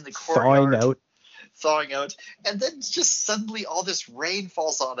in the courtyard, thawing out, and then just suddenly all this rain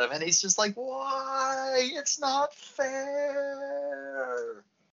falls on him, and he's just like, why? It's not fair.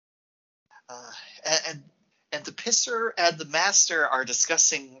 And the pisser and the master are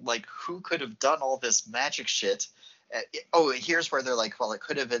discussing like who could have done all this magic shit. Here's where they're like, well, it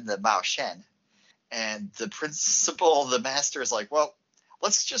could have been the Mao Shen. And the principal, the master, is like, well,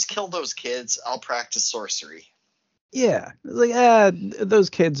 let's just kill those kids. I'll practice sorcery. Yeah, like those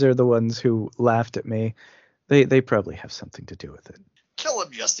kids are the ones who laughed at me. They probably have something to do with it. Kill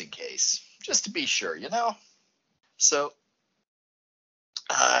them just in case, just to be sure, you know. So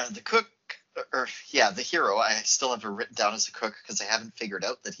the cook, or yeah, the hero. I still have it written down as a cook because I haven't figured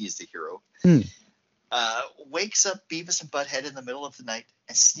out that he's the hero. Hmm. Wakes up Beavis and Butthead in the middle of the night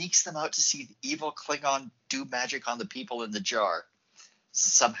and sneaks them out to see the evil Klingon do magic on the people in the jar.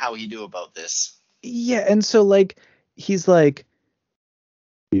 Somehow he knew about this. Yeah, and so like he's like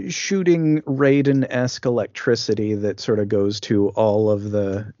shooting Raiden-esque electricity that sort of goes to all of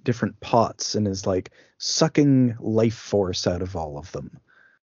the different pots and is like sucking life force out of all of them.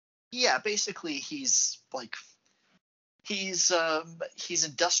 Yeah, basically he's like he's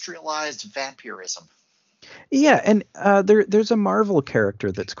industrialized vampirism. Yeah, and there's a Marvel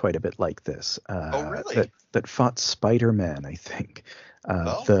character that's quite a bit like this. Oh, really? That fought Spider-Man, I think.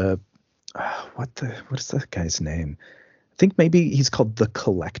 Oh, What is that guy's name? I think maybe he's called the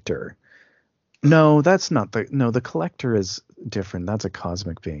Collector. No, that's not the Collector is different. That's a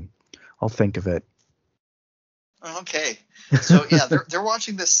cosmic being. I'll think of it. okay. So yeah, they're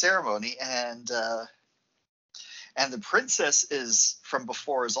watching this ceremony, and the princess is from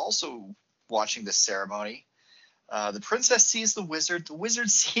before is also watching this ceremony. The princess sees the wizard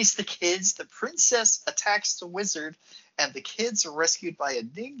sees the kids, the princess attacks the wizard, and the kids are rescued by a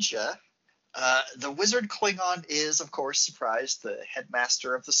ninja. The wizard Klingon is, of course, surprised, the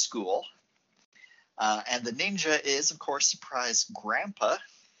headmaster of the school. And the ninja is, of course, surprised Grandpa.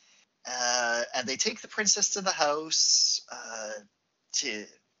 And they take the princess to the house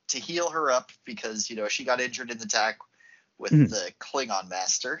to heal her up because, you know, she got injured in the attack with the Klingon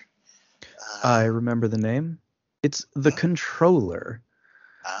master. I remember the name. It's the Controller.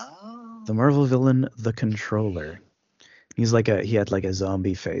 Oh. The Marvel villain, the Controller. He had like a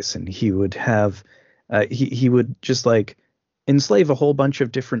zombie face, and he would have he would just like enslave a whole bunch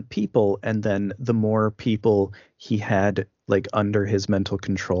of different people, and then the more people he had like under his mental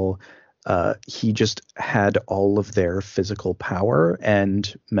control, he just had all of their physical power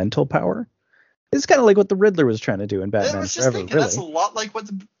and mental power. It's kind of like what the Riddler was trying to do in I Batman was just Forever, thinking, really. that's a lot like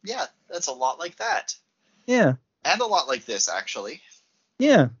that's a lot like that. Yeah. And a lot like this, actually.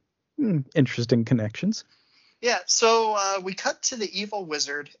 Yeah. Interesting connections. Yeah, so we cut to the evil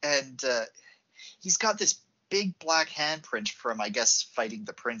wizard, and he's got this big black handprint from, I guess, fighting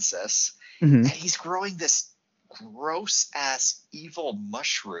the princess. Mm-hmm. And he's growing this gross-ass evil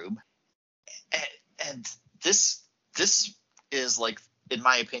mushroom. And this is, like, in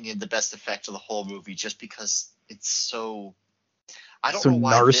my opinion, the best effect of the whole movie, just because it's so... I don't So know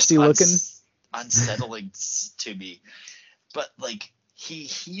why nasty looking. Unsettling to me. But, like, he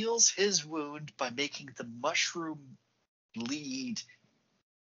heals his wound by making the mushroom bleed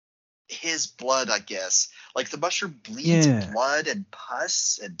his blood, I guess. Like, the mushroom bleeds blood and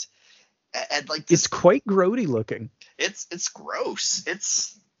pus and like this. It's quite grody looking. It's gross.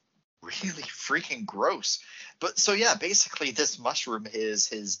 It's really freaking gross. But so yeah, basically this mushroom is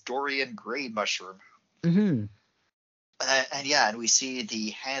his Dorian Gray mushroom. Mm-hmm. And we see the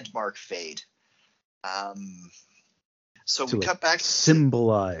hand mark fade. So we cut back to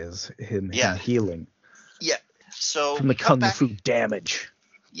symbolize him healing. Yeah. So from the kung fu damage.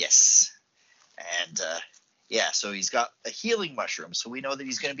 Yes. And so he's got a healing mushroom, so we know that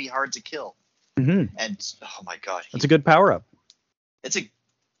he's going to be hard to kill. Mm-hmm. And oh my god, it's a good power up. It's a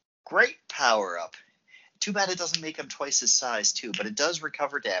great power up. Too bad it doesn't make him twice his size too, but it does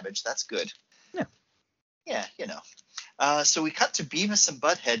recover damage. That's good. Yeah. Yeah, you know. So we cut to Beavis and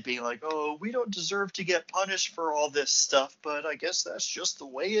Butthead being like, "Oh, we don't deserve to get punished for all this stuff, but I guess that's just the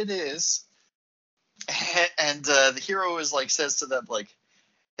way it is." And the hero is like, says to them like,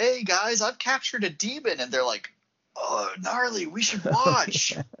 "Hey guys, I've captured a demon," and they're like, "Oh, gnarly, we should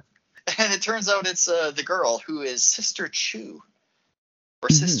watch." And it turns out it's the girl who is Sister Chu, or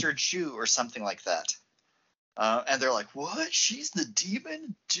Sister Jew, or something like that. And they're like, "What? She's the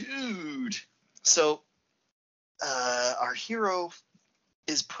demon, dude!" So our hero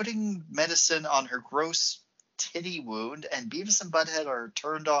is putting medicine on her gross titty wound, and Beavis and Butthead are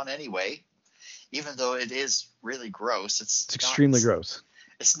turned on anyway, even though it is really gross. It's extremely gross.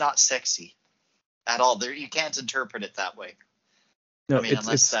 It's not sexy at all. There, you can't interpret it that way. No, I mean,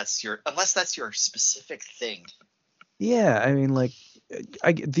 unless that's your specific thing. Yeah, I mean, like,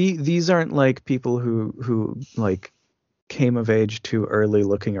 these aren't like people who like came of age too early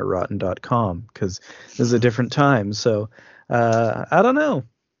looking at Rotten.com, because this is a different time. So I don't know.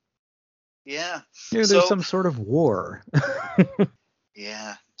 Yeah. There's some sort of war.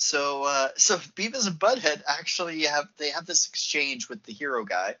 Yeah. So Beavis and Butthead actually have this exchange with the hero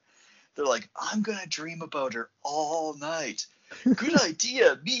guy. They're like, I'm gonna dream about her all night. Good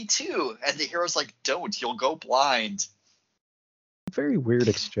idea, me too. And the hero's like, don't, you'll go blind. Very weird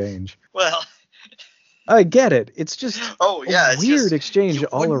exchange. Well, I get it. It's just oh a yeah, it's weird just exchange you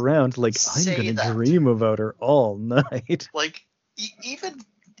all wouldn't around. Like, I'm say gonna that. dream about her all night. Like even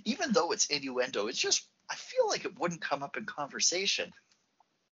though it's innuendo, it's just I feel like it wouldn't come up in conversation.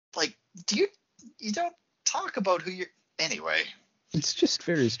 Like, you don't talk about who you're anyway. It's just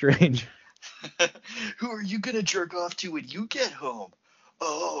very strange. Who are you gonna jerk off to when you get home?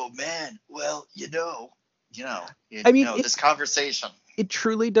 Oh man, well, I mean, this conversation. it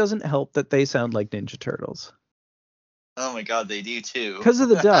truly doesn't help that they sound like Ninja Turtles. Oh my god, they do too. Because of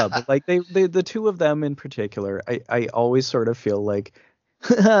the dub. Like, the two of them in particular, I always sort of feel like,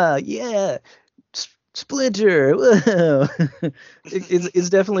 yeah, Splinter, whoa. It's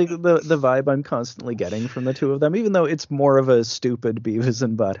definitely the vibe I'm constantly getting from the two of them, even though it's more of a stupid Beavis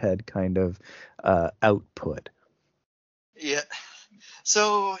and Butthead kind of output. Yeah.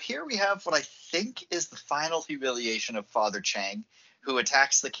 So here we have what I think is the final humiliation of Father Chang, who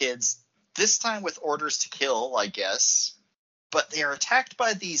attacks the kids, this time with orders to kill, I guess. But they are attacked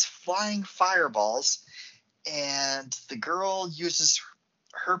by these flying fireballs, and the girl uses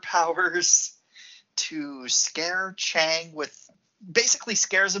her powers to scare Chang basically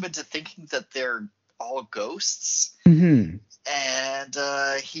scares him into thinking that they're all ghosts. Mm-hmm. And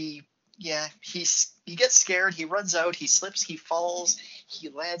he gets scared. He runs out. He slips. He falls. He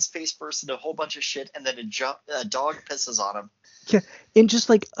lands face first into a whole bunch of shit, and then a dog pisses on him. Yeah, in just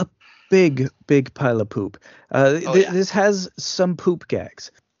like a big pile of poop. This has some poop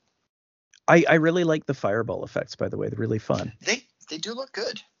gags. I really like the fireball effects, by the way. They're really fun. They do look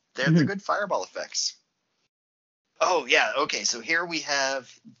good. They're good fireball effects. Oh yeah, okay. So here we have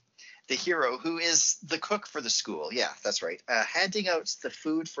the hero, who is the cook for the school. Yeah, that's right. Handing out the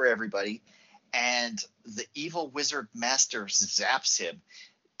food for everybody, and the evil wizard master zaps him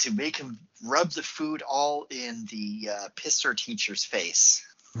to make him rub the food all in the pisser teacher's face.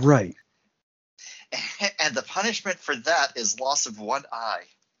 Right. And the punishment for that is loss of one eye.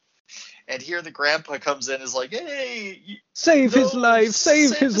 And here the grandpa comes in and is like, hey, save his life,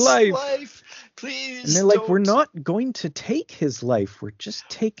 save his life. Please. And they're like, we're not going to take his life. We're just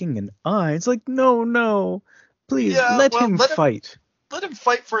taking an eye. It's like, no. Please, let him fight. Let him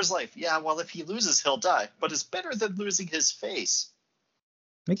fight for his life. Yeah, well, if he loses, he'll die. But it's better than losing his face.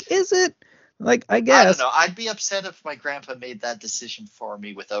 Like, is it? Like, I guess. I don't know. I'd be upset if my grandpa made that decision for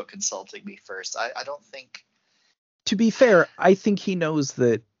me without consulting me first. I don't think. To be fair, I think he knows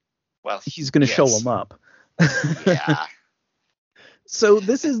that he's going to show him up. Yeah. So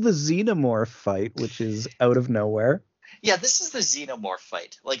this is the Xenomorph fight, which is out of nowhere. Yeah, this is the Xenomorph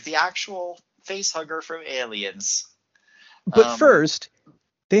fight. Like the actual facehugger from Aliens. But first,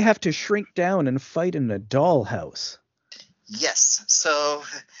 they have to shrink down and fight in a dollhouse. Yes. So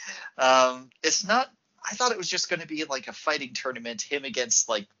it's not. I thought it was just going to be like a fighting tournament, him against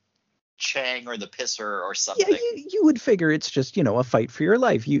like Chang or the Pisser or something. Yeah, you would figure it's just, a fight for your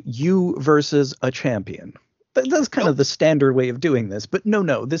life. You versus a champion. That's kind of the standard way of doing this. But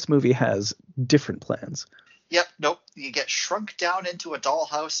no, this movie has different plans. Yep, nope. You get shrunk down into a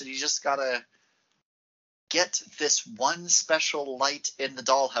dollhouse, and you just gotta get this one special light in the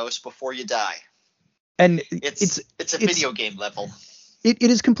dollhouse before you die. And it's a video game level. It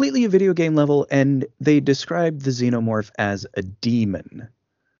is completely a video game level, and they describe the Xenomorph as a demon.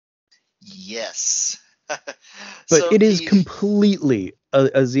 Yes. But it is completely a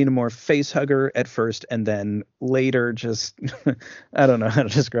Xenomorph facehugger at first, and then later just I don't know how to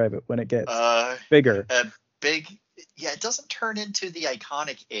describe it when it gets bigger. It doesn't turn into the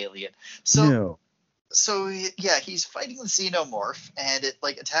iconic alien. So yeah, he's fighting the Xenomorph, and it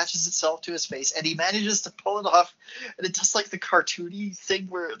like attaches itself to his face, and he manages to pull it off, and it does like the cartoony thing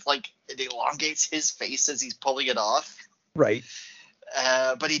where it elongates his face as he's pulling it off. Right.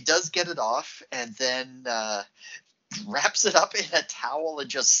 But he does get it off, and then wraps it up in a towel and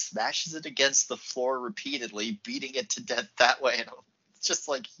just smashes it against the floor repeatedly, beating it to death that way. And it's just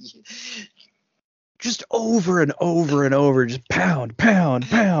like... Just over and over and over, just pound.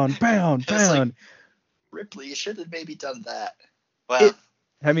 Like, Ripley, you should have maybe done that. Well...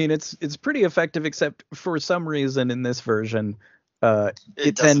 it's pretty effective, except for some reason in this version...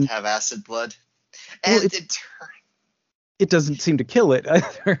 it doesn't have acid blood. And it doesn't seem to kill it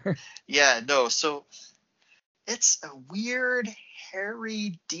either. Yeah, no, so it's a weird,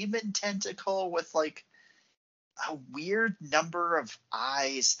 hairy demon tentacle with like a weird number of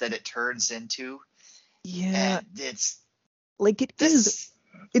eyes that it turns into. Yeah. And it's like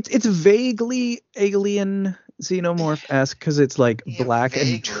It's vaguely alien xenomorph-esque because it's like Yeah, black and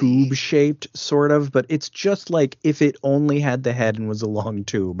vaguely. tube shaped, sort of, but it's just like if it only had the head and was a long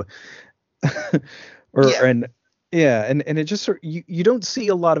tube. or Yeah, and yeah, and it just sort you don't see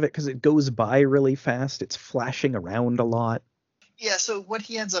a lot of it because it goes by really fast. It's flashing around a lot. yeah. So what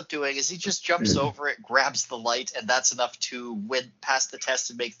he ends up doing is he just jumps over it, grabs the light, and that's enough to win pass the test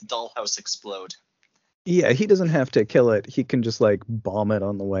and make the dollhouse explode. Yeah, he doesn't have to kill it. He can just like bomb it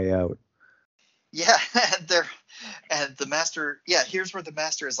on the way out. Yeah, and the master. Yeah, here's where the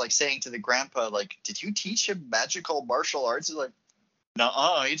master is like saying to the grandpa, like, "Did you teach him magical martial arts?" He's like, "No,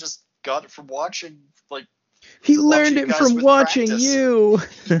 he just got it from like He learned watching it guys from with watching practice. you.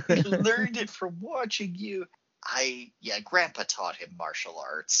 He learned it from watching you." Yeah, Grandpa taught him martial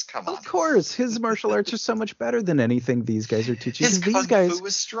arts. Come Of on. course, his martial arts are so much better than anything these guys are teaching His because these kung fu guys,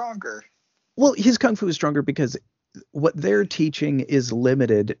 is stronger. well, his kung fu is stronger because what they're teaching is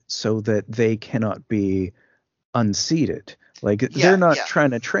limited so that they cannot be unseated. Like they're Yeah, not yeah,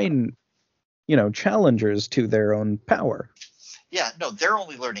 trying to train, challengers to their own power. yeah. No, they're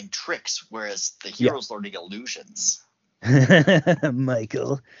only learning tricks, whereas the Yeah. hero's learning illusions.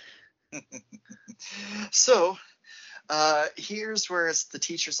 Michael. So here's where the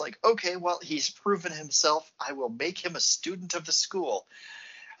teacher's like, okay, well, he's proven himself. I will make him a student of the school.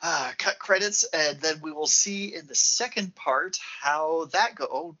 Cut credits, and then we will see in the second part how that go.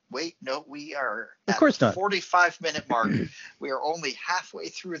 Oh, wait, no, we are Of at the course not. 45-minute mark. We are only halfway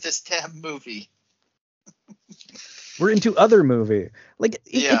through this damn movie. We're into other movie. Like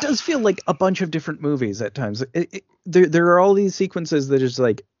it Yeah, does feel like a bunch of different movies at times. There are all these sequences that is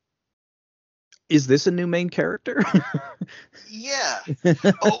like, is this a new main character? yeah.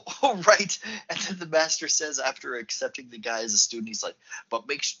 Oh, right. And then the master says, after accepting the guy as a student, he's like, "But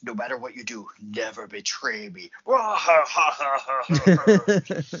no matter what you do, never betray me."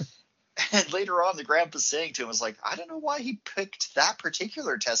 And later on, the grandpa's saying to him, "Was like, I don't know why he picked that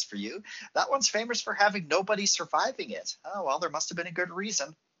particular test for you. That one's famous for having nobody surviving it. Oh, well, there must have been a good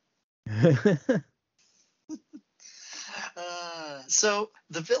reason." So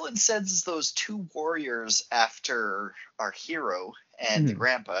the villain sends those two warriors after our hero and the Mhm.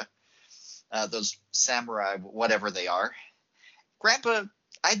 grandpa, those samurai, whatever they are. Grandpa,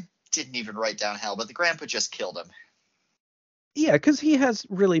 I didn't even write down how, but the grandpa just killed him. Yeah, because he has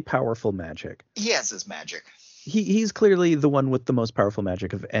really powerful magic. He has his magic. He's clearly the one with the most powerful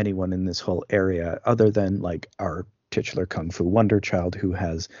magic of anyone in this whole area, other than like our titular kung fu wonder child, who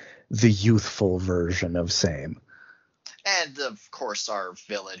has the youthful version of same. And of course, our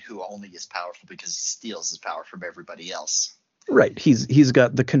villain, who only is powerful because he steals his power from everybody else. Right. He's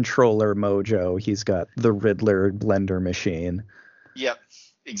got the controller mojo. He's got the Riddler blender machine. Yep,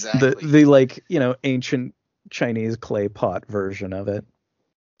 The exactly. the like, ancient Chinese clay pot version of it.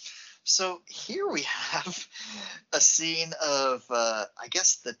 So here we have a scene of, I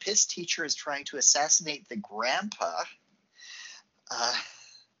guess the piss teacher is trying to assassinate the grandpa uh,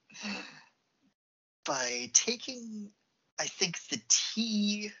 by taking, I think, the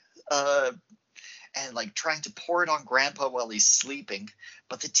tea and like trying to pour it on grandpa while he's sleeping,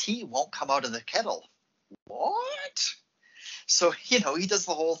 but the tea won't come out of the kettle. What? So, he does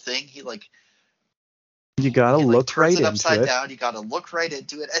the whole thing. You gotta He like look turns right it into upside it. down. You got to look right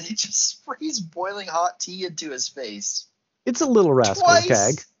into it, and he just sprays boiling hot tea into his face It's a Little Rascals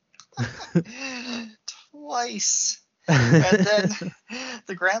gag. twice. Twice. And then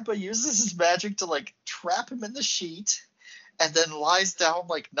the grandpa uses his magic to like trap him in the sheet, and then lies down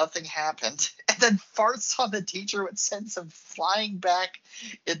like nothing happened, and then farts on the teacher, which sends him flying back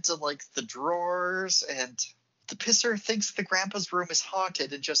into like the drawers. And the pisser thinks the grandpa's room is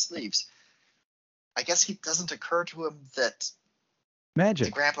haunted and just leaves. I guess it doesn't occur to him that the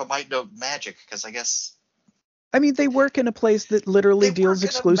Magic. grandpa might know magic, because I guess I mean, they work in a place that literally they deals work in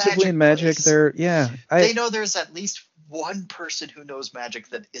a exclusively in magic magic. place. They're yeah. They know there's at least one person who knows magic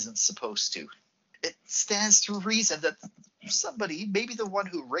that isn't supposed to. It stands to reason that somebody, maybe the one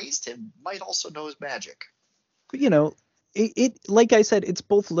who raised him, might also know his magic. It like I said, it's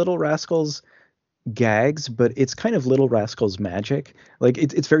both Little Rascals gags, but it's kind of Little Rascals magic. Like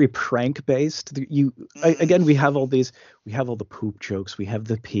it's very prank based. Again, we have all these, we have all the poop jokes, we have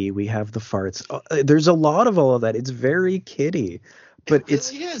the pee, we have the farts. There's a lot of all of that. It's very kiddie, but It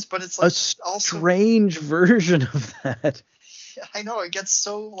it's really is, but it's a like also, strange version of that. I know it gets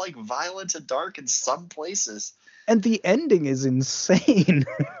so like violent and dark in some places. And the ending is insane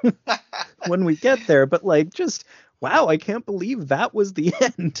when we get there, but like just wow, I can't believe that was the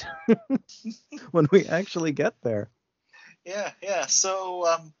end when we actually get there. Yeah. So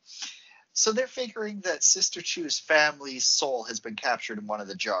So they're figuring that Sister Chu's family's soul has been captured in one of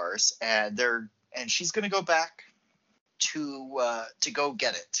the jars, and she's going to go back to go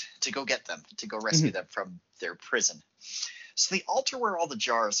get it, to go get them, to go rescue them from their prison. So the altar where all the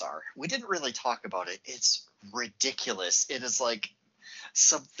jars are, we didn't really talk about it. It's ridiculous. It is like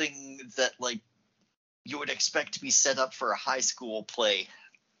something that like you would expect to be set up for a high school play.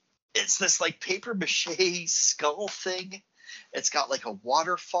 It's this like paper mache skull thing. It's got like a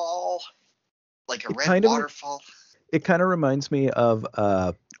waterfall, like a red waterfall. It kind of reminds me of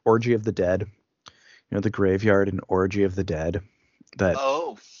Orgy of the Dead. You know, the graveyard in Orgy of the Dead. That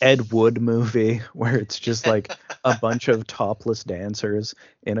Ed Wood movie where it's just like a bunch of topless dancers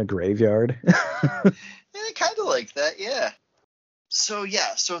in a graveyard. Yeah, kind of like that, yeah. So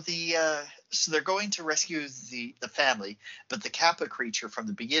they're going to rescue the family, but the Kappa creature from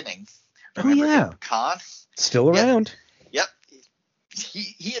the beginning, remember him, Khan? Still around. Yep.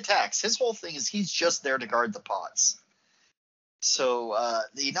 He attacks. His whole thing is he's just there to guard the pots. So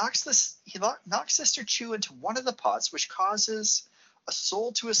he knocks Sister Chu into one of the pots, which causes a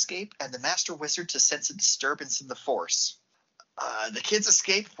soul to escape and the Master Wizard to sense a disturbance in the Force. The kids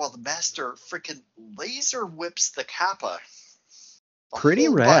escape while the Master freaking laser whips the Kappa. Pretty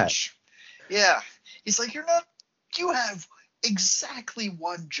rad. Bunch. Yeah. He's like, you have exactly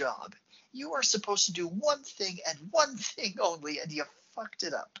one job. You are supposed to do one thing and one thing only, and you fucked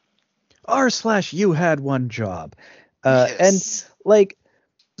it up. /you had one job. Yes. And like,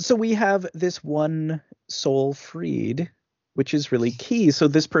 so we have this one soul freed, which is really key. So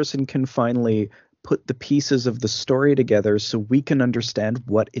this person can finally put the pieces of the story together so we can understand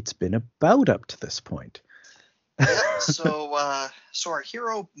what it's been about up to this point. Yep. So our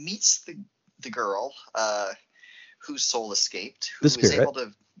hero meets the girl whose soul escaped. Who the spirit. Is able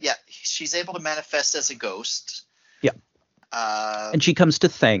to, she's able to manifest as a ghost. Yeah. And she comes to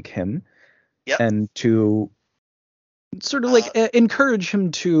thank him. Yep. And to sort of like encourage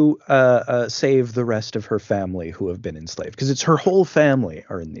him to save the rest of her family who have been enslaved, because it's her whole family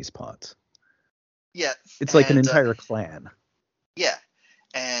are in these pots. Yeah, it's like an entire clan. Yeah,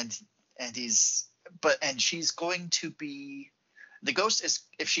 and she's going to be, the ghost is,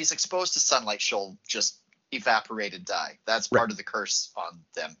 if she's exposed to sunlight, she'll just evaporate and die. That's part of the curse on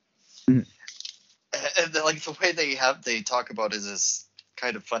them. Mm-hmm. And like the way they talk about it is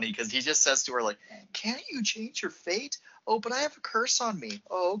kind of funny, because he just says to her like, "Can't you change your fate?" "Oh, but I have a curse on me."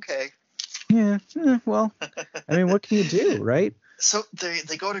 "Oh, okay." Yeah, well, I mean, what can you do, right? So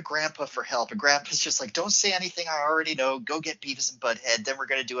they go to Grandpa for help, and Grandpa's just like, "Don't say anything I already know. Go get Beavis and Butthead, then we're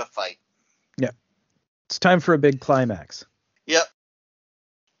going to do a fight." Yeah. It's time for a big climax. Yep.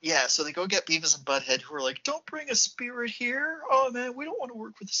 Yeah, so they go get Beavis and Butthead, who are like, "Don't bring a spirit here. Oh, man, we don't want to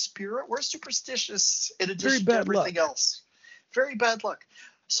work with a spirit. We're superstitious in addition to everything else." Very bad luck.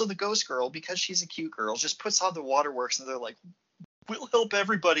 So the ghost girl, because she's a cute girl, just puts on the waterworks, and they're like, "We'll help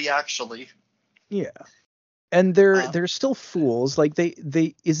everybody, actually." Yeah. And they're still fools. Like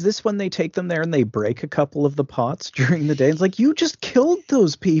they is this when they take them there and they break a couple of the pots during the day? It's like, you just killed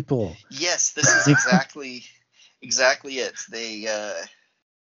those people. Yes, this is exactly it. They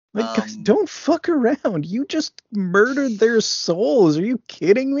guys, don't fuck around. You just murdered their souls. Are you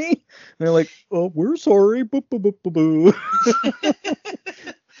kidding me? And they're like, "Oh, we're sorry." Boo, boo, boo, boo, boo.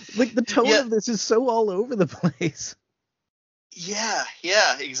 Like the tone of this is so all over the place. Yeah,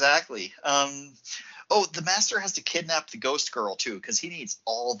 exactly. The Master has to kidnap the ghost girl too, because he needs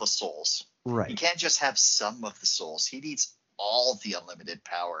all the souls. Right. He can't just have some of the souls. He needs all the unlimited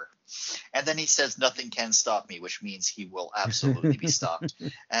power. And then he says, "Nothing can stop me," which means he will absolutely be stopped.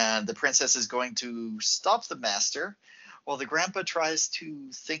 And the princess is going to stop the Master while the Grandpa tries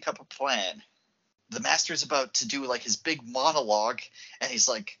to think up a plan. The Master's about to do like his big monologue, and he's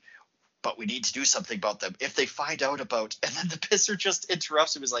like, "But we need to do something about them. If they find out about..." And then the pisser just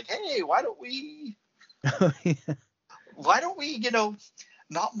interrupts him. He's like, "Hey, why don't we,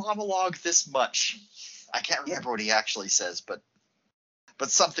 not monologue this much?" I can't remember what he actually says, but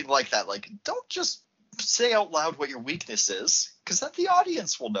something like that. Like, don't just say out loud what your weakness is, because then the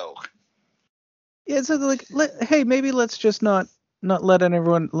audience will know. Yeah, so like, hey, maybe let's just not let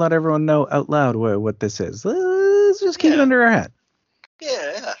everyone know out loud what this is. Let's just keep it under our hat.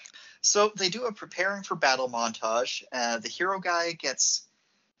 Yeah. So they do a preparing for battle montage. The hero guy gets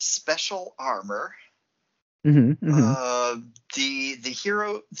special armor. The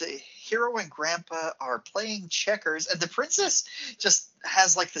hero and Grandpa are playing checkers, and the princess just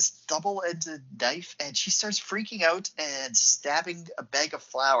has like this double-ended knife, and she starts freaking out and stabbing a bag of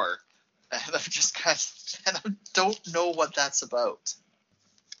flour. And I'm just and I don't know what that's about.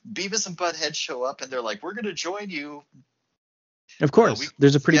 Beavis and Butthead show up, and they're like, "We're going to join you." Of We course,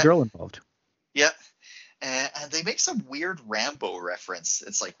 there's a pretty yeah girl involved. yeah, and they make some weird Rambo reference.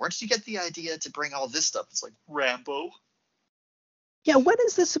 It's like, where did you get the idea to bring all this stuff? It's like Rambo. Yeah, when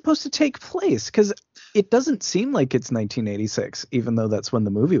is this supposed to take place? Because it doesn't seem like it's 1986, even though that's when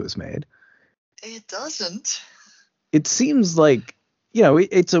the movie was made. It doesn't. It seems like,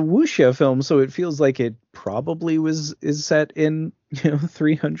 it's a wuxia film, so it feels like it probably is set in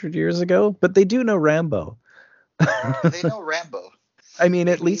 300 years ago. But they do know Rambo. They know Rambo. I mean,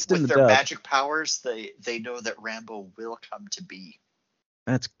 at Maybe least in with the their dub. magic powers, they know that Rambo will come to be.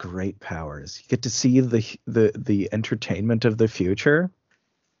 That's great powers. You get to see the entertainment of the future.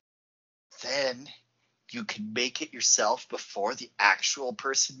 Then you can make it yourself before the actual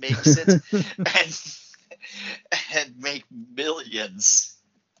person makes it, and and make millions.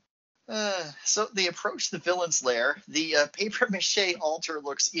 So they approach the villain's lair. The paper mache altar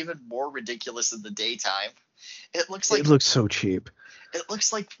looks even more ridiculous in the daytime. It looks It like looks so cheap. it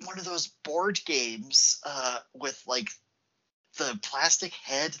looks like one of those board games with like the plastic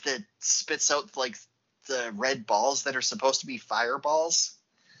head that spits out like the red balls that are supposed to be fireballs.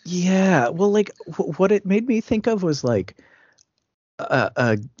 Yeah, well, like what it made me think of was like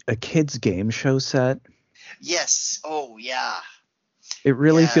a kid's game show set. Yes. Oh yeah. It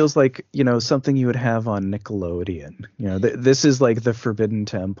really Yeah. feels like, something you would have on Nickelodeon. This is like the Forbidden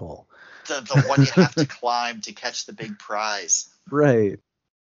Temple. The one you have to climb to catch the big prize. Right.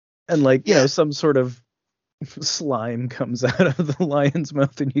 And like, Yeah. some sort of slime comes out of the lion's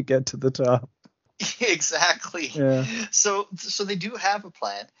mouth and you get to the top. Exactly. Yeah. So they do have a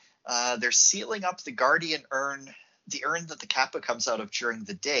plan. They're sealing up the guardian urn, the urn that the kappa comes out of during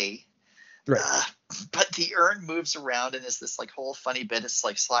the day. Right. But the urn moves around and is this like whole funny bit. It's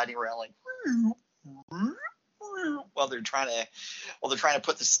like sliding around like while they're trying to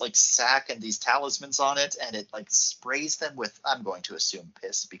put this like sack and these talismans on it, and it like sprays them with, I'm going to assume,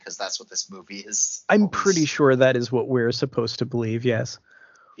 piss, because that's what this movie is. I'm Always. pretty sure that is what we're supposed to believe, yes.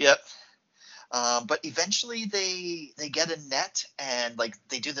 Yep. But eventually they get a net and like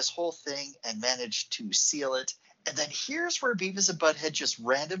they do this whole thing and manage to seal it. And then here's where Beavis and Butthead just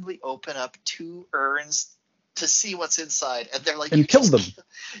randomly open up two urns to see what's inside, and they're like, And kill them.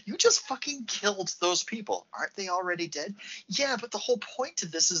 You just fucking killed those people. Aren't they already dead? Yeah, but the whole point to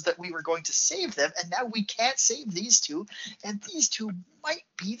this is that we were going to save them, and now we can't save these two, and these two might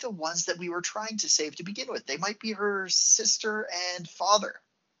be the ones that we were trying to save to begin with. They might be her sister and father.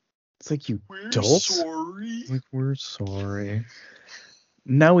 It's like, We're dolts? sorry. Like, we're sorry.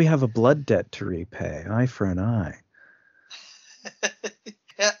 Now we have a blood debt to repay. Eye for an eye.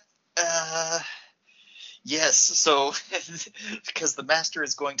 Yeah. Yes, so because the master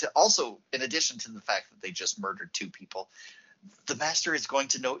is going to also, in addition to the fact that they just murdered two people, the master is going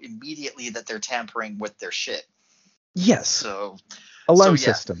to know immediately that they're tampering with their shit. Yes. So alarm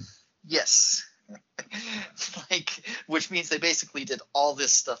yeah. system. Yes. Like, which means they basically did all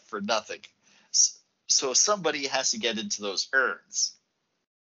this stuff for nothing. So somebody has to get into those urns.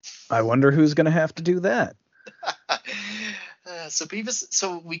 I wonder who's going to have to do that.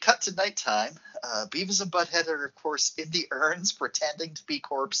 So we cut to nighttime. Beavis and Butthead are, of course, in the urns, pretending to be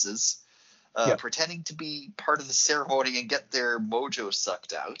corpses, pretending to be part of the ceremony and get their mojo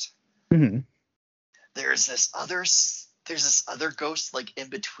sucked out. Mm-hmm. There's this other ghost like in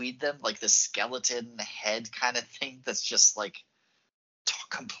between them, like the skeleton head kind of thing that's just like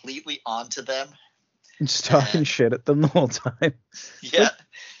completely onto them. Just talking shit at them the whole time. Yeah. Like,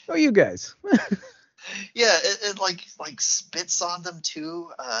 oh, you guys. Yeah, it like spits on them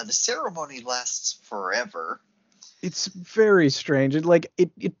too. The ceremony lasts forever. It's very strange.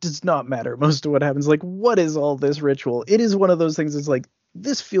 It does not matter most of what happens. Like, what is all this ritual? It is one of those things that's like,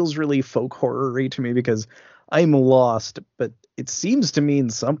 this feels really folk horror-y to me because I'm lost, but it seems to mean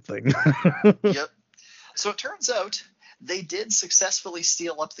something. Yep. So it turns out they did successfully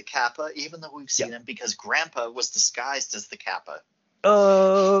steal up the Kappa, even though we've seen him, because Grandpa was disguised as the Kappa.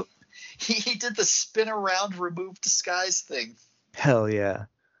 He did the spin around, remove disguise thing. Hell yeah.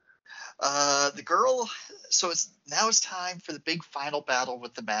 The girl. So it's time for the big final battle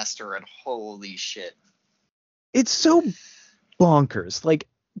with the master, and holy shit, it's so bonkers, like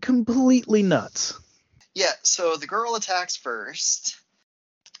completely nuts. Yeah. So the girl attacks first.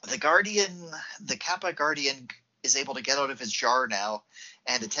 The Kappa Guardian, is able to get out of his jar now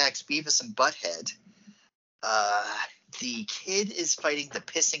and attacks Beavis and Butthead. The kid is fighting the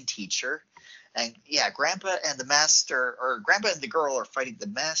pissing teacher, and Grandpa and the girl are fighting the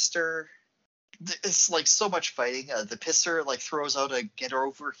master. It's like so much fighting. The pisser like throws out a get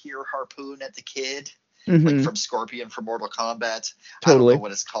over here harpoon at the kid, like from Scorpion from Mortal Kombat. Totally. I don't know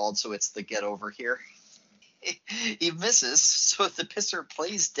what it's called, so it's the get over here. he misses, so the pisser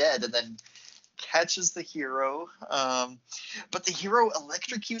plays dead and then catches the hero. But the hero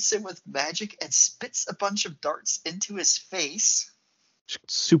electrocutes him with magic and spits a bunch of darts into his face.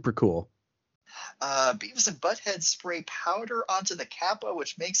 Super cool. Beavis and Butthead spray powder onto the Kappa,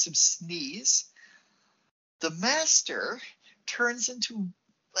 which makes him sneeze. The Master turns into,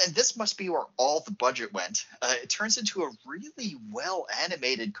 and this must be where all the budget went, it turns into a really well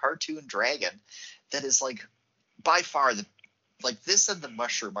animated cartoon dragon that is like by far this and the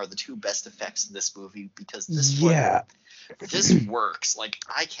mushroom are the two best effects in this movie, because this works. Like,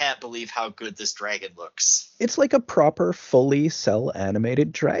 I can't believe how good this dragon looks. It's like a proper fully cell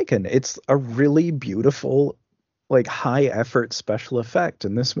animated dragon. It's a really beautiful, like, high effort special effect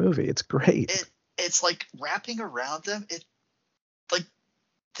in this movie. It's great. It's like wrapping around them.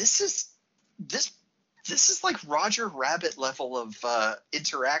 This is like Roger Rabbit level of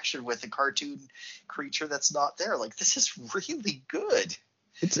interaction with a cartoon creature that's not there. Like, this is really good.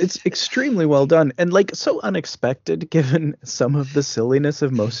 It's extremely well done, and like so unexpected given some of the silliness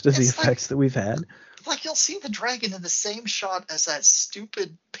of most of the effects that we've had. Like, you'll see the dragon in the same shot as that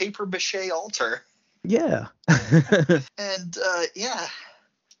stupid paper mache altar. Yeah. And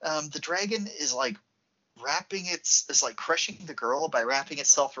the dragon is like crushing the girl by wrapping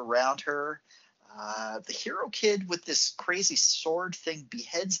itself around her. The hero kid with this crazy sword thing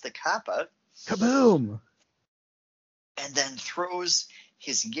beheads the Kappa. Kaboom! And then throws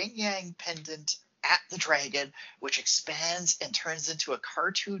his yin-yang pendant at the dragon, which expands and turns into a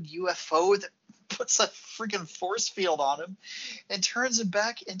cartoon UFO that puts a freaking force field on him and turns him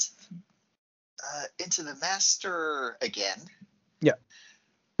back into the Master again. Yeah.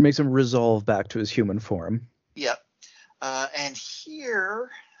 Makes him resolve back to his human form. Yep. And here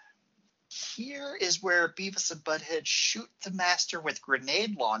is where Beavis and Butthead shoot the Master with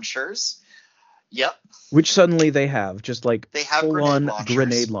grenade launchers. Yep. Which suddenly they have, just like they have full-on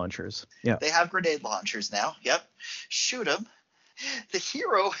grenade launchers. Yeah. They have grenade launchers now. Yep. Shoot them. The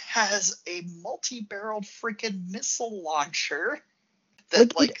hero has a multi-barreled freaking missile launcher.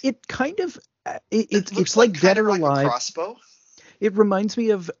 That it kind of it's like Dead or Alive. A crossbow. It reminds me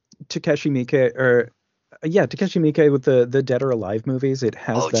of Takeshi Miike with the Dead or Alive movies. It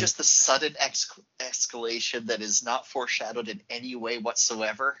has just the sudden escalation that is not foreshadowed in any way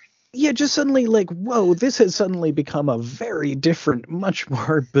whatsoever. Yeah, just suddenly like, whoa, this has suddenly become a very different, much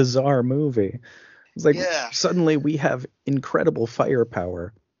more bizarre movie. It's like, suddenly we have incredible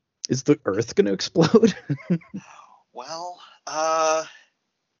firepower. Is the Earth going to explode? Well,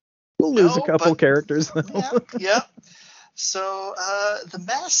 we'll lose a couple characters, though. Yeah. So the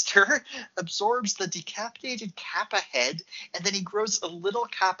Master absorbs the decapitated Kappa head, and then he grows a little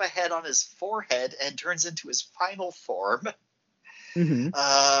Kappa head on his forehead and turns into his final form. Mm-hmm.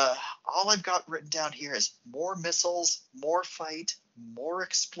 All I've got written down here is more missiles, more fight, more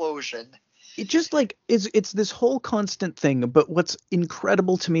explosion. It just like it's this whole constant thing, but what's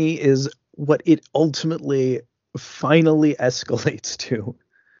incredible to me is what it ultimately finally escalates to.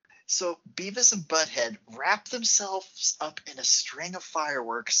 So Beavis and Butthead wrap themselves up in a string of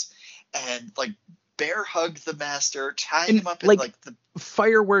fireworks and like bear hug the Master, tying him up in like the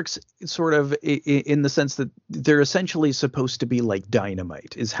fireworks, sort of in the sense that they're essentially supposed to be like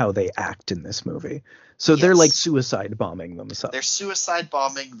dynamite is how they act in this movie. So they're like suicide bombing themselves. They're suicide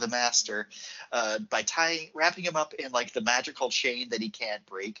bombing the Master by wrapping him up in like the magical chain that he can't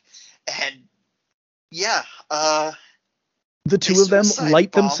break. And the two of them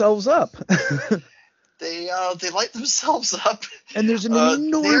light themselves up. They light themselves up. And there's an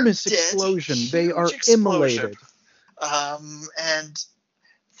enormous explosion. They are immolated. And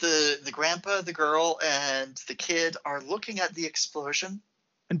the grandpa, the girl, and the kid are looking at the explosion.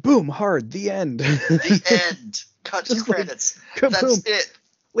 And boom, hard, the end. The end. Cut to credits. Like, that's it.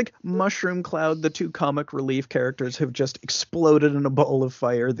 Like Mushroom Cloud, the two comic relief characters have just exploded in a ball of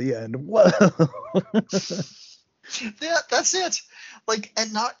fire. The end. Whoa. Yeah, that's it. Like,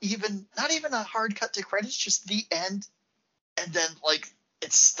 and not even a hard cut to credits, just the end, and then like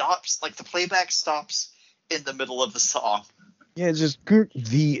it stops, like the playback stops in the middle of the song. Yeah, it's just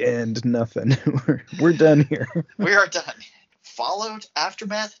the end, nothing. We're done here. We are done. Fallout,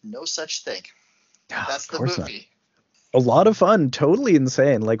 Aftermath, no such thing. That's the movie. Not. A lot of fun, totally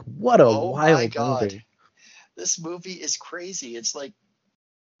insane. Like, what a wild movie. This movie is crazy. It's like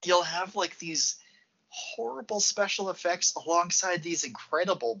you'll have like these horrible special effects alongside these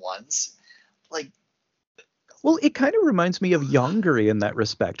incredible ones. Like, well, it kind of reminds me of Yongari in that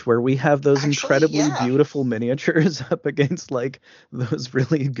respect, where we have those incredibly beautiful miniatures up against like those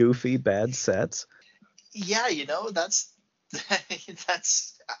really goofy bad sets. Yeah, that's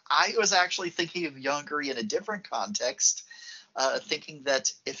That's I was actually thinking of Yongari in a different context, thinking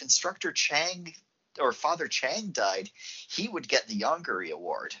that if Instructor Chang or Father Chang died, he would get the Yongari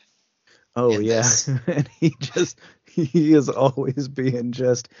Award Oh in yeah, this. and he is always being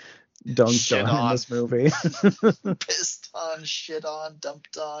just dunked Shit on in on, this movie. pissed on, shit on,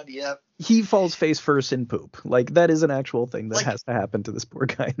 dumped on. Yep. He falls face first in poop. Like that is an actual thing that Like has to happen to this poor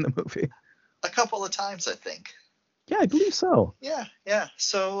guy in the movie. a couple of times, I think. Yeah, I believe so. Yeah, yeah.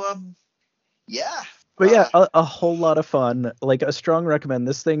 So, yeah. But yeah, a whole lot of fun. Like a strong recommend.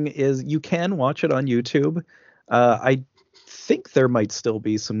 This thing is you can watch it on YouTube. I think there might still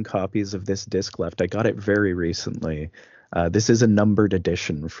be some copies of this disc left. I got it very recently. This is a numbered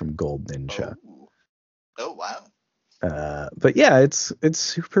edition from Gold Ninja. Oh, oh wow. But yeah, it's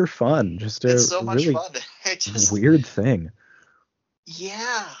super fun. Just It's a so much really fun. I just, weird thing.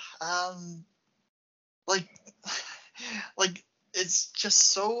 yeah. Like, like it's just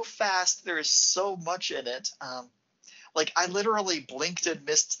so fast. There is so much in it. Like I literally blinked and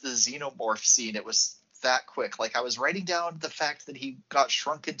missed the xenomorph scene. It was that quick. Like I was writing down the fact that he got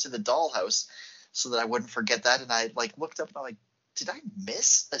shrunk into the dollhouse so that I wouldn't forget that. And I like looked up and I'm like, did I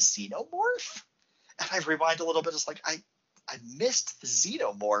miss a xenomorph? And I rewind a little bit. It's like I missed the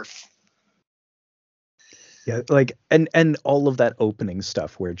xenomorph. Yeah, like and all of that opening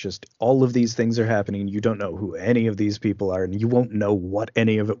stuff where just all of these things are happening and you don't know who any of these people are and you won't know what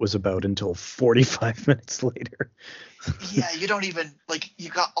any of it was about until 45 minutes later. Yeah, you don't even like you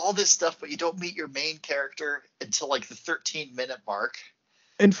got all this stuff, but you don't meet your main character until like the 13-minute mark.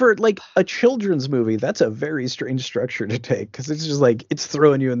 And for like a children's movie, that's a very strange structure to take because it's just like it's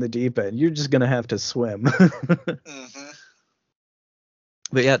throwing you in the deep end. You're just gonna have to swim. Mm-hmm.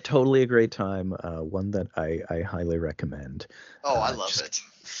 But yeah, totally a great time. One that I highly recommend. Oh, I love it.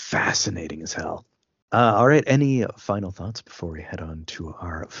 Fascinating as hell. All right, any final thoughts before we head on to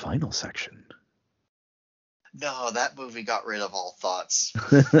our final section? No, that movie got rid of all thoughts.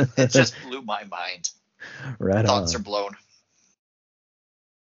 It just blew my mind. Right Thoughts on. are blown.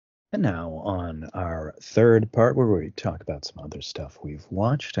 And now on our third part where we talk about some other stuff we've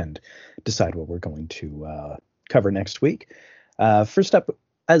watched and decide what we're going to cover next week. First up,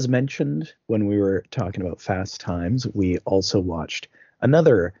 as mentioned when we were talking about Fast Times, we also watched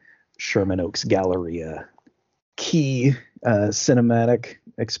another Sherman Oaks Galleria key cinematic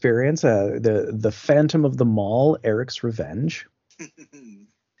experience, the Phantom of the Mall, Eric's Revenge.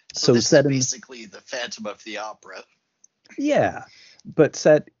 So this set is in basically the Phantom of the Opera. Yeah, but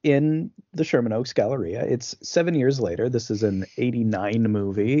set in the Sherman Oaks Galleria. It's 7 years later. This is an 89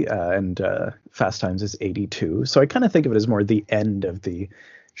 movie, and Fast Times is 82. So I kind of think of it as more the end of the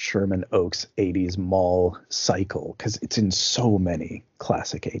Sherman Oaks 80s mall cycle, because it's in so many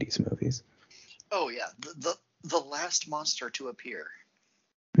classic 80s movies. Oh yeah, the last monster to appear.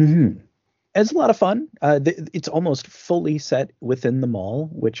 Mm-hmm. It's a lot of fun. It's almost fully set within the mall,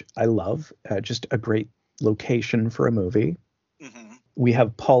 which I love. Just a great location for a movie. Mm-hmm. We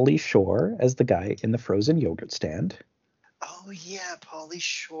have Pauly Shore as the guy in the frozen yogurt stand. Oh yeah, Pauly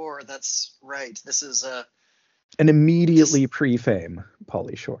Shore. That's right. This is An immediately pre-fame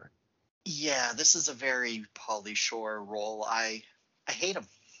Pauly Shore. Yeah, this is a very Pauly Shore role. I hate him.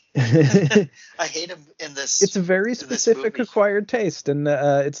 I hate him in this. It's a very specific acquired taste, and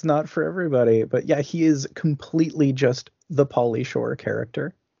it's not for everybody. But yeah, he is completely just the Pauly Shore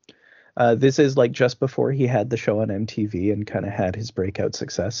character. This is like just before he had the show on MTV and kind of had his breakout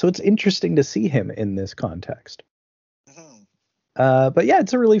success. So it's interesting to see him in this context. Mm-hmm. But yeah,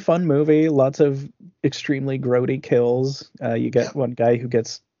 it's a really fun movie. Lots of extremely grody kills. You get one guy who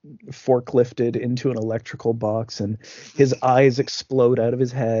gets forklifted into an electrical box and his eyes explode out of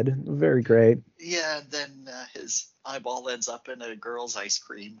his head. Very great. Yeah, and then his eyeball ends up in a girl's ice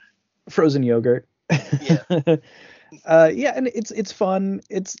cream. Frozen yogurt. Yeah. Yeah, and it's fun.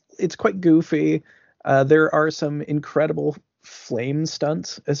 It's quite goofy. There are some incredible flame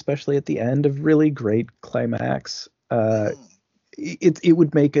stunts, especially at the end, of really great climax. It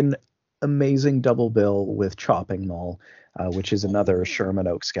would make an amazing double bill with Chopping Mall, which is another Sherman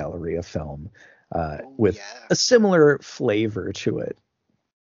Oaks Galleria film with a similar flavor to it.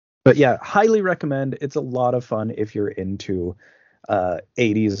 But yeah, highly recommend. It's a lot of fun if you're into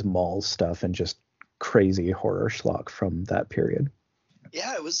 80s mall stuff and just crazy horror schlock from that period.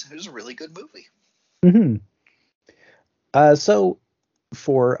 Yeah, it was a really good movie. Mm-hmm. So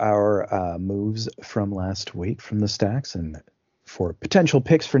for our moves from last week from the stacks and for potential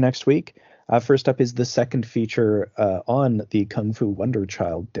picks for next week, first up is the second feature on the Kung Fu Wonder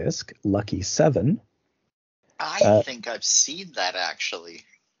Child disc, Lucky 7. I think I've seen that actually.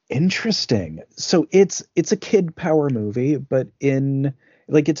 Interesting. So it's a kid power movie, but in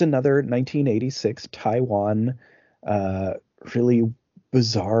like it's another 1986 Taiwan, uh, really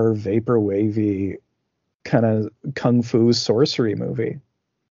bizarre vapor wavy kind of kung fu sorcery movie.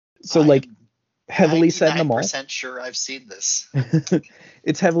 So I like am heavily set in a mall. 99% sure I've seen this.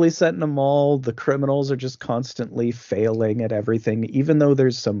 It's heavily set in a mall. The criminals are just constantly failing at everything, even though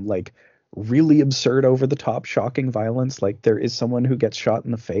there's some like really absurd, over the top, shocking violence. Like there is someone who gets shot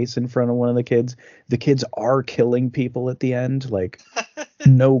in the face in front of one of the kids. The kids are killing people at the end, like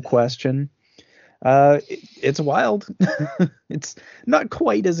no question. It's wild. It's not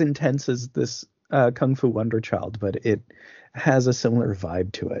quite as intense as this Kung Fu Wonder Child, but it has a similar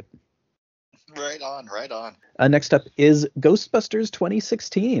vibe to it. Right on, right on. Next up is Ghostbusters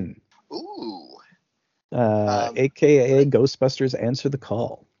 2016, Ooh. Um, aka Ghostbusters Answer the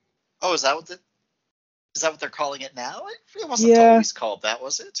Call. oh, is that what they're calling it now? It wasn't Yeah, always called that,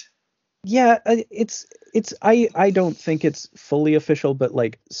 was it? yeah, I don't think it's fully official, but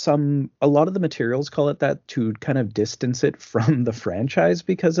like a lot of the materials call it that to kind of distance it from the franchise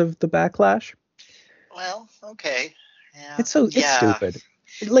because of the backlash. Well, okay. Yeah. It's Yeah. stupid.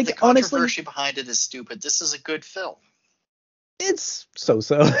 Like The honestly, controversy behind it is stupid. This is a good film. it's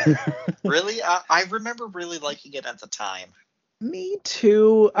so-so. Really? I remember really liking it at the time. Me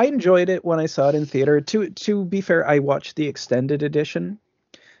too. I enjoyed it when I saw it in theater. To be fair, I watched the extended edition,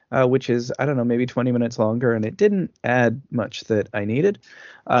 which is, I don't know, maybe 20 minutes longer, and it didn't add much that I needed.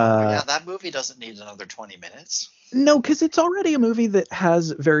 Oh, yeah, Uh, that movie doesn't need another 20 minutes. no, because it's already a movie that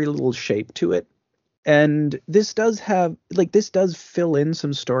has very little shape to it. And this does fill in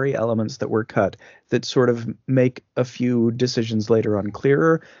some story elements that were cut that sort of make a few decisions later on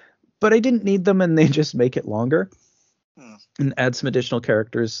clearer, but I didn't need them, and they just make it longer Hmm. and add some additional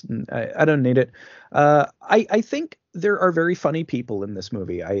characters. I don't need it. I think there are very funny people in this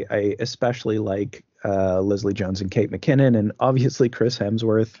movie. I especially like Leslie Jones and Kate McKinnon, and obviously Chris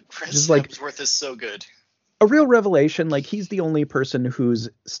Hemsworth, Chris just like Hemsworth is so good. a real revelation. Like he's the only person whose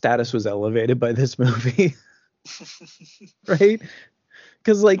status was elevated by this movie, right?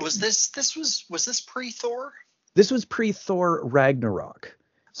 Because like Was this pre-Thor? this was pre-Thor Ragnarok.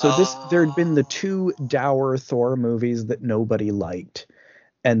 So there had been the Oh. two dour Thor movies that nobody liked,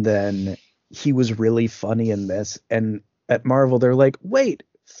 and then he was really funny in this. And at Marvel, they're like, wait,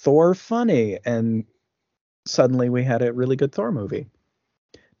 Thor funny, and suddenly we had a really good Thor movie.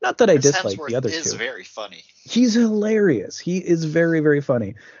 Not that I Chris dislike the Hemsworth other is two. very funny. He's hilarious. He is very, very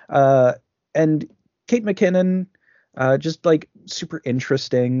funny. And Kate McKinnon, just like super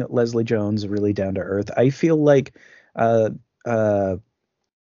interesting. Leslie Jones, really down to earth. I feel like uh, uh,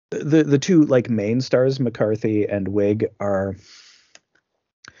 the two like main stars, McCarthy and Wig, are,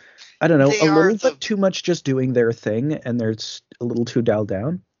 I don't know, They a are little the bit too much just doing their thing, and they're a little too dialed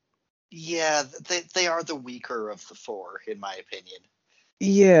down. Yeah, they are the weaker of the four, in my opinion.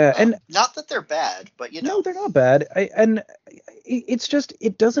 Yeah, and Not that they're bad, but no, they're not bad. It's just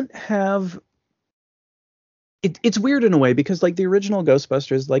it doesn't have it's weird in a way because like the original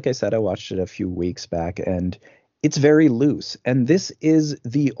Ghostbusters, like I said, I watched it a few weeks back, and it's very loose. And this is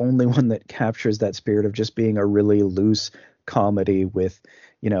the only one that captures that spirit of just being a really loose comedy with,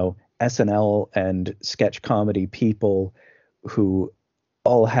 SNL and sketch comedy people who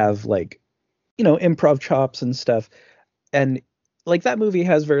all have like, improv chops and stuff. And like that movie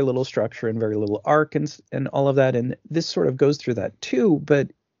has very little structure and very little arc and all of that. And this sort of goes through that too,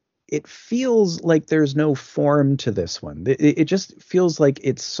 but it feels like there's no form to this one. It just feels like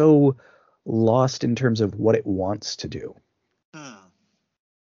it's so lost in terms of what it wants to do. Hmm.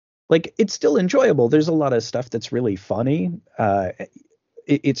 Like it's still enjoyable. There's a lot of stuff that's really funny.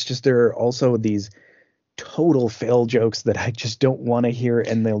 It's just there are also these total fail jokes that I just don't want to hear,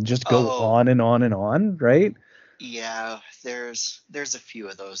 and they'll just go Oh, on and on and on, right? yeah. There's a few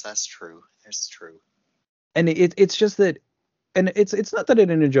of those. That's true. That's true. And it's just that, and it's not that I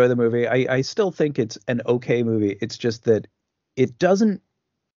didn't enjoy the movie. I still think it's an okay movie. It's just that it doesn't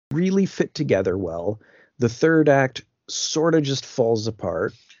really fit together well. The third act sort of just falls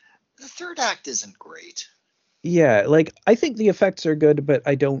apart. The third act isn't great. Yeah, like I think the effects are good, but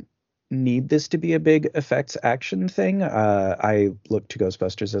I don't need this to be a big effects action thing. I look to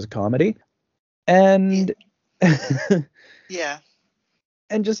Ghostbusters as a comedy, Yeah. and Yeah.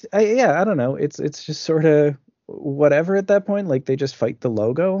 and just yeah, I don't know. It's just sort of whatever at that point. Like they just fight the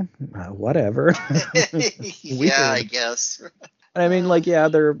logo, whatever. Yeah, I Weird. guess. I mean, Uh, like, yeah,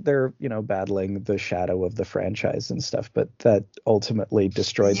 they're battling the shadow of the franchise and stuff, but that ultimately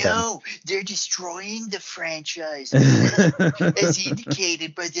destroyed them. no, they're destroying the franchise as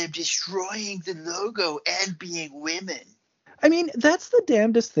indicated by them destroying the logo and being women. I mean, that's the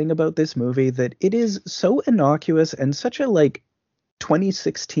damnedest thing about this movie, that it is so innocuous and such a like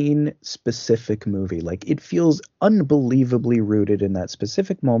 2016 specific movie. Like it feels unbelievably rooted in that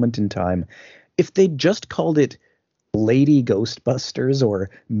specific moment in time. If they just called it Lady Ghostbusters or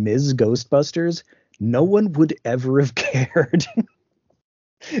Ms. Ghostbusters, no one would ever have cared.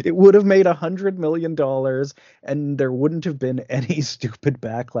 It would have made $100 million, and there wouldn't have been any stupid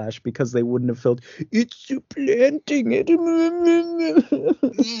backlash because they wouldn't have felt it's supplanting it.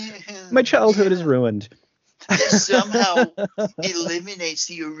 My childhood is Yeah. ruined. This somehow eliminates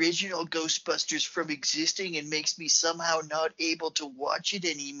the original Ghostbusters from existing and makes me somehow not able to watch it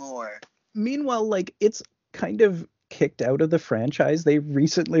anymore. Meanwhile, like it's kind of kicked out of the franchise. They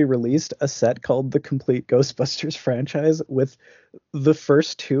recently released a set called the Complete Ghostbusters franchise with the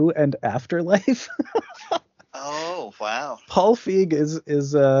first two and Afterlife. Oh, wow. Paul Feig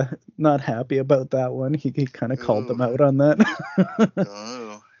is not happy about that one. He kind of called Ooh. them out on that.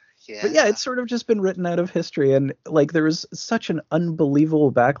 Oh, But yeah, yeah. it's sort of just been written out of history, and like there was such an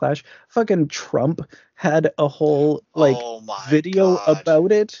unbelievable backlash. Fucking Trump had a whole like Oh my video God.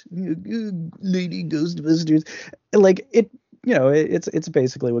 about it. Lady Ghostbusters. Like it's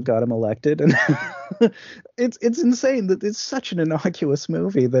basically what got him elected, and it's insane that it's such an innocuous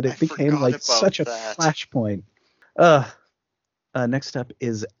movie that I it became forgot like about such a that. flashpoint. Next up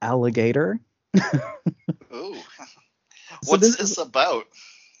is Alligator. Ooh. So What's this is this about?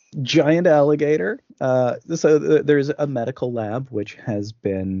 giant alligator. There's a medical lab which has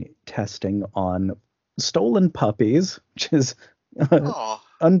been testing on stolen puppies, which is Oh.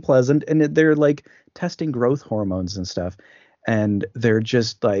 unpleasant, and they're like testing growth hormones and stuff, and they're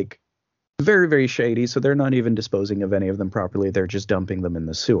just like very, very shady. So they're not even disposing of any of them properly. They're just dumping them in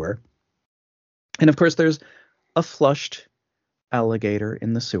the sewer. And of course, there's a flushed alligator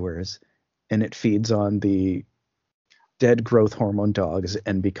in the sewers, and it feeds on the dead growth hormone dogs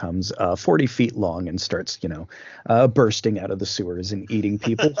and becomes 40 feet long and starts, bursting out of the sewers and eating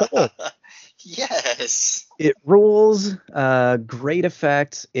people whole. Yes. It rules. Great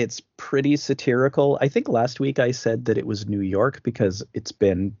effects. It's pretty satirical. I think last week I said that it was New York because it's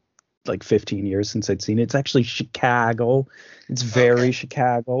been like 15 years since I'd seen it. It's actually Chicago. It's very Okay.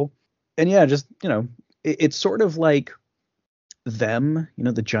 Chicago. And yeah, just, it's sort of like Them,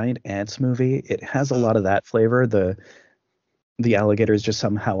 the Giant Ants movie. It has a Hmm. lot of that flavor. The alligator is just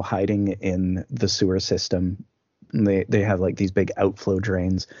somehow hiding in the sewer system. And they have like these big outflow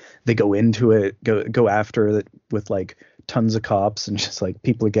drains. They go into it, go after it with like tons of cops, and just like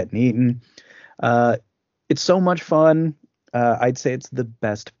people are getting eaten. Uh, it's so much fun. I'd say it's the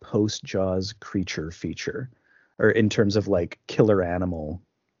best post Jaws creature feature, or in terms of like killer animal,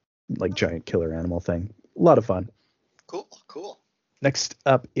 like giant killer animal thing. A lot of fun. Cool. Cool. Next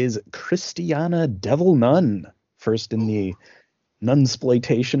up is Christiana Devil Nun, first in Ooh. the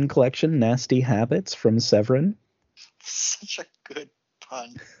Nunsploitation collection, Nasty Habits from Severin. Such a good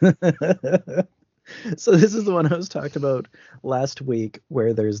pun. So this is the one I was talked about last week,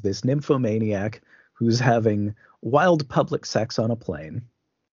 where there's this nymphomaniac who's having wild public sex on a plane.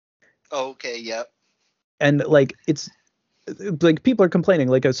 Okay. Yep. And like it's like people are complaining,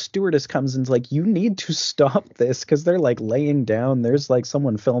 like a stewardess comes and's like, you need to stop this, because they're like laying down, there's like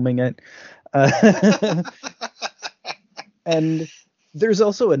someone filming it. uh, and there's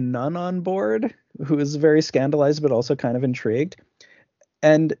also a nun on board who is very scandalized but also kind of intrigued,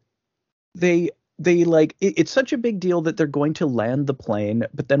 and they like it's such a big deal that they're going to land the plane,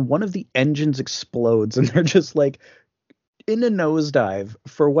 but then one of the engines explodes and they're just like in a nosedive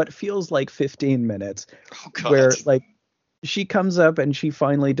for what feels like 15 minutes, Oh God. where like she comes up and she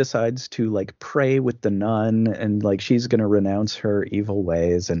finally decides to like pray with the nun, and like she's going to renounce her evil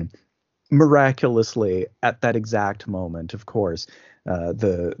ways, and miraculously at that exact moment, of course,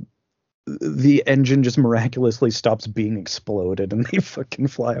 the engine just miraculously stops being exploded and they fucking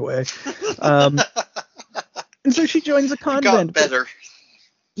fly away. um and so she joins a It got convent, but better.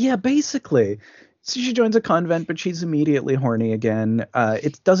 yeah, basically. So she joins a convent, but she's immediately horny again.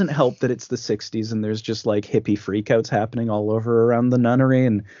 It doesn't help that it's the 60s and there's just like hippie freakouts happening all over around the nunnery,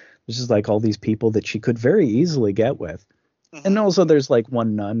 and there's just like all these people that she could very easily get with. And Hmm. also there's like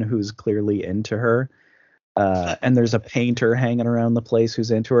one nun who's clearly into her. And there's a painter hanging around the place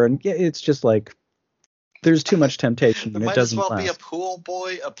who's into her. And yeah, it's just like there's too much temptation There and it might as doesn't well be a last. pool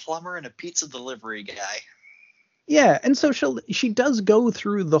boy, a plumber, and a pizza delivery guy. Yeah, and so she does go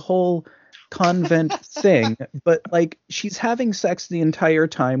through the whole convent thing, but like she's having sex the entire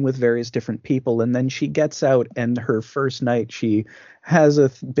time with various different people, and then she gets out, and her first night she has a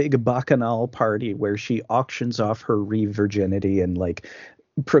big bacchanal party where she auctions off her re-virginity and like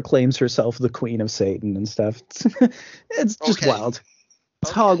proclaims herself the queen of Satan and stuff. It's just Okay. wild.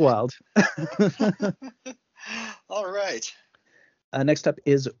 It's hog Okay. wild. All right. Next up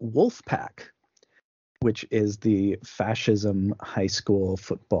is Wolfpack, which is the fascism high school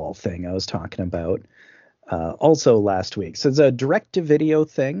football thing I was talking about also last week. So it's a direct to video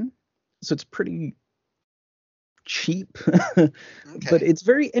thing. So it's pretty cheap, but Okay. it's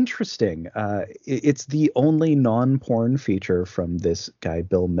very interesting. It's the only non-porn feature from this guy,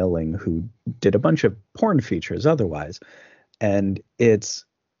 Bill Milling, who did a bunch of porn features otherwise. And it's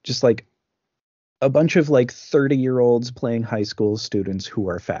just like a bunch of like 30-year-olds playing high school students who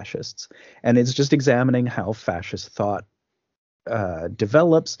are fascists. And it's just examining how fascist thought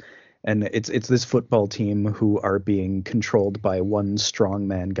develops. And it's this football team who are being controlled by one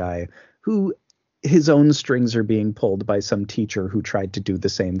strongman guy who his own strings are being pulled by some teacher who tried to do the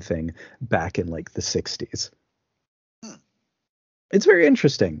same thing back in like the 60s. Hmm. It's very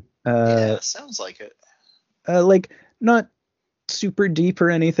interesting. Yeah, sounds like it. Like not super deep or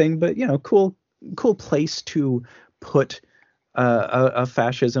anything, but you know, cool place to put a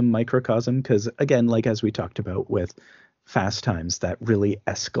fascism microcosm because again, like as we talked about with Fast Times, that really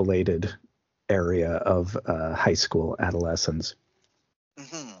escalated area of high school adolescence.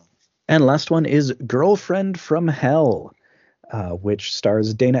 Hmm. And last one is Girlfriend from Hell, which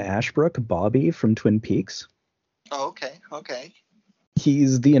stars Dana Ashbrook, Bobby from Twin Peaks. Oh, okay. Okay.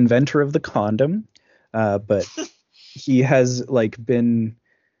 He's the inventor of the condom, but he has like been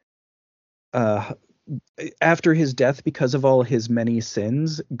uh, after his death, because of all his many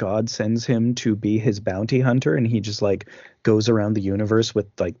sins, God sends him to be his bounty hunter, and he just like goes around the universe with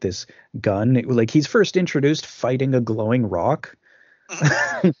like this gun. Like he's first introduced fighting a glowing rock.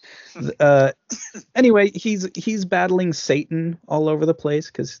 uh, anyway, he's battling Satan all over the place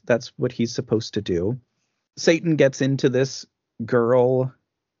because that's what he's supposed to do. Satan gets into this girl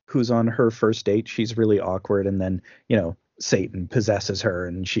who's on her first date. She's really awkward, and then Satan possesses her,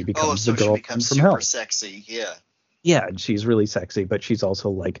 and she Oh, becomes the so she becomes girlfriend from super hell. sexy. Yeah. Yeah, and she's really sexy, but she's also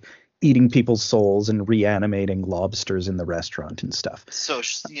like eating people's souls and reanimating lobsters in the restaurant and stuff. So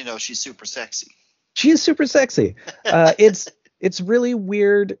she's super sexy. She is super sexy. It's really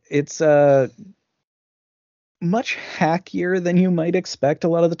weird. It's much hackier than you might expect a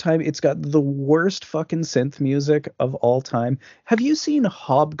lot of the time. It's got the worst fucking synth music of all time. Have you seen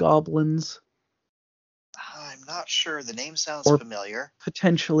Hobgoblins I'm not sure. The name sounds or familiar.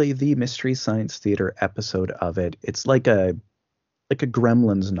 potentially the Mystery Science Theater episode of it? It's like a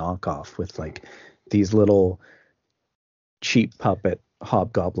Gremlins knockoff with like these little cheap puppet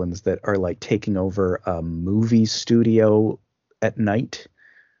hobgoblins that are like taking over a movie studio at night,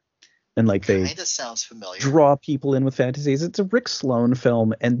 and like they Kind of sounds familiar. draw people in with fantasies. It's a Rick Sloan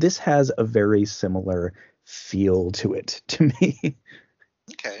film, and this has a very similar feel to it to me.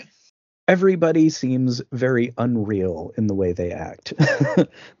 Okay. Everybody seems very unreal in the way they act.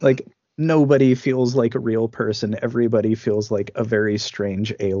 Like nobody feels like a real person. Everybody feels like a very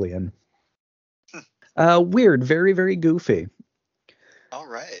strange alien. Weird, very, very goofy. All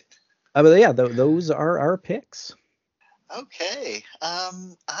right. But yeah, those are our picks. Okay.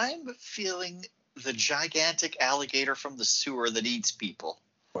 I'm feeling the gigantic alligator from the sewer that eats people.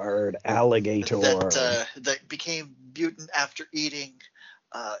 Word, alligator. That became mutant after eating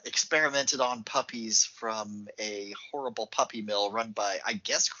experimented on puppies from a horrible puppy mill run by, I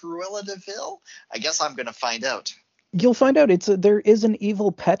guess, Cruella de Vil. I guess I'm gonna find out. You'll find out there is an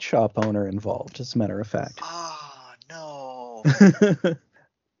evil pet shop owner involved, as a matter of fact. Oh no.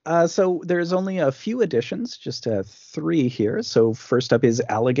 So there's only a few additions, just three here. So first up is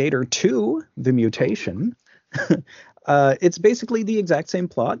Alligator 2, The Mutation. It's basically the exact same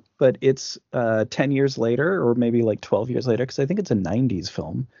plot, but it's 10 years later, or maybe like 12 years later, because I think it's a 90s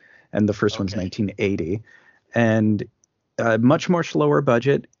film, and the first one's Okay. 1980. And much more slower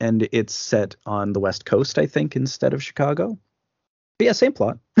budget, and it's set on the West Coast, I think, instead of Chicago. But yeah, same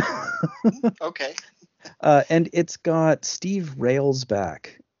plot. Okay. And it's got Steve Railsback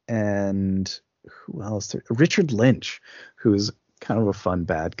and who else? Richard Lynch, who's kind of a fun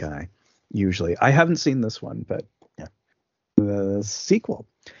bad guy, usually. I haven't seen this one, but yeah. The sequel.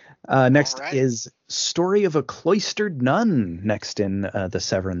 Next All right. is Story of a Cloistered Nun, next in the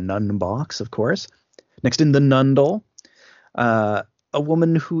Severn Nun box, of course. Next in the Nundle. A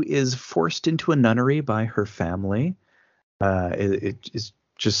woman who is forced into a nunnery by her family. It is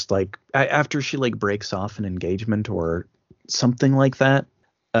just like after she like breaks off an engagement or something like that.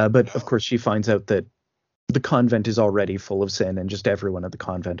 But of course she finds out that the convent is already full of sin and just everyone at the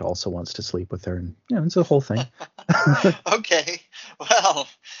convent also wants to sleep with her. And it's a whole thing. Okay. Well,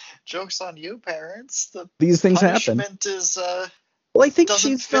 joke's on you, parents. The These things happen. punishment is Well, I think doesn't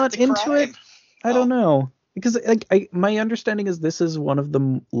she's fit not the into it. crime. I don't Oh, know because my understanding is this is one of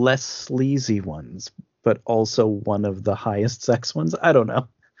the less sleazy ones, but also one of the highest sex ones. I don't know.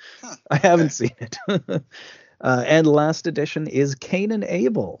 I okay. haven't seen it. And last edition is Cain and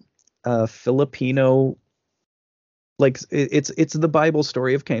Abel, a Filipino, like it's the Bible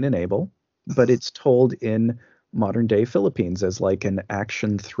story of Cain and Abel, but Mhm. it's told in modern day Philippines as like an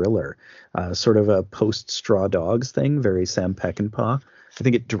action thriller, sort of a post Straw Dogs thing, very Sam Peckinpah. I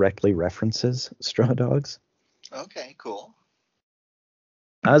think it directly references Straw Dogs. Okay, cool.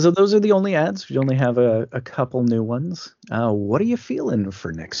 So those are the only ads. We only have a couple new ones. What are you feeling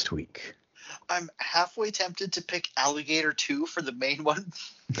for next week? I'm halfway tempted to pick Alligator 2 for the main one,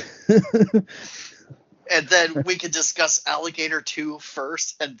 and then we could discuss Alligator 2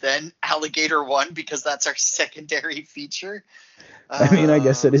 first and then Alligator 1 because that's our secondary feature. I mean, I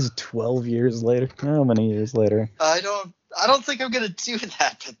guess Uh, it is 12 years later. How many years later? I don't think I'm gonna do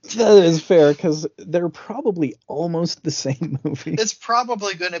that, but That is fair because they're probably almost the same movie. it's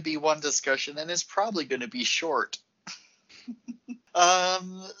probably gonna be one discussion and it's probably gonna be short.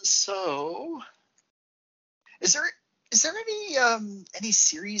 So is there any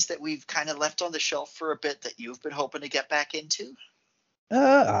series that we've kind of left on the shelf for a bit that you've been hoping to get back into?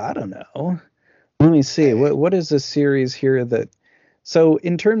 I don't know. Let me see. Okay. What is a series here that? So,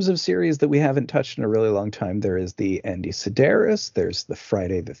 in terms of series that we haven't touched in a really long time, there is the Andy Sedaris. There's the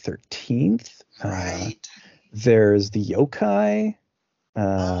Friday the 13th. Right. There's the Yokai.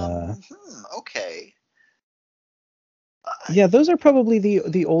 Uh, Okay. yeah, those are probably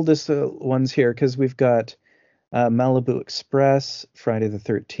the oldest ones here because we've got Malibu Express, Friday the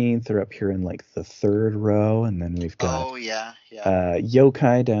 13th. They're up here in like the third row, and then we've got Oh yeah, yeah,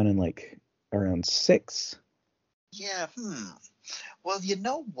 Yokai down in like around six. yeah. Well, you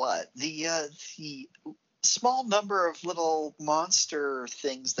know what? The small number of little monster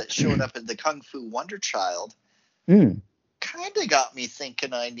things that showed up in the Kung Fu Wonder Child Mm. kind of got me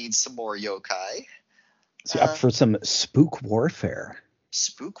thinking I need some more yokai. So up Uh, for some spook warfare.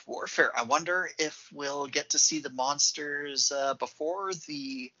 Spook Warfare. I wonder if we'll get to see the monsters before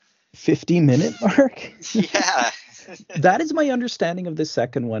the. 50-minute mark. Yeah. That is my understanding of the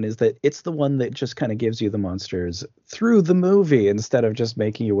second one is that it's the one that just kind of gives you the monsters through the movie instead of just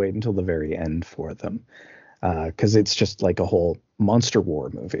making you wait until the very end for them. Because it's just like a whole monster war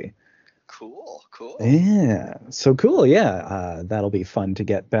movie. Cool, cool. Yeah. So cool. Yeah. That'll be fun to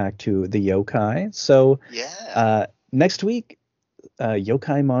get back to the yokai. So Yeah. next week,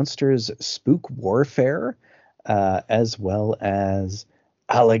 yokai monsters spook warfare, as well as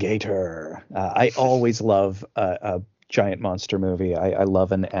alligator. I always love a giant monster movie. I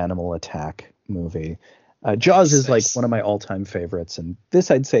love an animal attack movie. Jaws Nice, is like nice. one of my all-time favorites, and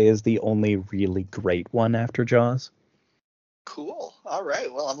this I'd say is the only really great one after Jaws. Cool. All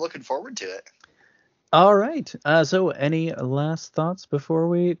right. Well, I'm looking forward to it. All right. So any last thoughts before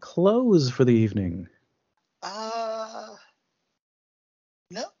we close for the evening? Uh,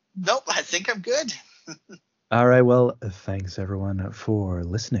 no, nope. I think I'm good. All right. Well, thanks everyone for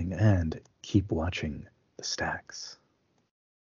listening and keep watching the stacks.